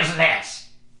the business.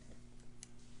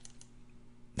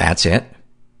 That's it?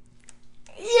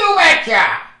 You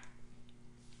betcha.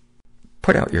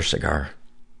 Put out your cigar.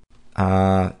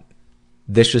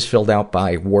 This was filled out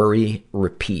by Worry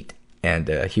Repeat. And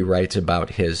he writes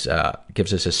about his,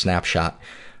 gives us a snapshot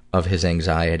of his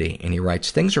anxiety. And he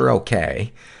writes, things are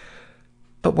okay,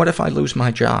 but what if I lose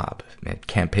my job and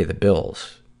can't pay the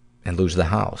bills and lose the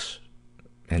house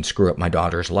and screw up my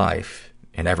daughter's life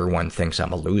and everyone thinks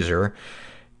I'm a loser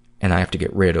and I have to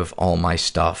get rid of all my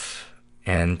stuff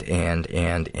and.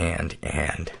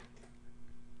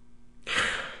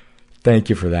 Thank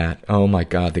you for that. Oh my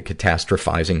God, the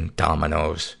catastrophizing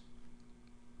dominoes.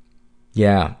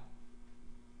 Yeah.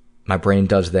 My brain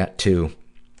does that too.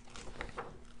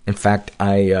 In fact,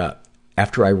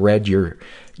 after I read your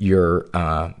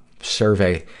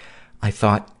survey, I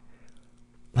thought,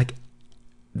 like,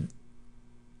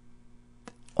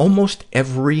 almost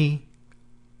every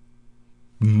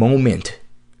moment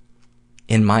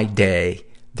in my day,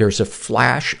 there's a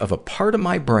flash of a part of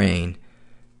my brain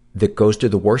that goes to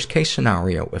the worst case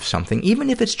scenario of something, even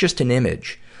if it's just an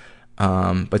image.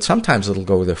 But sometimes it'll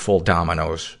go the full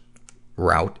dominoes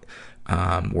route,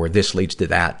 where this leads to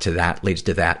that leads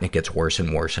to that, and it gets worse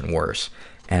and worse and worse.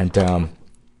 And,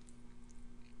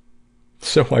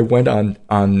 so I went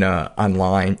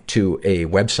online to a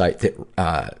website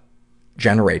that,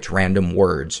 generates random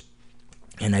words,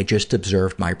 and I just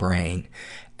observed my brain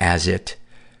as it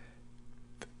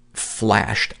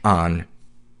flashed on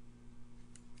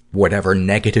whatever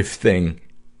negative thing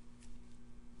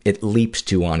it leaps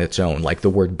to on its own. Like the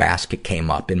word basket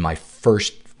came up, and my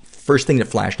first thing that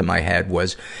flashed in my head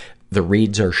was the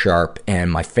reeds are sharp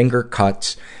and my finger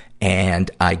cuts and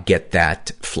I get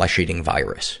that flesh-eating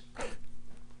virus.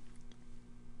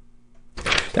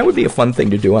 That would be a fun thing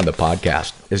to do on the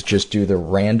podcast, is just do the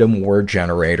random word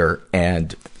generator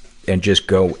and just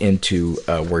go into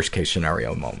worst case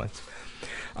scenario moments.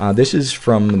 This is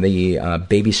from the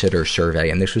babysitter survey,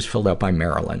 and this was filled out by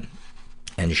Marilyn.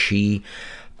 And she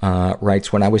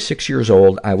writes, when I was 6 years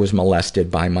old, I was molested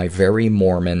by my very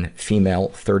Mormon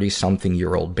female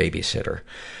 30-something-year-old babysitter.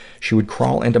 She would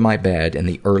crawl into my bed in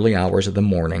the early hours of the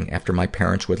morning after my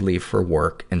parents would leave for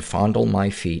work and fondle my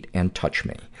feet and touch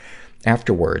me.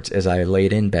 Afterwards, as I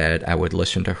laid in bed, I would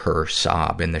listen to her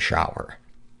sob in the shower.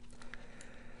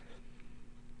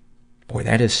 Boy,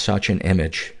 that is such an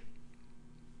image.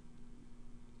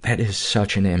 That is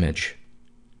such an image.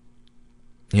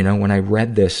 You know, when I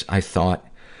read this, I thought,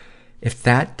 if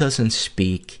that doesn't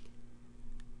speak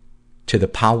to the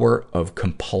power of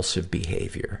compulsive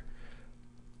behavior,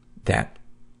 that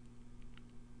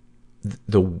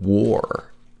the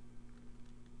war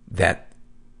that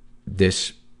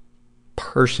this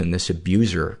person, this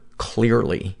abuser,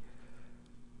 clearly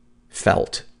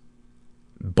felt,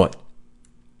 but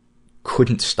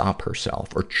couldn't stop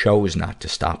herself, or chose not to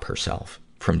stop herself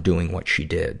from doing what she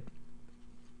did.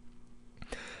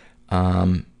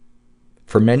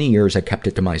 For many years, I kept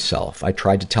it to myself. I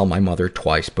tried to tell my mother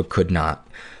twice, but could not.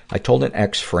 I told an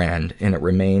ex-friend, and it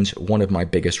remains one of my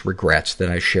biggest regrets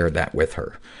that I shared that with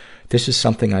her. This is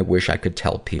something I wish I could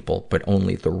tell people, but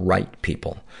only the right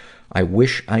people. I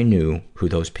wish I knew who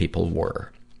those people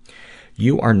were.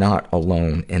 You are not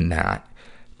alone in that,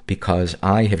 because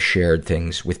I have shared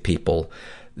things with people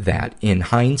that, in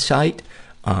hindsight,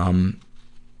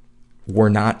 were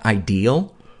not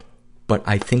ideal. But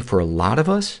I think for a lot of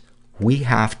us, we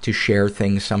have to share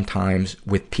things sometimes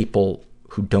with people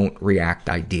who don't react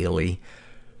ideally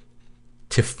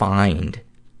to find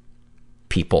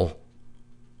people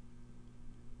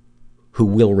who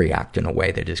will react in a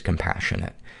way that is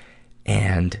compassionate.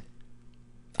 And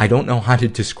I don't know how to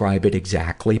describe it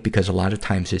exactly, because a lot of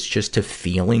times it's just a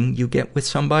feeling you get with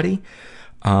somebody.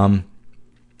 I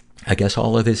guess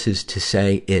all of this is to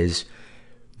say is,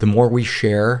 the more we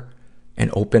share and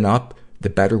open up,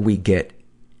 the better we get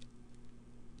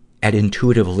at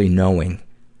intuitively knowing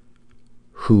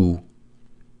who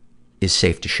is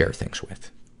safe to share things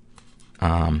with.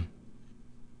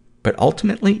 But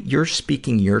ultimately, you're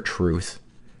speaking your truth,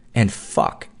 and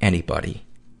fuck anybody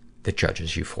that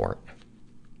judges you for it.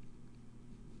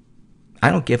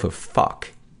 I don't give a fuck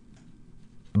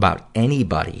about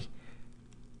anybody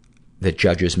that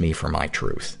judges me for my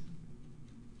truth.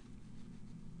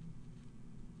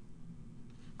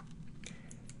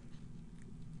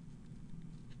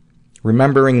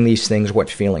 Remembering these things, what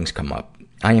feelings come up?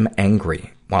 I am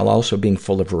angry, while also being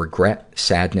full of regret,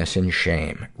 sadness, and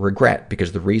shame. Regret,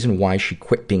 because the reason why she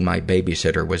quit being my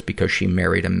babysitter was because she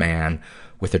married a man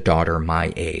with a daughter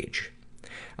my age.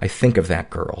 I think of that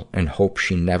girl and hope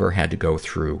she never had to go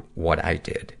through what I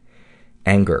did.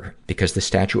 Anger, because the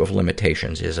statute of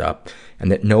limitations is up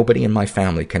and that nobody in my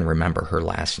family can remember her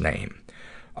last name.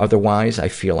 Otherwise, I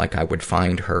feel like I would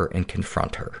find her and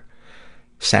confront her.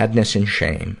 Sadness and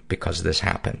shame, because this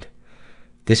happened.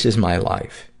 This is my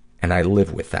life, and I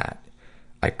live with that.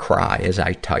 I cry as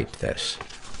I type this.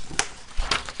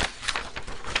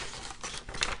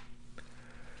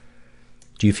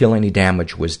 Do you feel any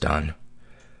damage was done?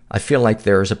 I feel like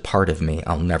there is a part of me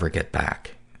I'll never get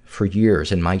back. For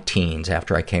years in my teens,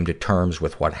 after I came to terms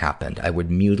with what happened, I would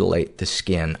mutilate the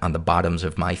skin on the bottoms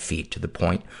of my feet to the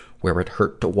point where it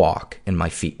hurt to walk and my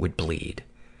feet would bleed.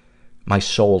 My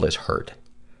soul is hurt.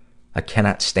 I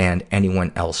cannot stand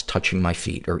anyone else touching my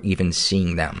feet or even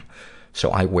seeing them,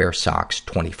 so I wear socks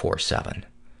 24/7.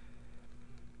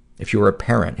 If you are a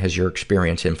parent, has your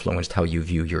experience influenced how you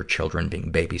view your children being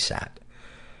babysat?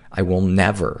 I will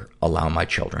never allow my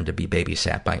children to be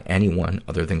babysat by anyone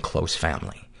other than close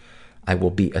family. I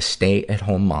will be a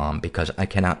stay-at-home mom because I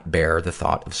cannot bear the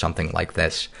thought of something like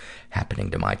this happening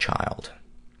to my child.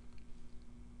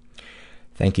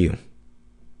 Thank you.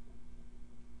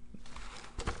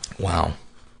 Wow,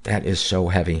 that is so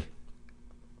heavy.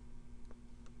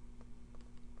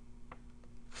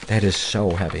 That is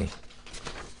so heavy.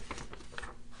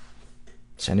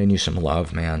 Sending you some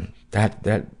love, man. That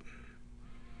God,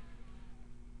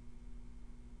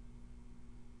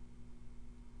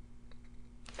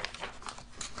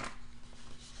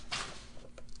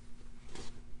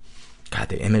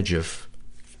 the image of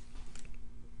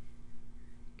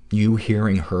you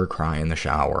hearing her cry in the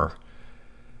shower,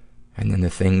 and then the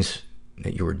things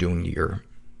that you were doing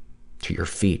to your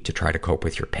feet to try to cope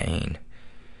with your pain.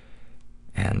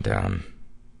 And,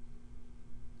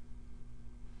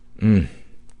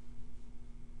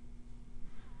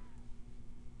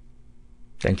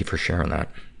 thank you for sharing that.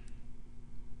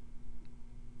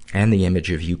 And the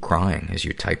image of you crying as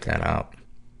you type that out.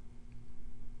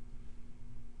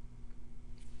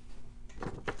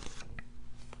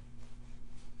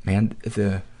 Man,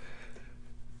 the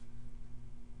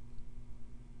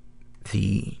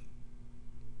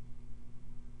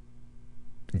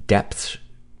depths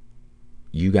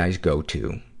you guys go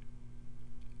to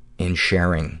in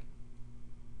sharing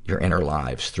your inner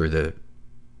lives through the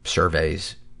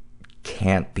surveys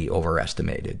can't be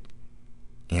overestimated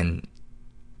in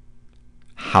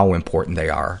how important they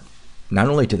are, not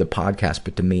only to the podcast,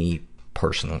 but to me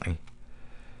personally.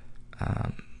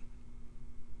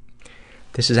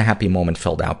 This is a happy moment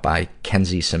filled out by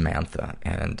Kenzie Samantha,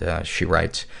 and she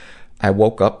writes, I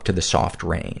woke up to the soft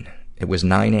rain. It was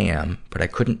 9 a.m., but I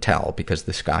couldn't tell because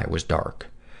the sky was dark.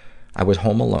 I was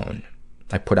home alone.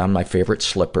 I put on my favorite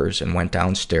slippers and went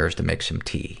downstairs to make some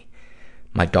tea.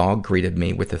 My dog greeted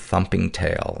me with a thumping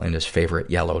tail and his favorite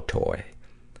yellow toy.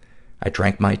 I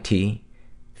drank my tea,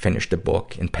 finished a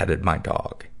book, and petted my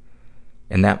dog.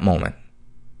 In that moment,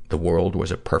 the world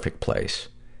was a perfect place,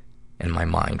 and my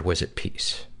mind was at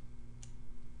peace.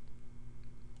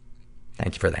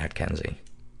 Thank you for that, Kenzie.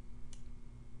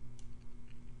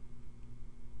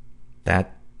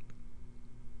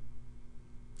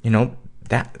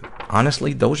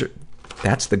 Honestly,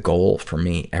 that's the goal for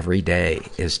me every day,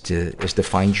 is to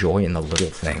find joy in the little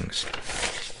things.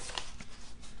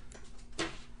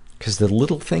 Because the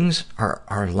little things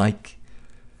are like,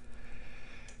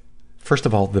 first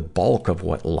of all, the bulk of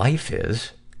what life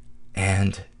is,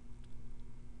 and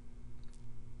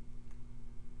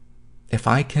if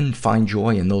I can find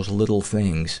joy in those little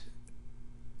things,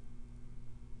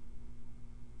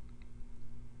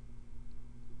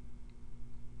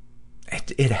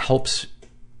 it helps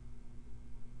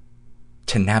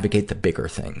to navigate the bigger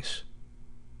things.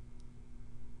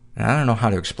 And I don't know how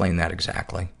to explain that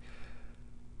exactly,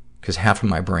 because half of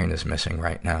my brain is missing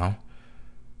right now,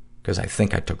 because I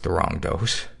think I took the wrong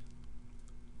dose.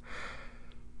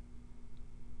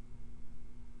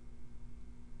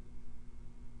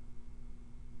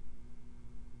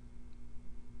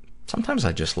 Sometimes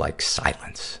I just like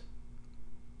silence.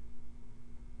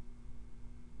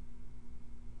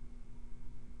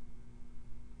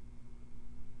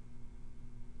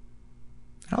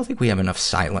 I don't think we have enough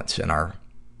silence in our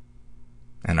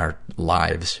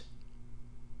lives.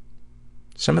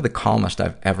 Some of the calmest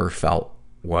I've ever felt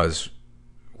was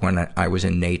when I was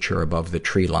in nature above the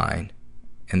tree line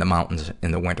in the mountains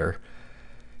in the winter,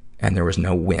 and there was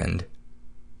no wind,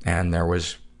 and there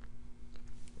was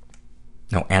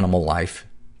no animal life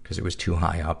because it was too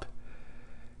high up.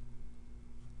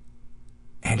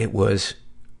 And it was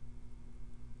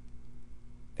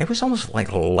almost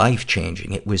like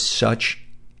life-changing. It was such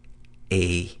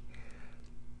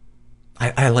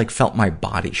I like felt my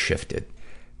body shifted.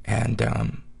 And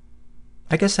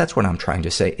I guess that's what I'm trying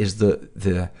to say, is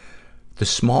the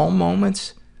small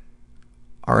moments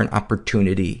are an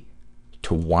opportunity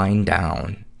to wind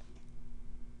down,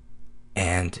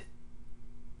 and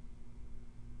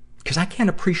because I can't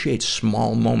appreciate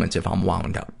small moments if I'm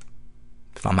wound up.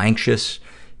 If I'm anxious,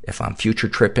 if I'm future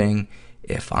tripping,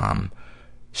 if I'm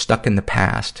stuck in the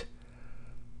past.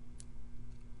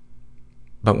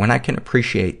 But when I can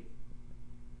appreciate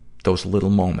those little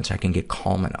moments, I can get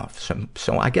calm enough.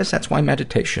 So I guess that's why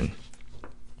meditation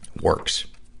works.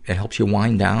 It helps you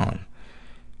wind down.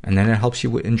 And then it helps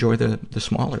you enjoy the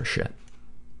smaller shit.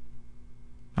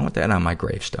 I want that on my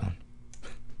gravestone.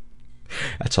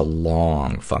 That's a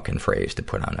long fucking phrase to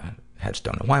put on a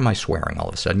headstone. Why am I swearing all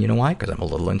of a sudden? You know why? Because I'm a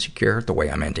little insecure at the way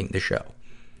I'm ending the show.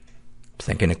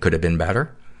 Thinking it could have been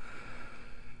better.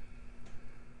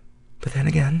 But then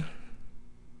again,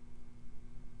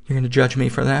 you're going to judge me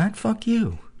for that? Fuck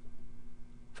you.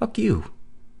 Fuck you.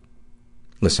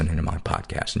 listening to my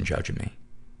podcast and judging me.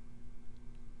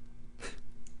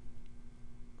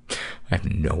 I have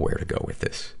nowhere to go with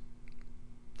this.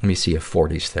 Let me see if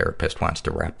 40's therapist wants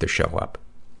to wrap the show up.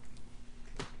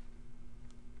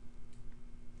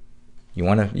 You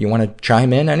wanna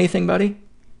chime in? Anything, buddy?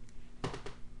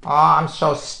 Oh, I'm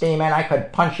so steaming I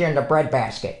could punch you in the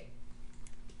breadbasket.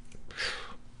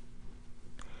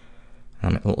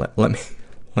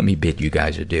 Let me bid you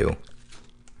guys adieu.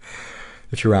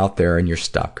 If you're out there and you're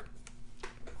stuck,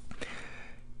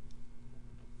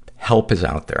 help is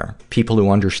out there. People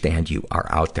who understand you are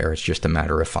out there. It's just a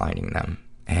matter of finding them.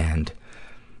 And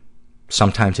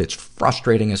sometimes it's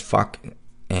frustrating as fuck,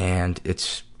 and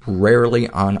it's rarely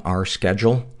on our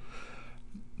schedule.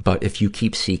 But if you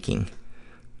keep seeking,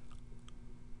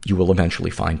 you will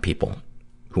eventually find people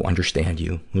who understand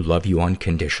you, who love you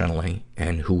unconditionally,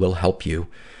 and who will help you,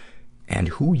 and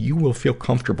who you will feel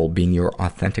comfortable being your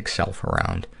authentic self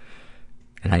around.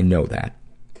 And I know that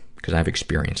because I've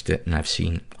experienced it, and I've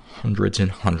seen hundreds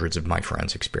and hundreds of my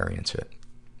friends experience it.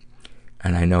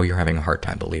 And I know you're having a hard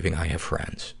time believing I have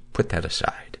friends. Put that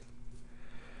aside.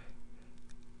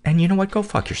 And you know what? Go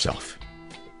fuck yourself.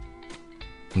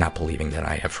 Not believing that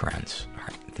I have friends. All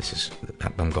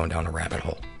right, I'm going down a rabbit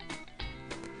hole.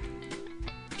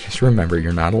 Just remember,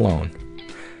 you're not alone.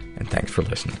 And thanks for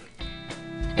listening.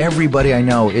 Everybody I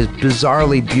know is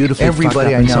bizarrely beautifully Everybody fucked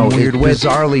up I in some know weird is way.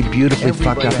 bizarrely beautifully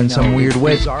fucked up in some weird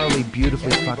way. Bizarrely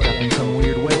beautifully fucked up in some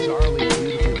weird way.